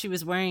I thought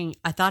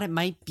it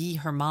might be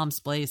her mom's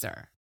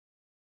blazer.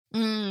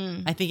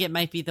 I think it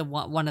might be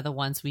one of the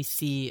ones we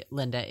see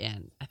Linda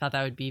in. I thought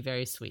that would be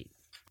very sweet.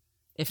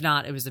 If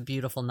not, it was a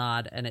beautiful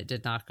nod and it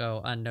did not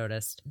go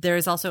unnoticed. There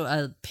is also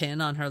a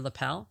pin on her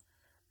lapel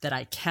that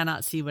I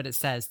cannot see what it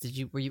says.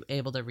 Were you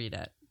able to read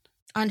it?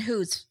 On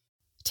whose?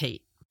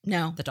 Tate.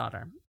 No. The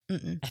daughter.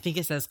 Mm-mm. I think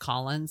it says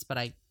Collins, but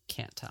I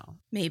can't tell.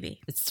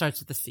 Maybe. It starts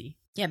with a C.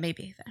 Yeah,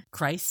 maybe.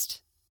 Christ.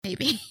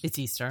 Maybe. It's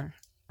Easter.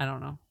 I don't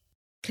know.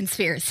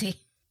 Conspiracy.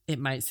 It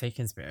might say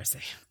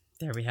conspiracy.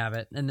 There we have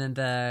it. And then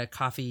the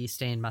coffee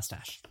stained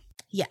mustache.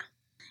 Yeah.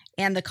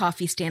 And the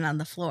coffee stain on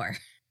the floor.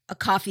 A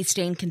coffee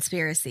stain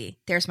conspiracy.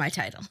 There's my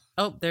title.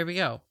 Oh, there we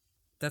go.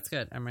 That's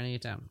good. I'm writing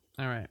it down.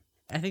 All right.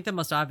 I think the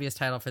most obvious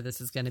title for this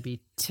is going to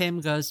be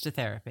Tim Goes to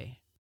Therapy.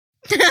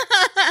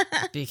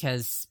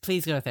 Because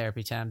please go to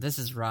therapy, Tim. This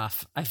is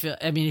rough.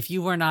 If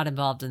you were not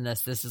involved in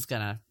this is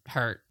going to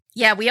hurt.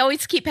 Yeah, we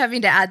always keep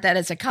having to add that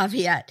as a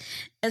caveat.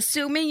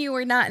 Assuming you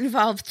were not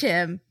involved,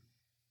 Tim,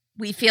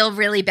 we feel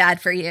really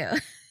bad for you.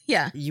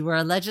 Yeah. You were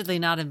allegedly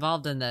not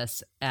involved in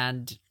this,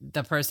 and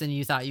the person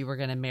you thought you were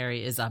going to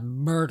marry is a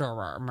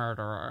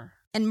murderer.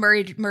 And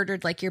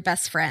murdered like your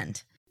best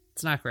friend.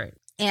 It's not great.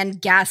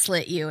 And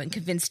gaslit you and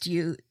convinced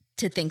you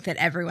to think that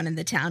everyone in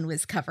the town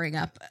was covering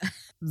up.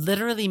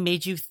 Literally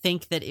made you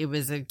think that it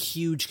was a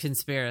huge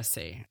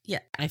conspiracy. Yeah.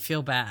 I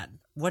feel bad.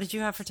 What did you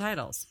have for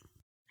titles?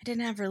 I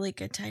didn't have really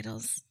good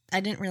titles.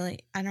 I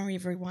don't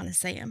even want to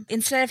say them.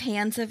 Instead of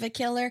hands of a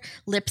killer,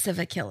 lips of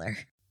a killer.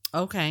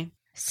 Okay.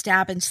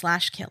 Stab and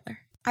slash killer.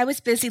 I was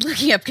busy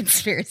looking up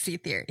conspiracy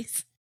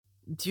theories.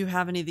 Do you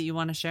have any that you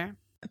want to share?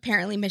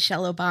 Apparently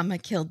Michelle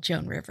Obama killed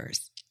Joan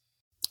Rivers.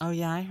 Oh,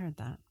 yeah, I heard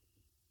that.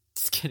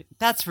 Just kidding.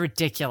 That's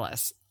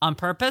ridiculous. On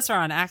purpose or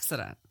on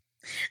accident?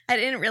 I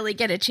didn't really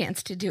get a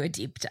chance to do a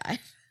deep dive.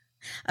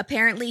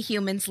 Apparently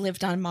humans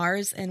lived on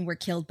Mars and were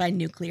killed by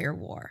nuclear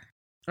war.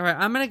 All right,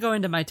 I'm going to go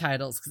into my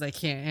titles because I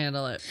can't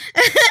handle it.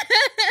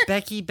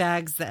 Becky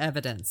bags the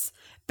evidence.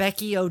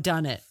 Becky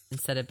O'Done it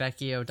instead of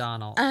Becky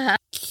O'Donnell.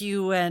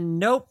 Q and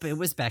nope, it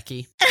was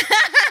Becky.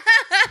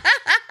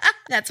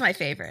 That's my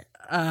favorite.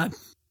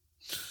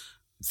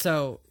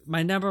 So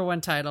my number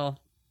one title,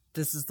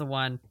 this is the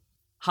one,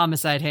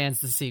 Homicide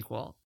Hands, the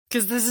sequel.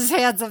 Because this is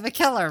Hands of the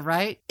Killer,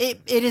 right? It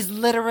is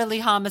literally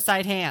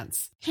Homicide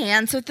Hands.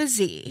 Hands with a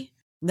Z.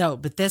 No,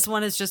 but this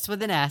one is just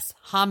with an S.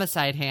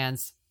 Homicide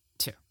Hands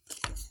 2.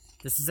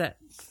 This is it.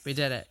 We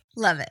did it.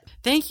 Love it.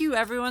 Thank you,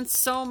 everyone,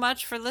 so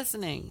much for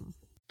listening.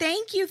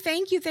 Thank you,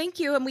 thank you, thank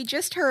you. And we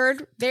just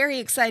heard very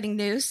exciting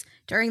news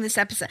during this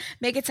episode.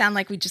 Make it sound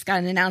like we just got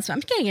an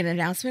announcement. I'm getting an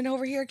announcement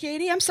over here,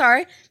 Katie. I'm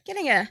sorry.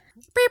 Getting a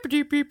beep,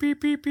 beep, beep,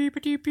 beep, beep,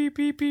 beep, beep,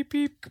 beep, beep,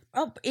 beep.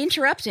 Oh,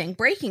 interrupting.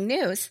 Breaking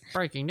news.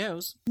 Breaking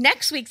news.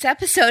 Next week's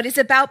episode is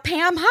about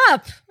Pam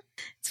Hupp.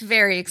 It's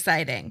very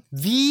exciting.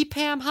 The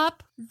Pam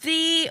Hupp?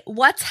 The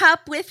What's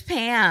Hupp with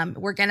Pam.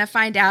 We're going to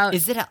find out.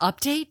 Is it an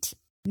update?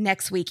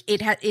 Next week.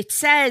 It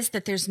says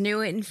that there's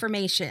new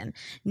information,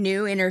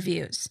 new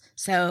interviews.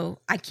 So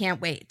I can't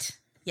wait.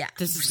 Yeah.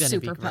 This is going to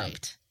be great.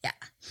 Pumped. Yeah.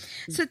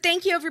 So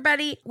thank you,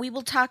 everybody. We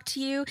will talk to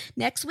you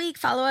next week.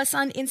 Follow us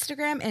on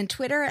Instagram and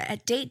Twitter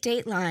at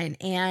Dateline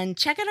and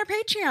check out our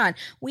Patreon.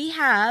 We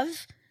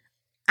have,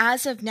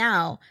 as of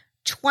now,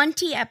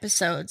 20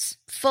 episodes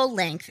full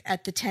length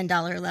at the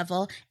 $10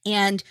 level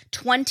and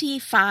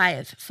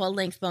 25 full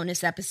length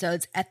bonus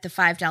episodes at the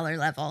 $5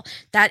 level.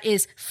 That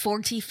is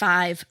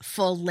 45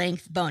 full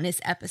length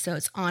bonus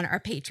episodes on our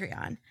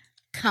Patreon.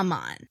 Come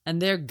on.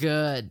 And they're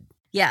good.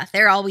 Yeah,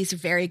 they're always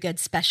very good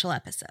special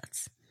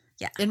episodes.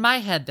 Yeah. In my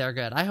head, they're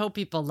good. I hope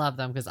people love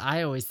them because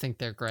I always think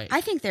they're great.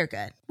 I think they're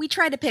good. We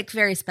try to pick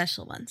very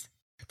special ones.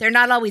 They're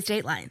not always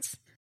Datelines.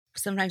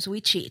 Sometimes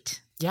we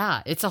cheat.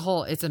 Yeah, it's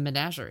a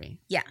menagerie.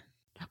 Yeah.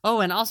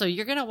 Oh, and also,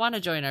 you're going to want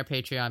to join our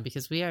Patreon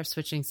because we are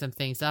switching some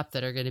things up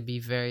that are going to be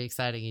very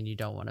exciting and you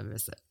don't want to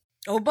miss it.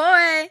 Oh,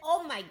 boy.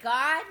 Oh, my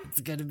God.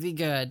 It's going to be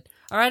good.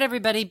 All right,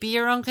 everybody, be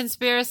your own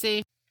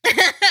conspiracy.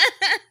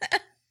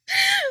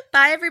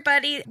 Bye,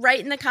 everybody. Write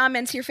in the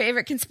comments your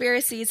favorite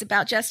conspiracies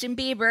about Justin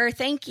Bieber.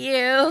 Thank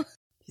you.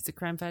 He's a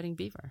crime-fighting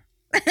beaver.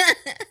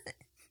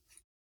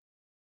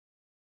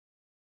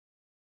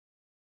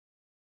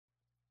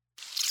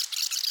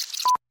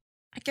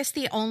 I guess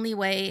the only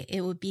way it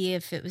would be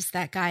if it was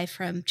that guy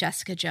from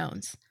Jessica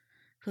Jones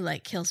who,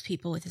 like, kills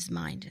people with his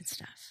mind and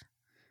stuff.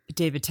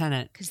 David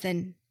Tennant. Because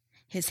then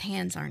his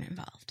hands aren't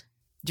involved.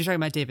 You're talking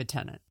about David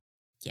Tennant.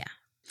 Yeah.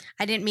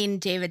 I didn't mean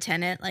David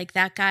Tennant, like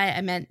that guy.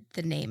 I meant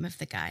the name of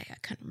the guy. I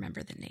couldn't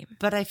remember the name.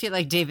 But I feel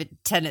like David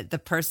Tennant, the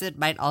person,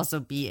 might also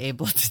be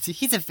able to do.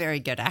 He's a very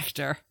good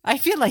actor. I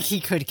feel like he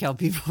could kill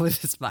people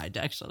with his mind,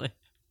 actually.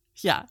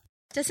 Yeah.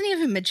 Doesn't he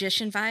have a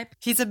magician vibe?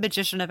 He's a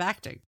magician of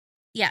acting.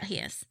 Yeah, he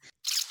is.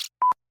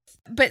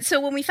 But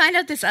so when we find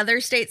out this other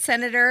state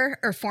senator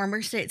or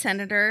former state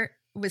senator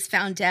was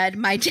found dead,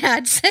 my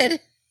dad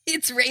said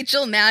it's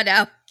Rachel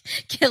Maddow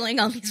killing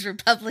all these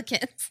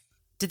Republicans.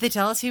 Did they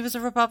tell us he was a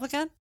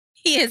Republican?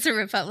 He is a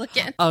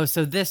Republican. Oh,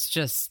 so this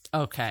just,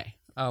 okay.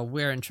 Oh,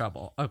 we're in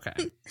trouble. Okay.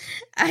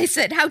 I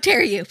said, how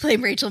dare you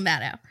blame Rachel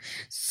Maddow?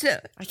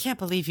 So I can't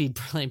believe he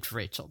blamed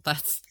Rachel.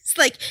 That's... It's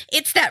like,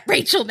 it's that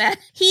Rachel Maddow.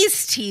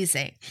 He's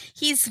teasing.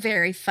 He's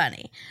very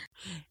funny.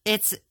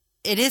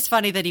 It is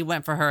funny that he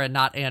went for her and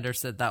not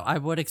Anderson, though. I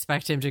would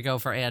expect him to go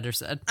for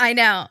Anderson. I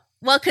know.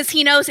 Well, because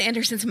he knows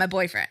Anderson's my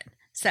boyfriend.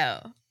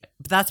 So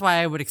that's why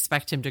I would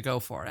expect him to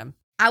go for him.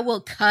 I will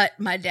cut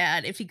my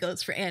dad if he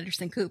goes for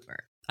Anderson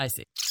Cooper. I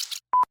see.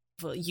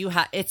 Well,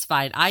 it's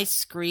fine.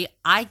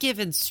 I give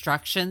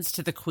instructions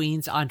to the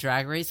queens on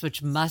Drag Race,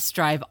 which must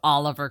drive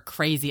Oliver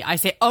crazy. I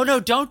say, oh,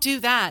 no, don't do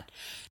that.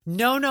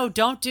 No,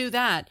 don't do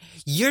that.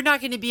 You're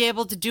not going to be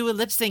able to do a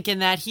lip sync in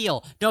that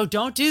heel. No,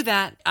 don't do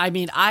that. I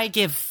mean, I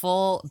give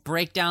full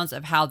breakdowns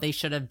of how they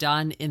should have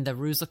done in the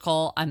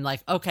Rusical. I'm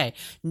like, okay,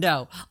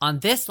 no. On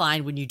this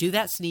line, when you do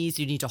that sneeze,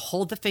 you need to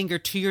hold the finger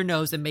to your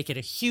nose and make it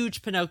a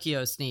huge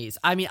Pinocchio sneeze.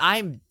 I mean,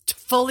 I'm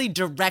fully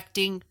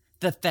directing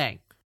the thing.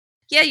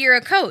 Yeah, you're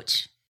a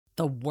coach.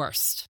 The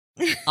worst.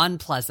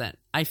 Unpleasant.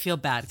 I feel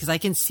bad because I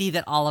can see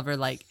that Oliver,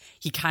 like,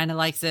 he kind of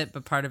likes it,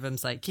 but part of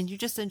him's like, can you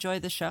just enjoy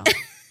the show?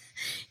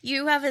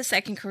 You have a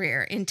second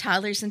career in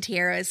toddlers and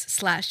tiaras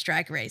 /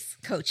 drag race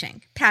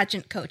coaching,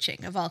 pageant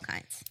coaching of all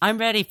kinds. I'm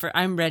ready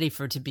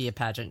for to be a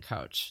pageant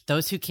coach.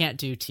 Those who can't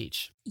do,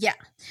 teach. Yeah.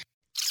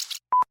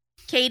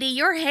 Katie,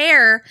 your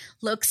hair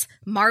looks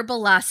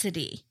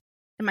marblosity.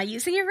 Am I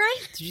using it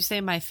right? Did you say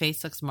my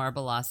face looks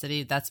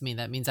marblosity? That's me.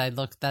 That means I have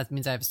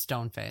a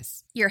stone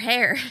face. Your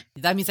hair.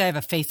 That means I have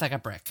a face like a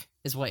brick,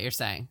 is what you're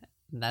saying.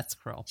 And that's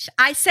cruel.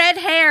 I said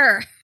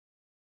hair.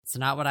 It's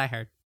not what I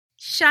heard.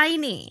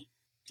 Shiny.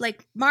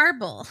 Like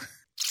marble.